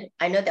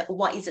know that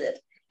what is it?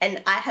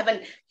 And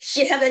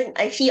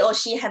he or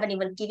she haven't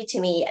even give it to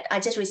me yet. I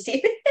just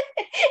received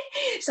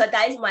it. So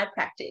that is my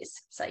practice.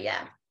 So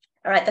yeah.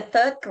 All right, the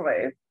third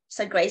group.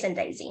 So Grace and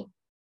Daisy.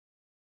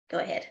 Go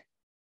ahead.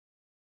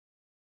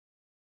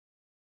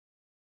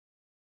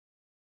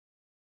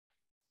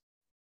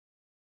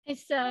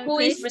 It's Who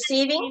is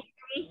receiving?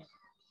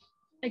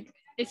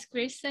 Is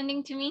Grace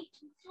sending to me?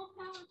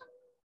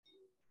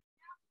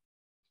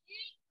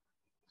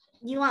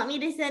 You want me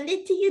to send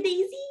it to you,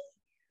 Daisy?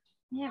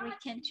 Yeah, we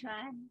can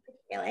try.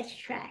 Yeah, let's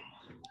try.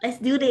 Let's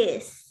do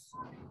this.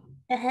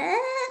 Uh-huh.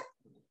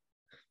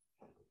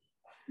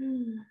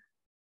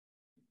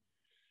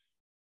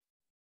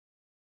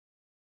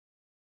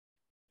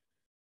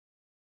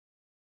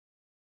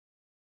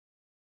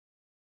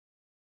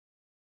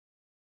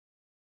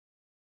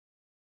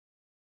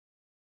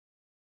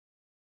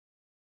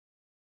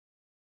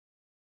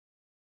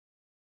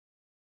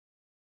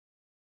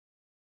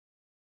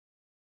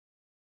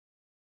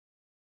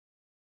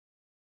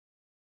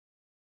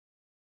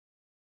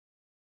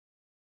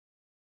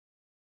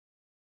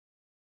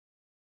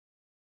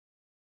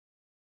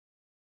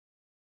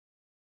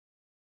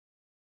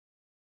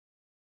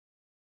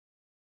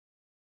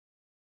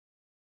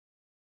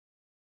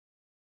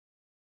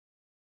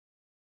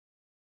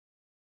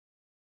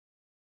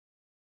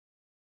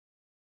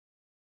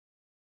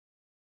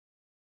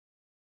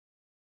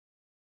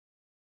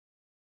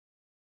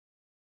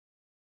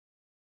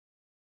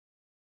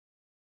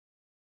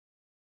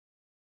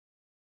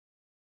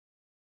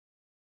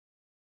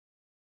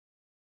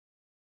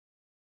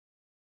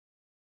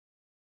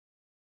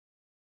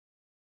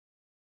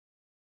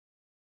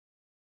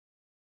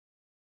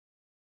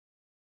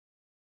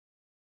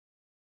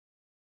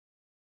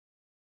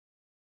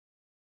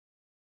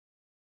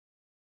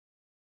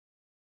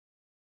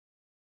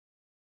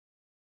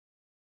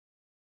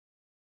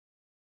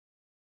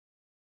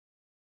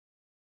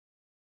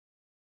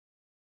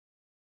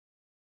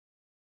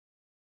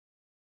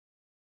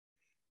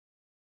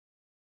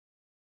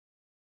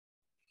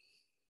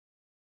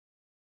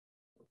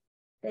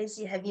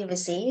 Daisy, have you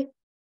received?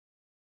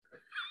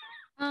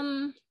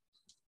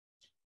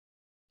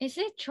 Is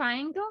it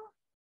triangle?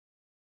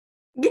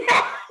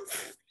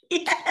 Yes.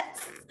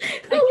 Yes.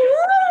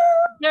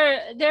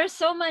 There's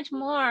so much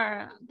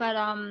more,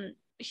 but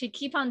she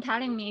keep on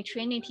telling me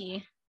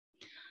Trinity,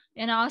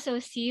 and I also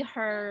see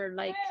her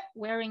like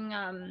wearing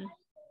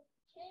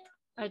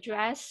a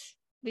dress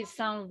with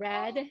some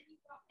red,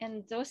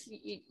 and those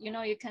you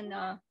know you can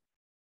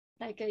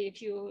like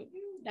if you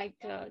like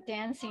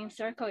dancing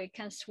circle, it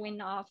can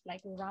swing off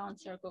like a round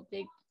circle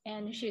big,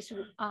 and she's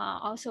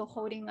also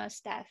holding a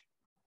staff,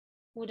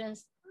 wooden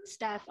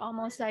staff,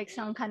 almost like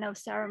some kind of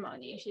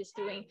ceremony she's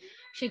doing.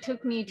 She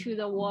took me to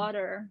the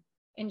water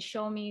and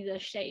showed me the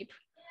shape,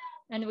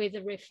 and with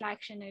the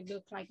reflection it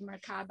looked like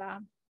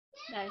Merkaba,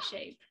 that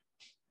shape.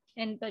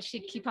 And but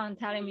she keep on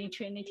telling me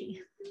Trinity.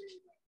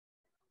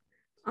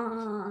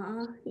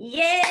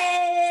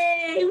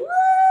 Yay! Woo!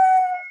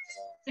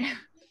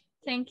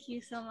 Thank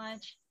you so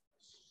much.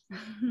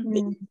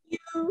 Thank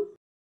you.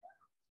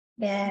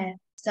 Yeah.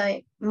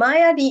 So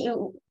Maya, are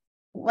you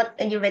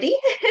ready?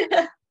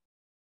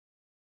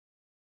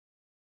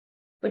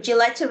 Would you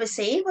like to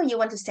receive or you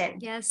want to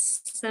send?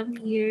 Yes, I'm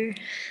here.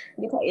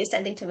 Okay, you're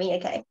sending to me,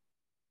 okay.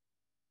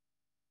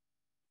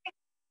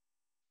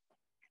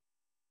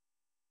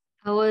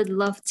 I would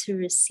love to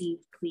receive,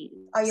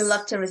 please. Oh, you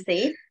love to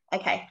receive?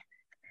 Okay.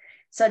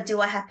 So do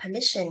I have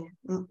permission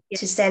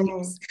to send?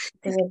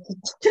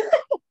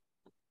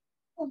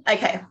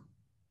 Okay.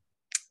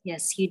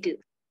 Yes, you do.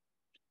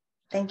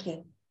 Thank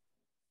you.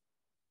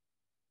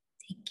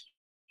 Thank you.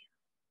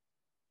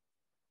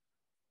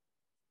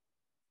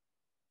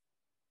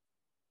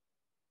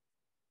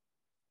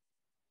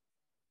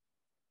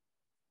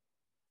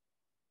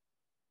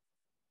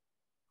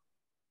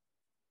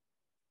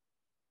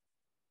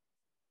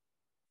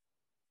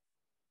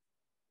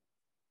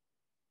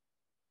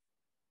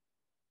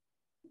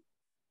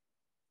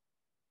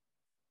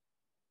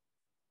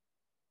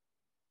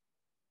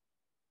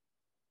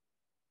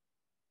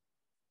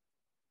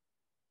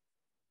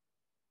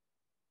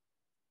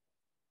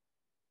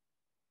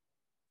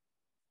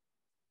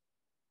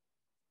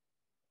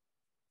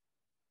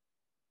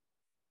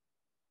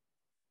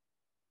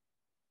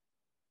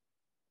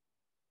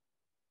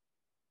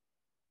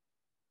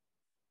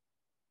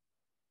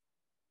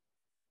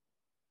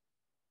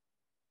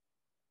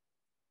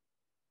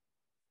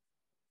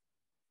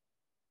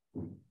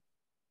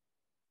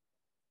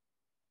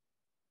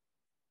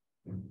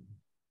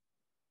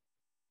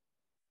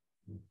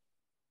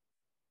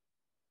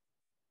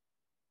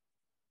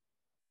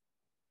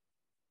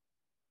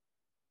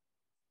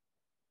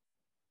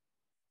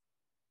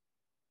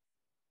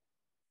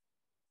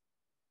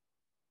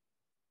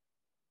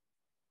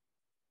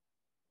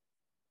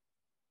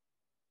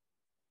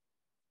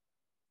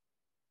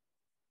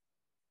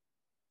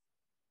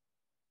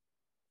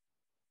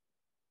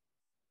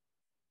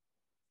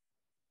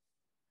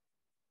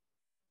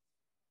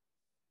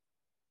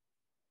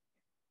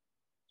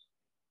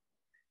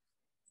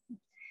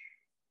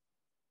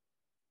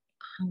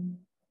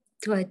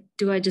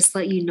 Do I just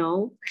let you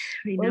know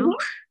right now?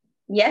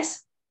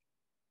 Yes.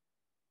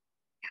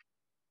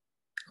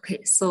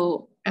 Okay,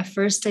 so at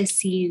first I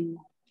seen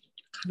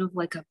kind of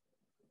like it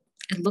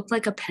looked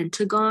like a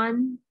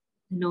pentagon.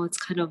 It's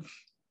kind of,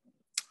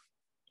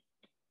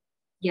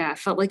 yeah, it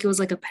felt like it was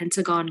like a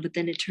pentagon, but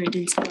then it turned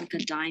into like a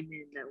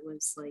diamond that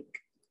was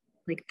like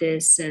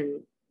this,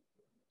 and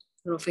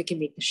I don't know if I can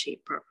make the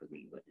shape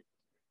properly, but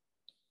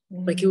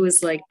like it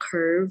was like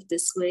curved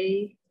this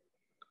way.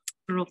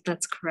 I don't know if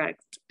that's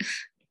correct,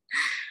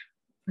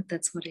 but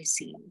that's what I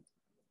see.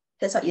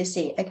 That's what you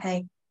see.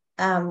 Okay.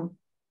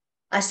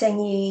 I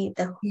send you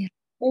the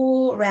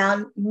full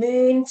round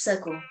moon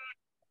circle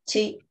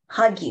to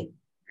hug you.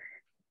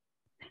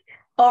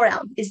 All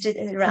around. It's just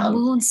round.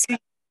 Moon circle.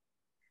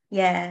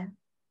 Yeah.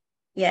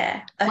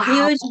 Yeah. A Wow.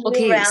 huge moon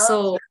Okay, round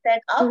so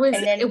set up and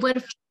then it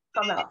went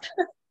come out.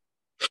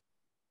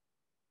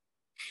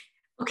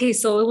 Okay,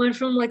 so it went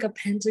from like a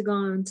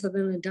pentagon to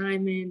then a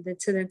diamond, then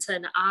to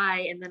an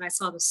eye, and then I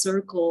saw the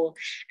circle.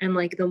 And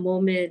like the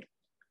moment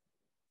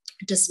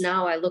just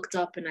now, I looked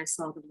up and I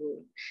saw the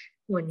moon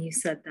when you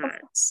said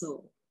that.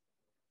 So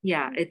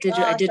yeah, it did.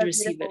 I did so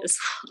receive beautiful. it as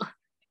well.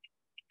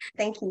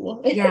 Thank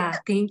you. Yeah,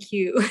 thank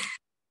you.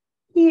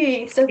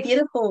 You so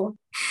beautiful.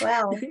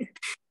 Wow.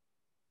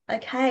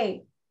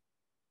 Okay.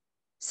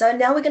 So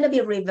now we're going to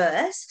be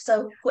reverse.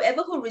 So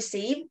whoever who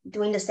receive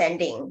doing the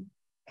sending,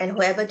 and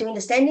whoever doing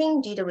the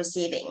sending do the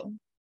receiving.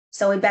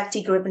 So we're back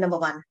to group number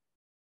 1.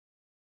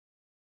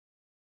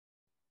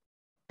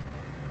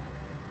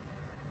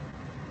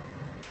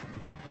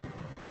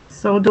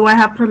 So do I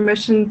have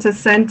permission to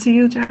send to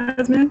you,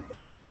 Jasmine?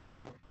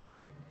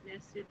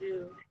 Yes, you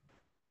do.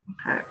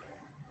 Okay.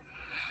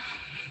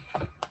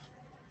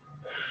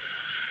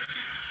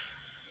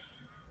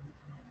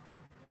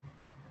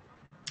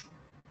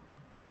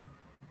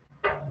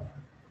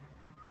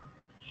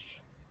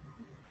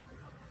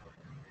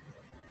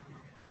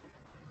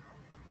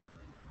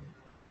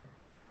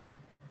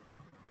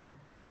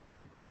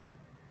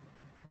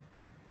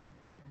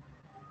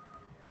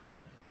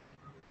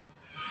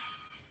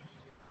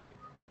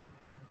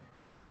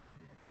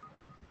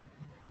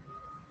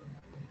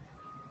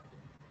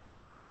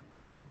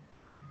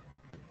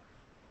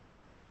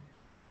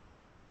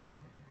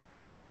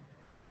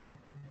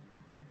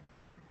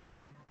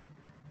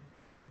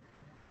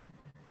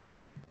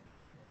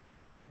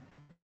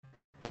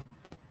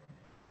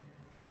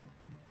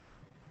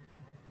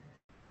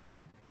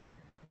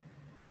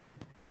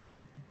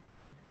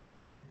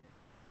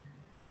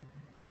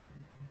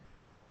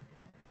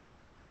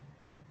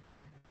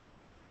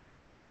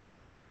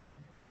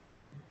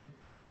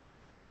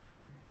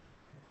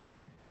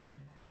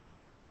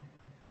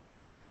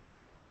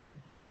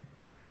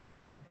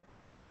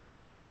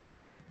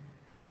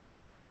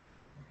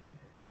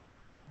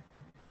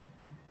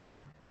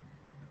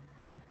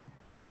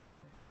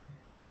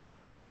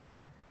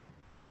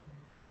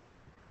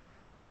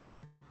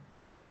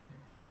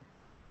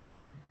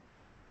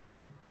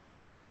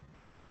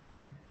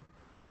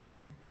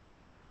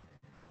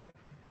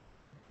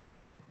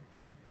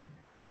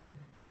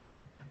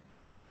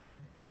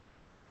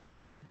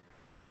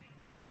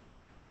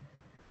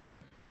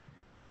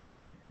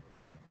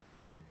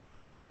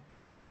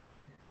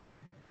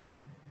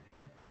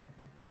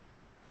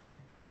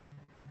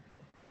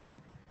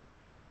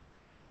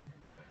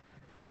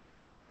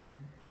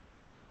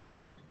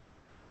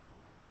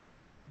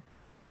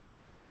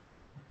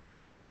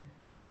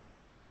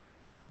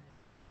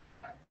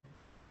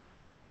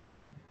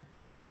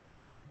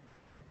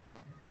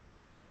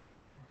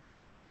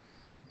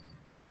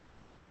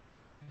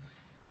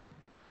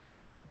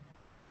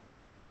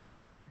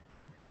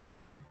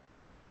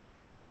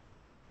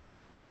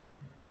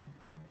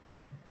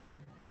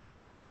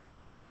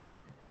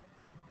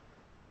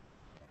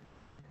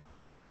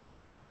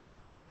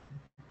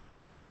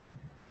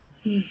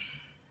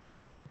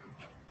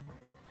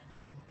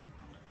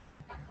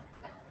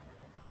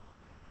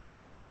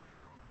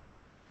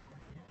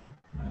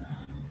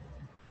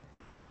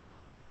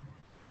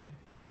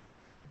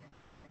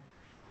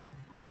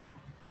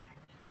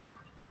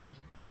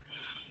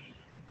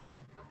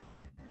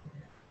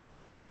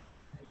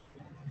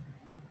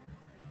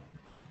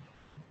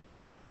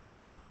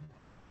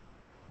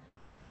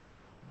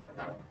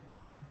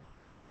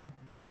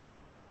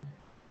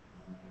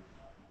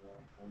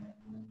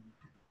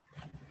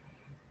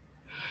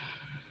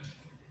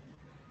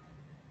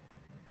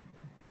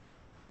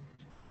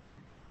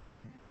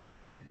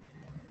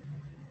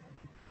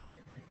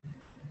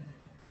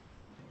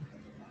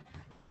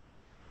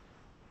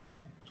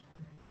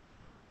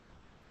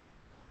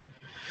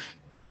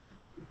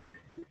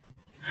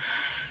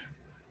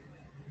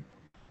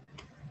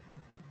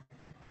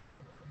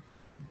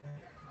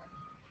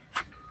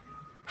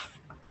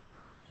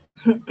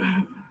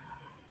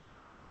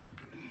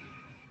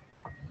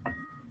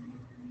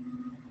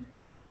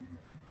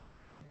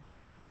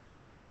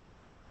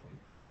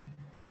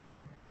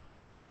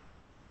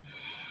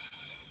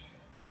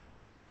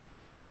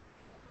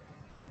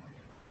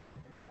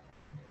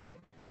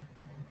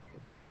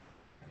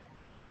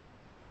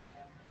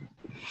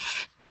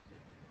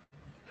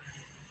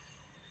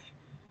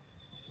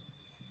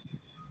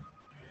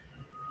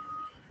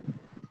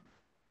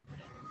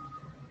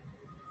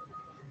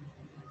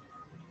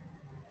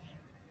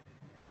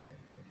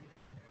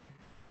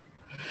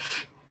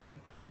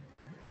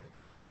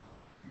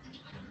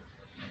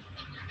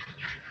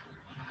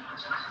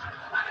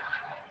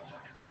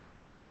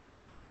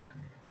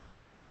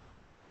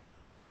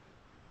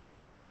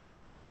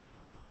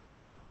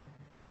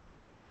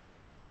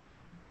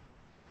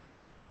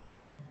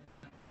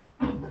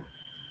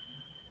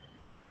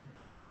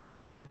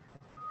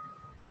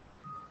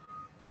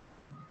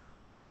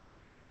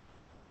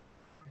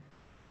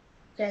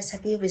 Yes,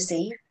 have you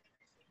received?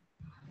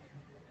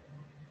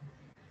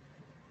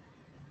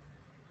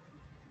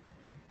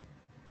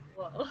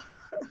 Whoa.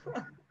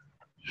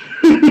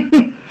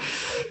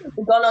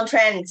 We've gone on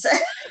trends.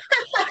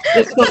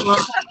 It's so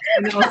long.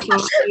 I know, so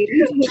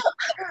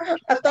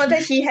I thought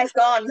that she has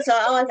gone, so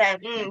I was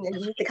like, you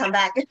need to come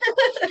back.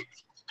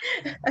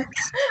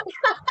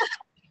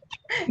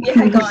 You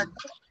had gone.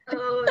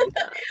 Oh my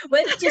God.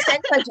 Where did you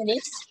send her,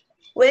 Janice?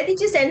 Where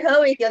did you send her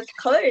with your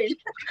code?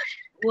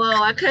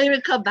 Whoa, I can't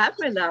even come back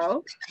right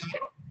now.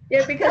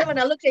 Yeah, because when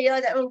I look at you, I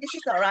was like, this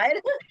is not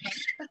right.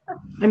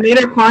 I made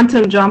her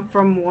quantum jump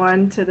from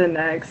one to the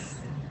next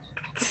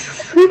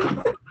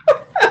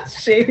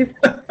shape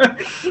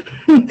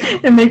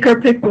and make her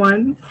pick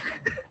one.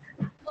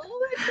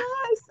 Oh my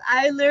gosh,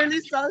 I literally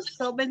saw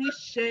so many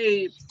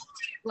shapes.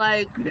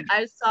 Like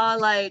I saw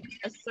like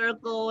a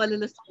circle and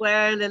then a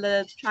square and then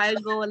a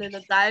triangle and then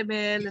a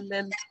diamond and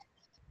then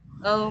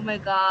oh my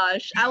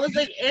gosh, I was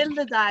like in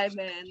the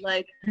diamond,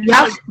 like I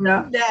Yep, was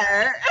yeah.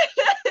 there.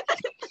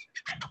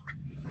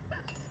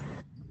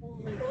 Oh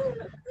my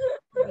God,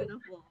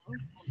 beautiful.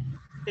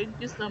 Thank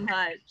you so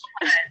much.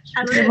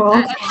 I don't You're know, I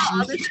welcome. saw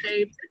all the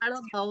shapes. I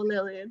don't know,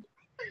 Lillian.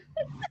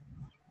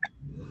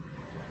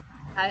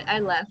 I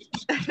left.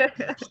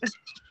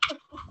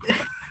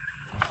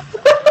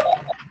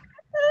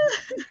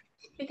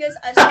 Because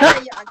I saw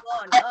that you are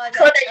gone.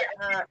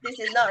 Oh, this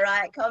is not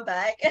right. Come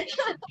back.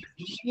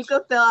 You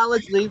could feel I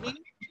was leaving.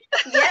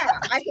 Yeah,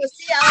 I could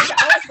see. I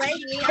was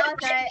waiting. I was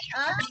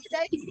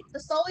like, the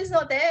soul is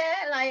not there.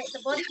 Like the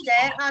body's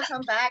there. I'll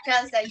come back.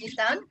 I was like, you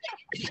done?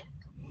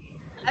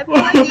 I feel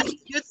like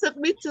you took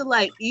me to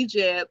like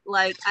Egypt.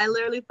 Like I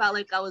literally felt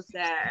like I was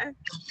there.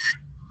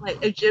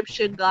 Like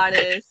Egyptian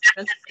goddess,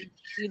 just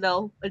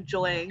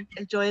enjoying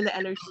the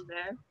energy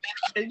there.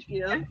 Thank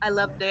you. I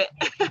loved it.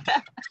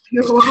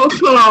 You're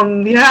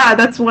welcome. Yeah,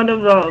 that's one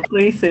of the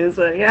places.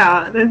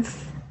 Yeah,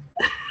 that's.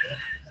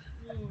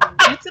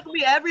 You took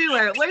me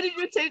everywhere. Where did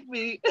you take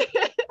me?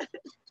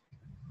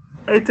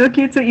 I took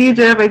you to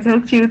Egypt. I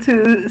took you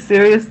to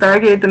Sirius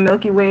Stargate, the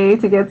Milky Way,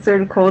 to get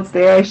certain codes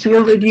there. I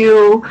shielded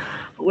you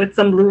with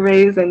some blue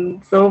rays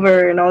and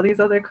silver and all these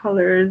other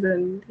colors,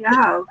 and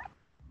yeah,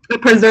 I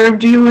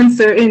preserved you in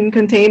certain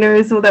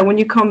containers so that when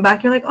you come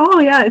back, you're like, oh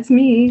yeah, it's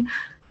me.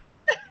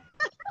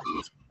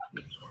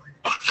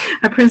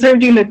 I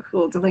preserved you in a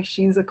code. Like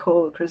she's a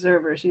code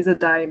preserver. She's a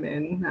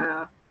diamond.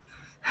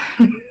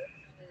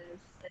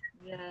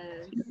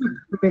 Yes.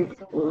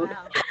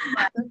 Wow.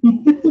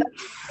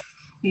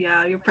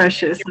 Yeah, you're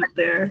precious up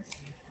there.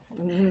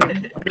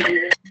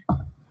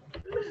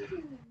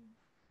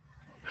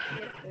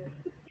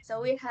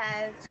 So we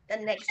have the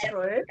next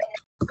group.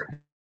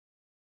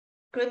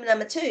 Group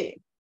number 2.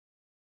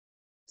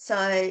 So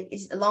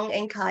it's Long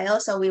and Kyle.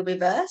 So we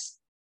reverse.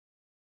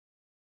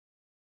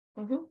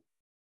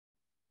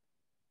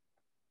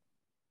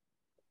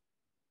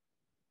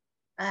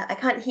 I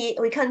can't hear.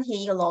 We can't hear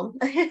you, Long.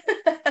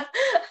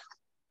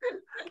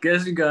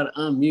 Guess you gotta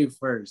unmute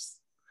first.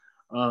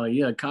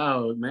 Yeah,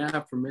 Kyle, may I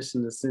have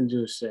permission to send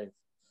you a shape?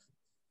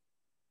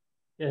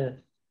 Yes.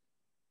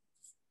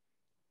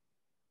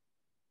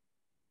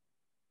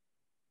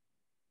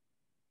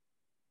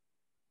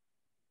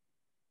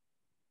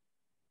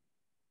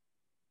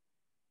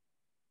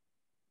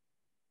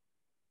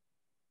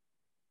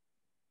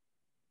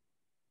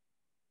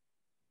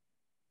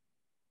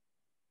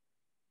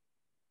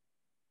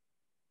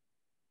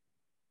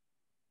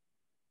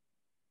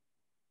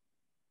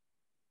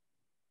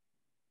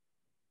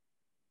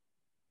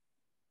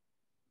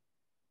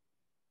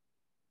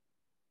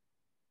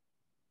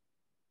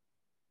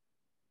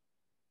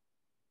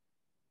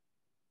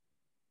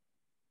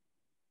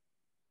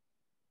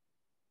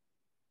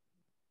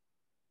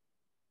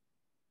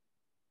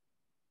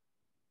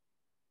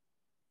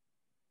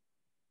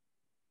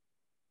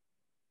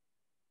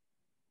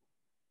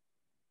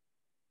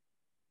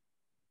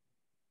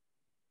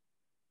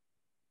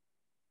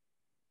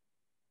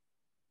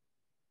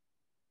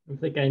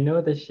 It's like I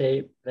know the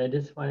shape, but I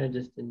just want to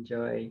just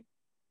enjoy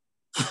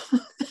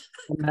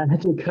the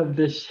magic of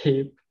the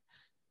shape.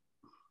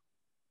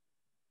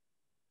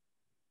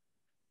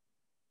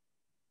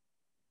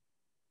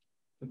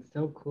 It's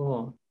so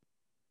cool.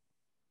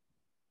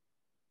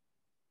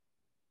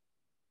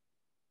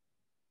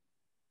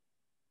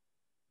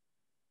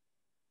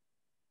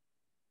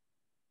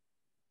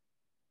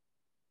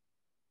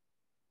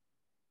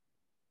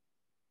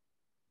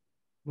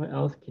 What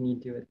else can you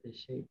do with this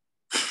shape?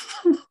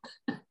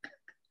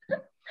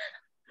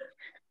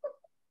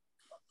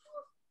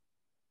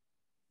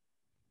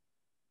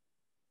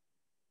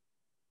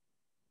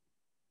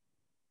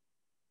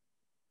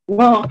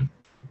 Well.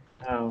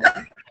 Oh.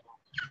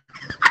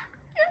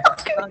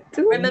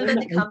 Remember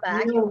to come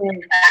back.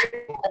 Remember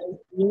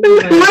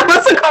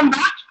to come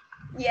back.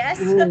 Yes.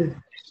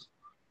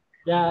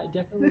 Yeah,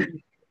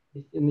 definitely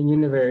in the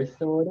universe.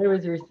 So what I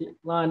was receiving,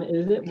 Lon,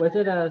 was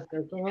it a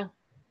circle?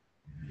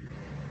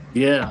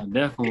 Yeah,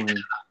 definitely.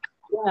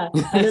 Yeah,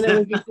 and then it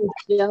was just a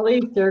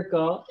jelly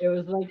circle. It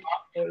was like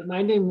it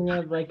reminded me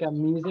of like a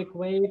music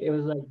wave. It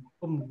was like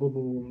boom, boom,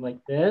 boom, like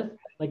this.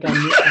 Like a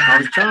I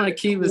was trying to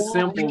keep it Yeah,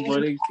 simple,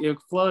 but it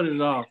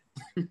floated off.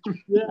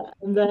 yeah,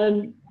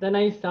 and then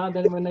I saw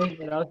that when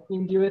what else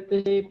can do with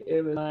the shape,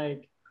 it was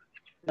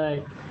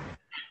like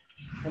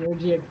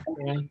energy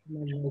expansion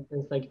and like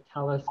this like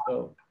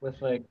telescope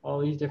with like all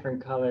these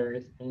different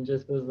colors and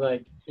just was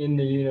like in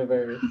the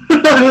universe.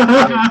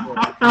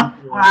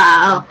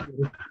 Wow.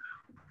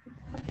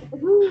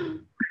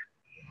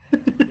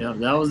 Yeah,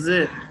 that was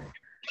it.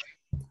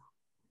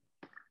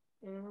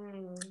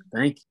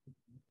 Thank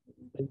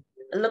you.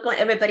 Look like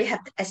everybody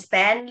have to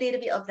expand a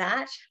little bit of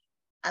that.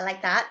 I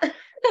like that.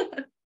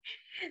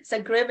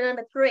 So group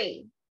number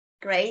 3,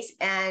 Grace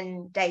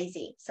and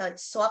Daisy. So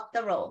swap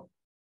the role.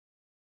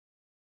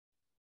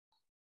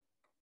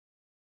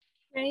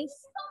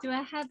 Grace, do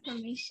I have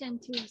permission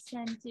to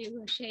send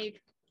you a shape?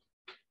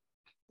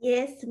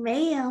 Yes,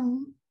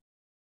 ma'am.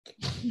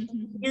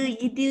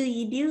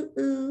 You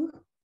do.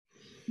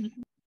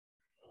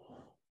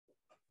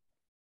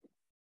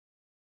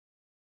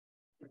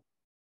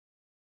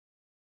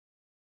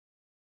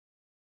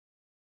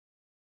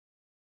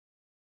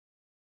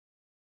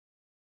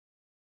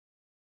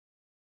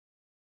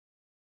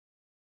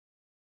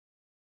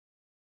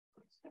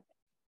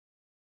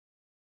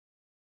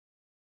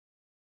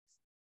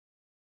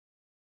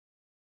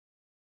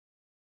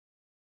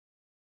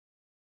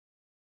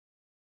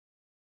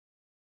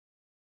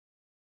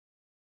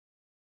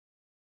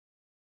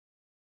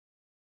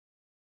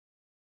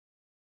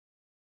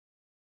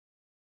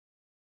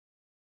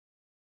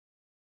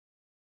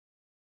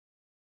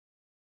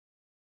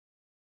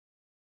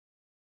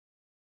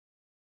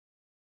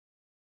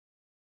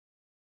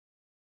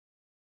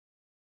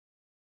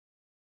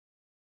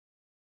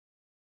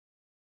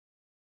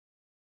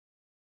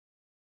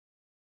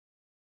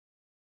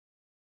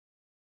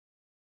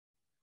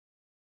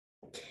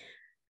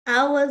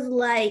 I was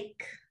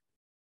like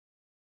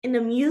in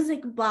a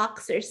music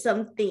box or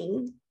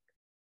something.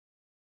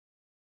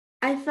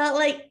 I felt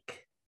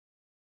like,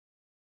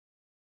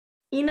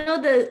 you know,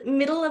 the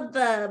middle of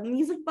the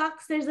music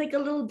box, there's like a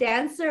little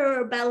dancer or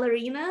a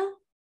ballerina.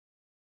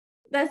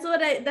 That's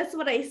what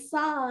I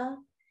saw.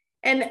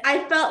 And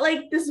I felt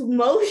like this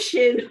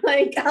motion,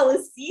 like I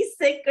was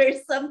seasick or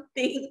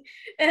something.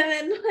 And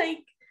then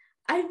like,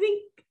 I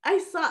think I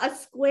saw a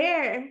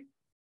square.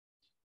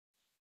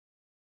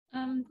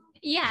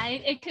 Yeah,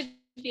 it could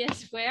be a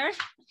square.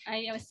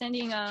 I was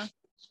sending a,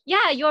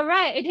 yeah, you're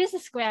right. It is a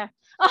square.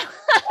 Oh,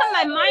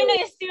 my mind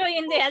is still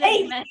in the other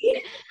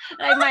dimension.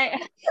 Like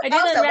I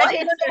didn't register.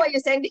 You don't know what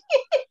you're sending.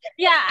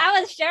 Yeah, I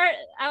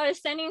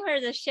was sending her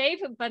the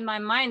shape, but my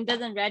mind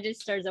doesn't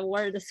register the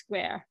word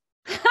square.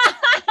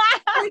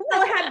 I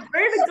thought I had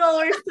vertigo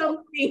or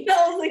something.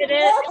 I was like,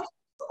 whoa.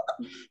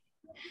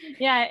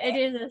 Yeah, it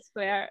is a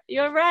square.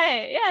 You're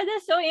right. Yeah,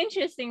 that's so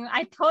interesting.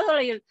 I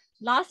totally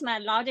lost my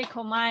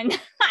logical mind.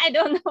 I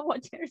don't know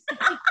what you're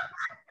saying.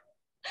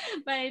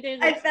 But it is.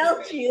 I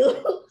felt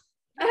you.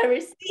 I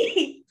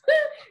received.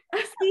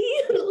 I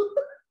see you.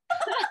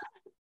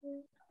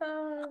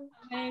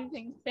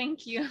 Amazing.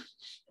 Thank you.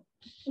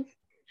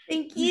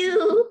 Thank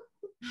you.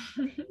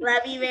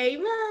 Love you very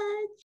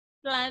much.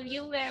 Love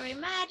you very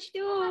much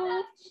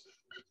too.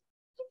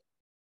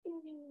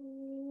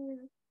 All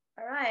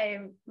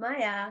right,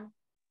 Maya.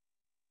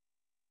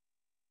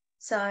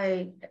 So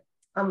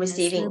I'm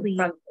receiving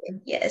from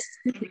yes.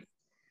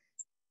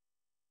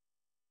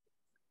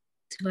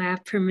 Do I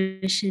have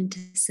permission to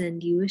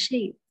send you a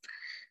shape?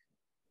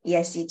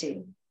 Yes, you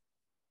do.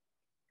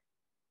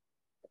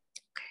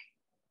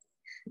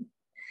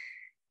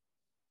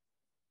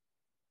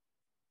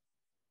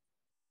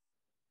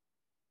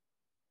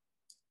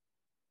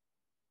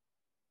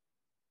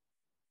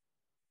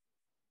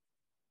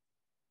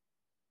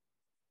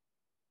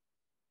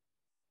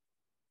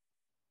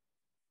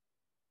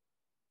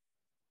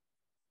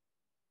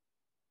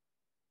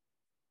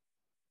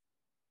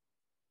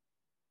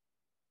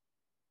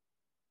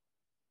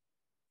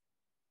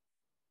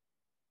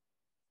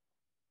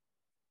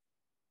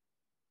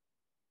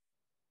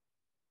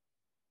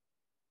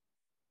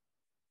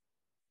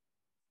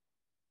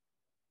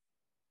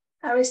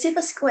 I receive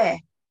a square.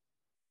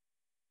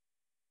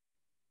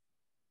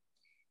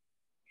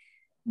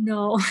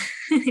 No.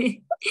 I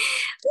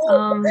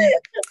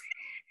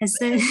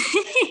said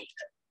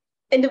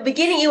in the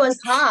beginning it was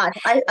hard.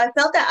 I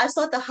felt that I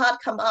saw the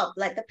heart come up,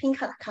 like the pink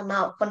heart come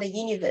out from the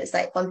universe,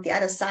 like from the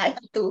other side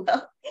too.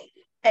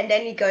 And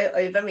then you go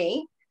over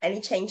me and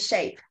you change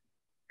shape.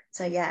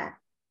 So yeah.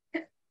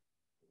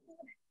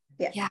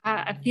 Yeah,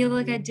 I feel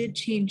like I did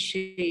change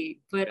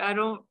shape, but I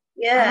don't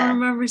Yeah.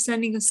 remember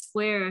sending a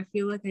square. I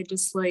feel like I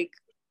just like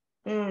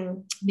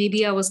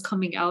maybe I was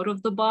coming out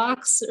of the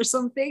box or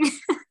something.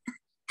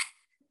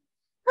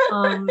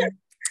 I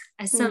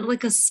sent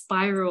like a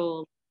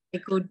spiral,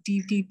 like go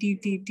deep,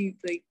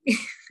 like.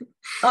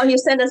 Oh, you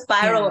sent a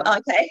spiral. Yeah.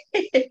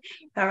 Okay.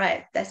 All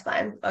right, that's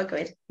fine. Oh,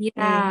 good.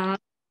 Yeah.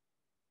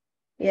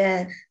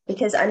 Yeah,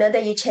 because I know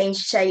that you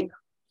changed shape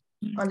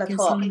on the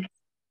top.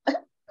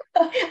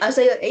 I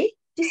say,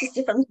 this is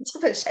different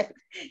shape.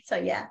 So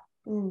yeah.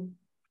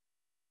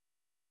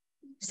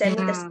 Same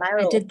with the Yeah,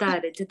 spiral. I did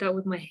that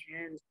with my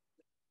hand.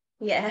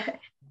 Yeah.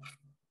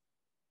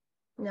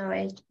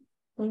 No,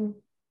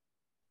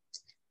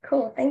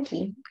 cool. Thank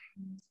you.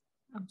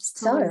 I'm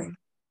still learning.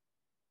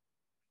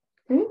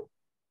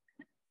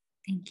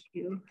 Thank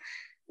you.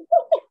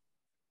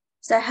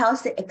 So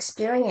how's the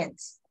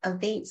experience of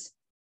these?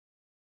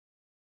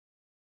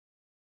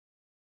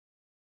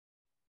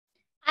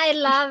 I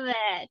love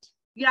it.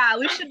 Yeah,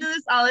 we should do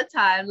this all the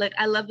time. Like,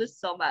 I love this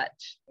so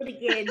much.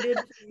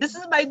 This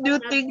is my new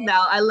thing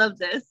now. I love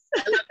this.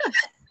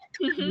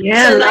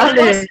 Yeah, So love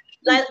it.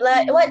 Like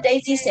what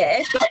Daisy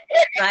said,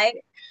 right?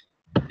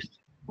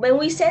 When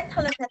we said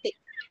telepathic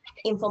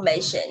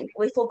information,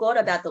 we forgot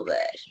about the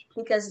word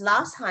because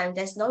last time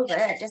there's no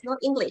word, there's no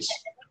English.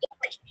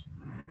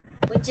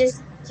 We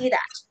just do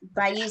that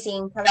by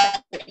using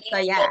telepathy. So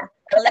yeah,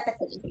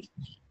 telepathy.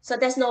 So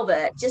there's no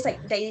word. Just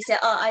like Daisy said,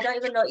 oh, I don't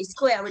even know it's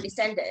square, we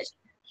descended.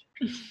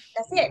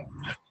 That's it.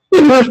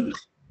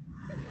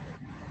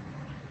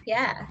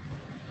 Yeah,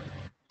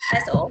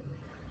 that's all.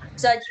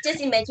 So just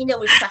imagine that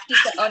we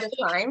practice it all the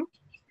time.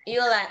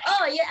 You're like,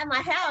 oh yeah, at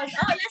my house.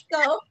 Oh, let's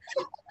go.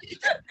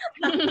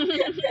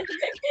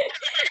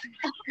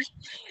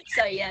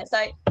 So yeah,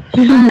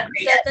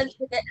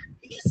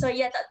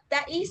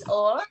 that is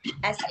all.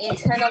 As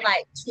internal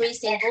like 3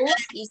 symbols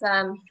is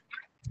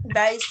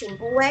very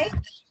simple way.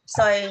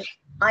 So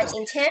I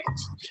intend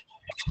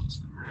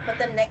for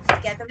the next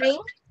gathering,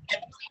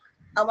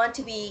 I want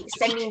to be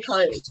sending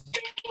code.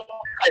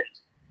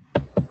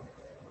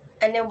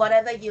 And then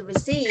whatever you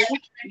receive,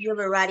 you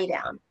will write it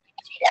down.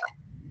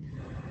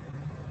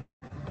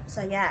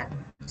 So yeah.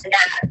 So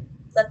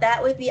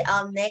that will be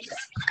our next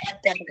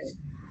gathering.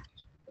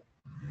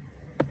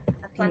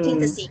 Planting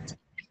the seed.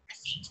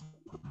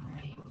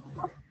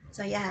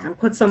 So yeah. And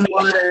put some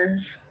water.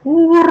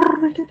 So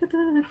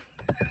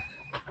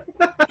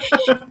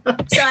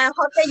I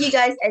hope that you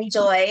guys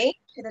enjoy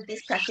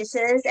these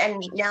practices.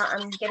 And now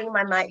I'm getting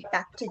my mic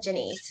back to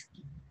Janice.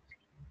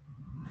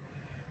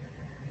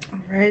 All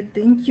right,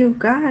 thank you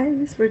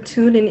guys for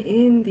tuning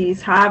in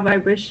these high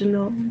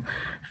vibrational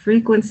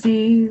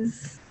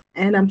frequencies.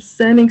 And I'm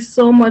sending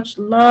so much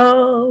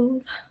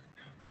love.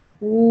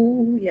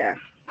 Ooh, yeah.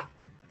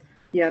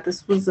 Yeah,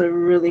 this was a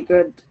really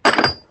good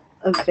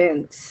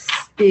event.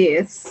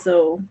 Yes,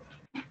 so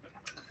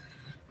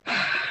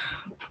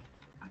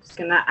I'm just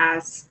gonna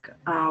ask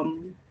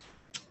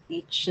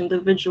each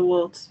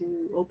individual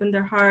to open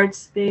their heart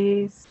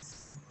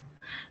space,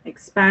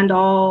 expand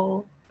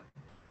all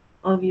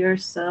of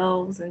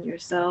yourselves and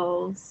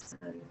yourselves,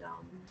 and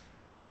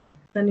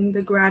sending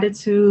the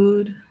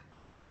gratitude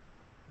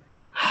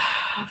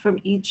from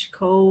each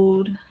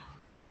code,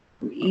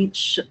 from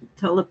each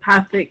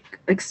telepathic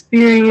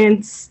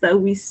experience that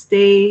we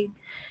stay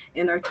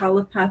in our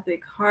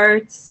telepathic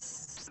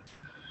hearts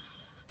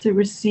to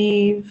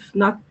receive,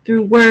 not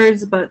through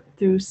words, but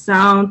through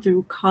sound,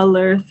 through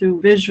color, through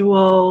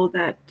visual,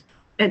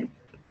 and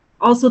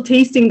also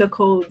tasting the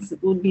codes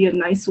would be a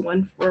nice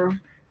one for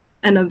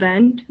an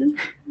event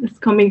that's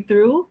coming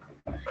through.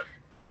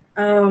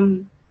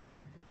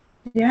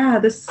 Yeah,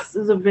 this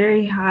is a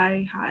very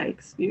high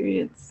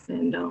experience,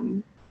 and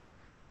I'm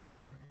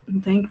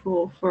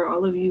thankful for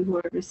all of you who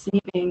are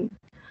receiving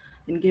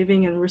and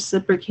giving and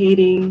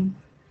reciprocating.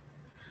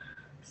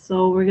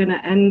 So we're gonna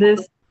end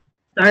this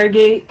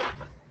Stargate,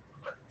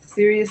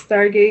 Sirius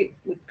Stargate,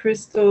 with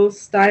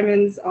crystals,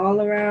 diamonds all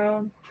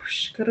around.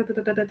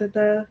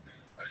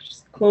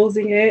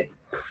 Closing it,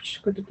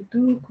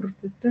 shielding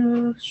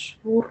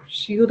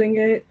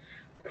it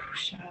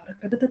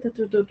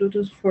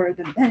for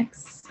the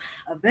next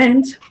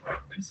event,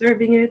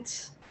 preserving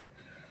it.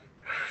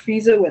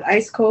 Freeze it with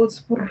ice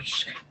codes,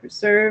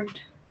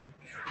 preserved.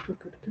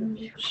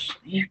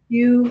 Thank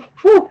you.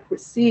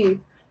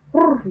 Receive.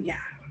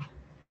 Yeah.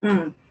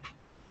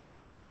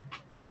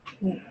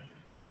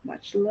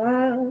 Much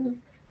love.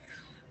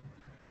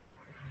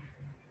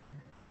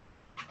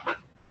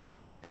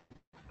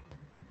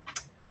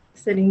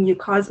 Sending you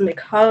cosmic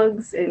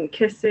hugs and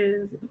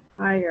kisses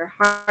by your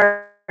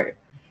heart.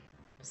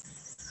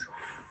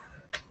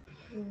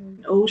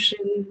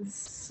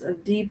 Oceans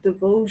of deep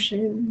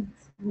devotion.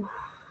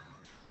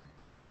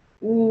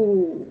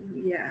 Ooh,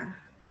 yeah.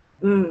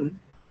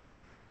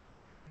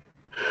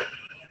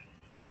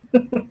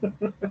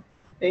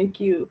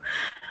 Thank you.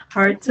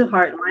 Heart to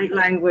heart, light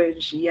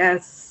language.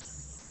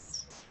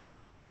 Yes.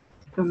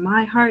 From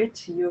my heart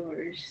to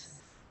yours.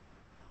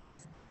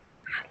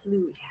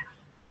 Hallelujah.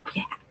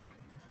 Yeah.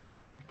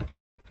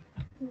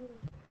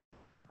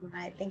 All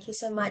right. Thank you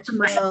so much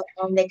for our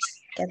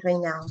next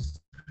gathering now.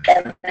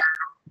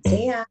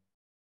 See ya.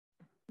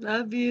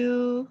 Love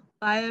you.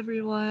 Bye,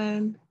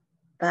 everyone.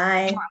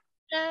 Bye.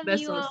 Love Besos.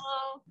 you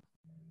all.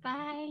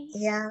 Bye.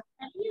 Yeah.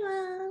 Love you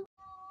all.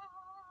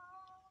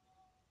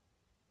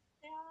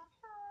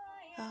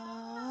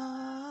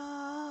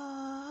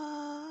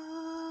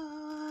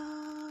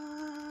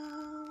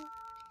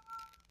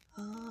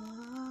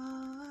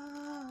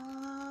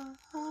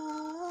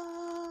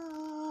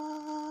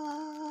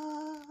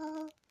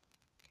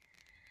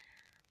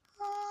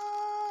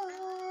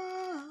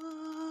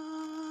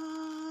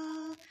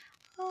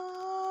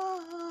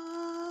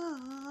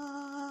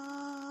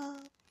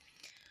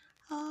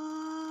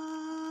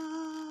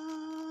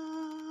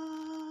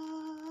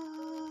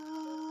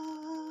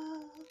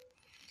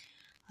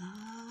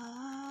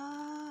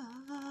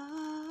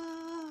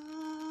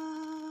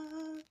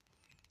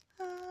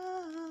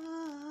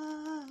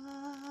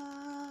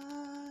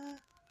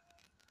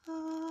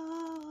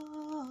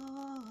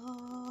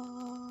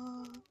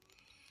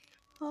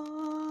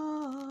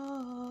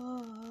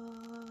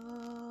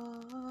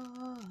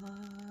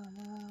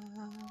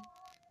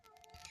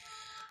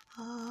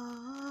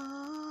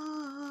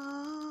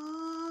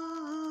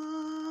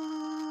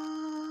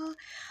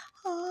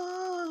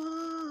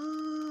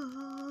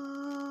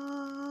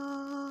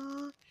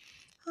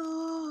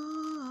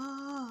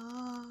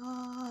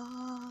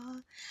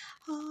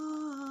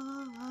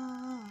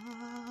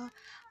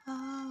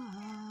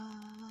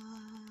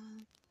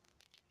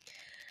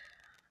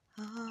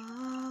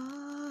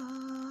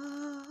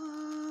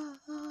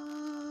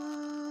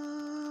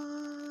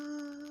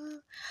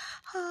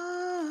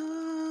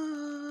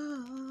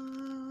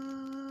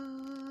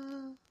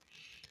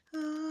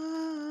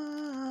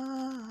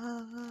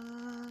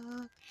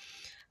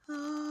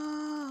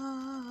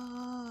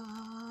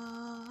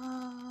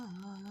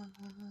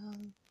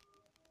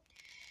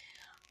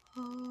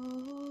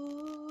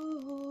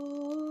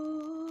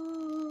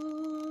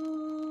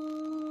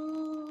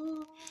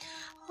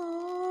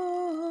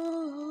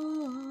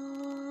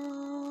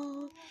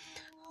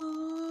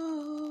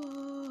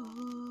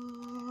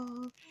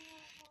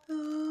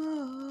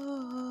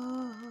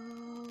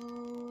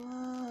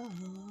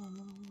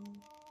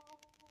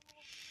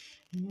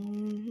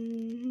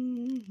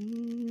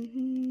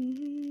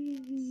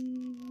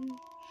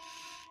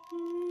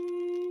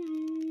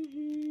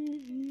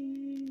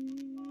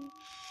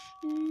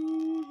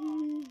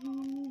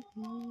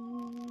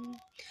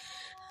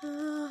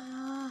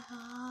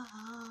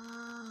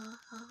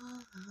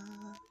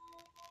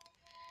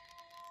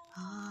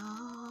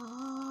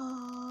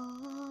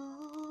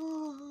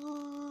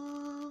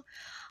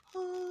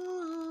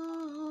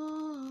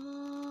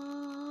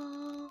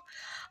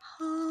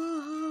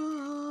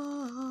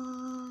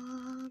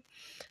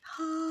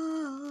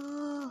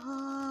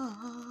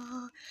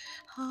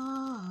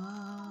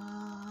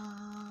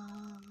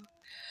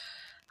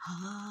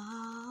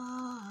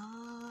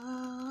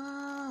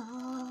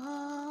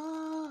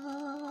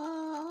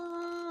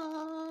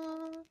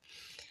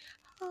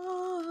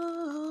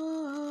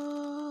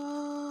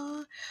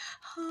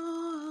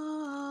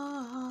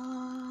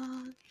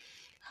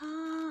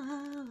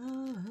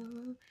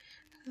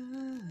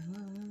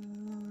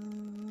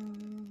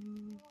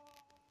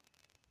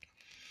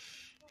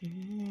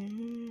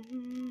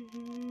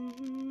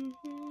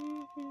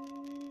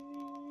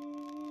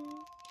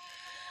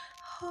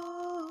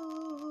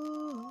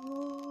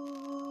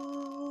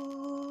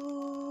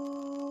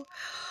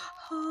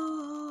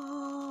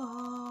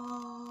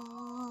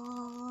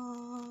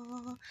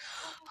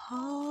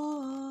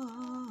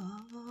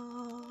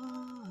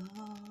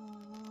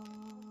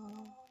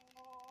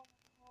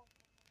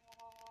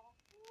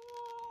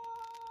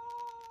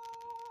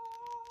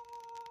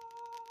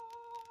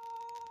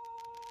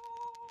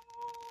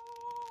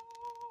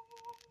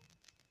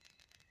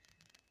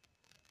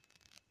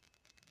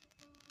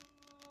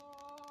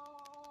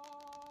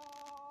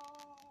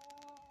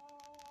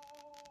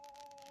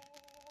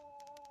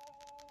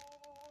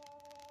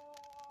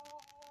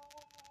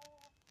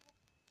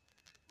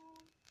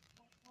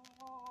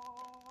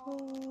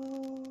 Oh.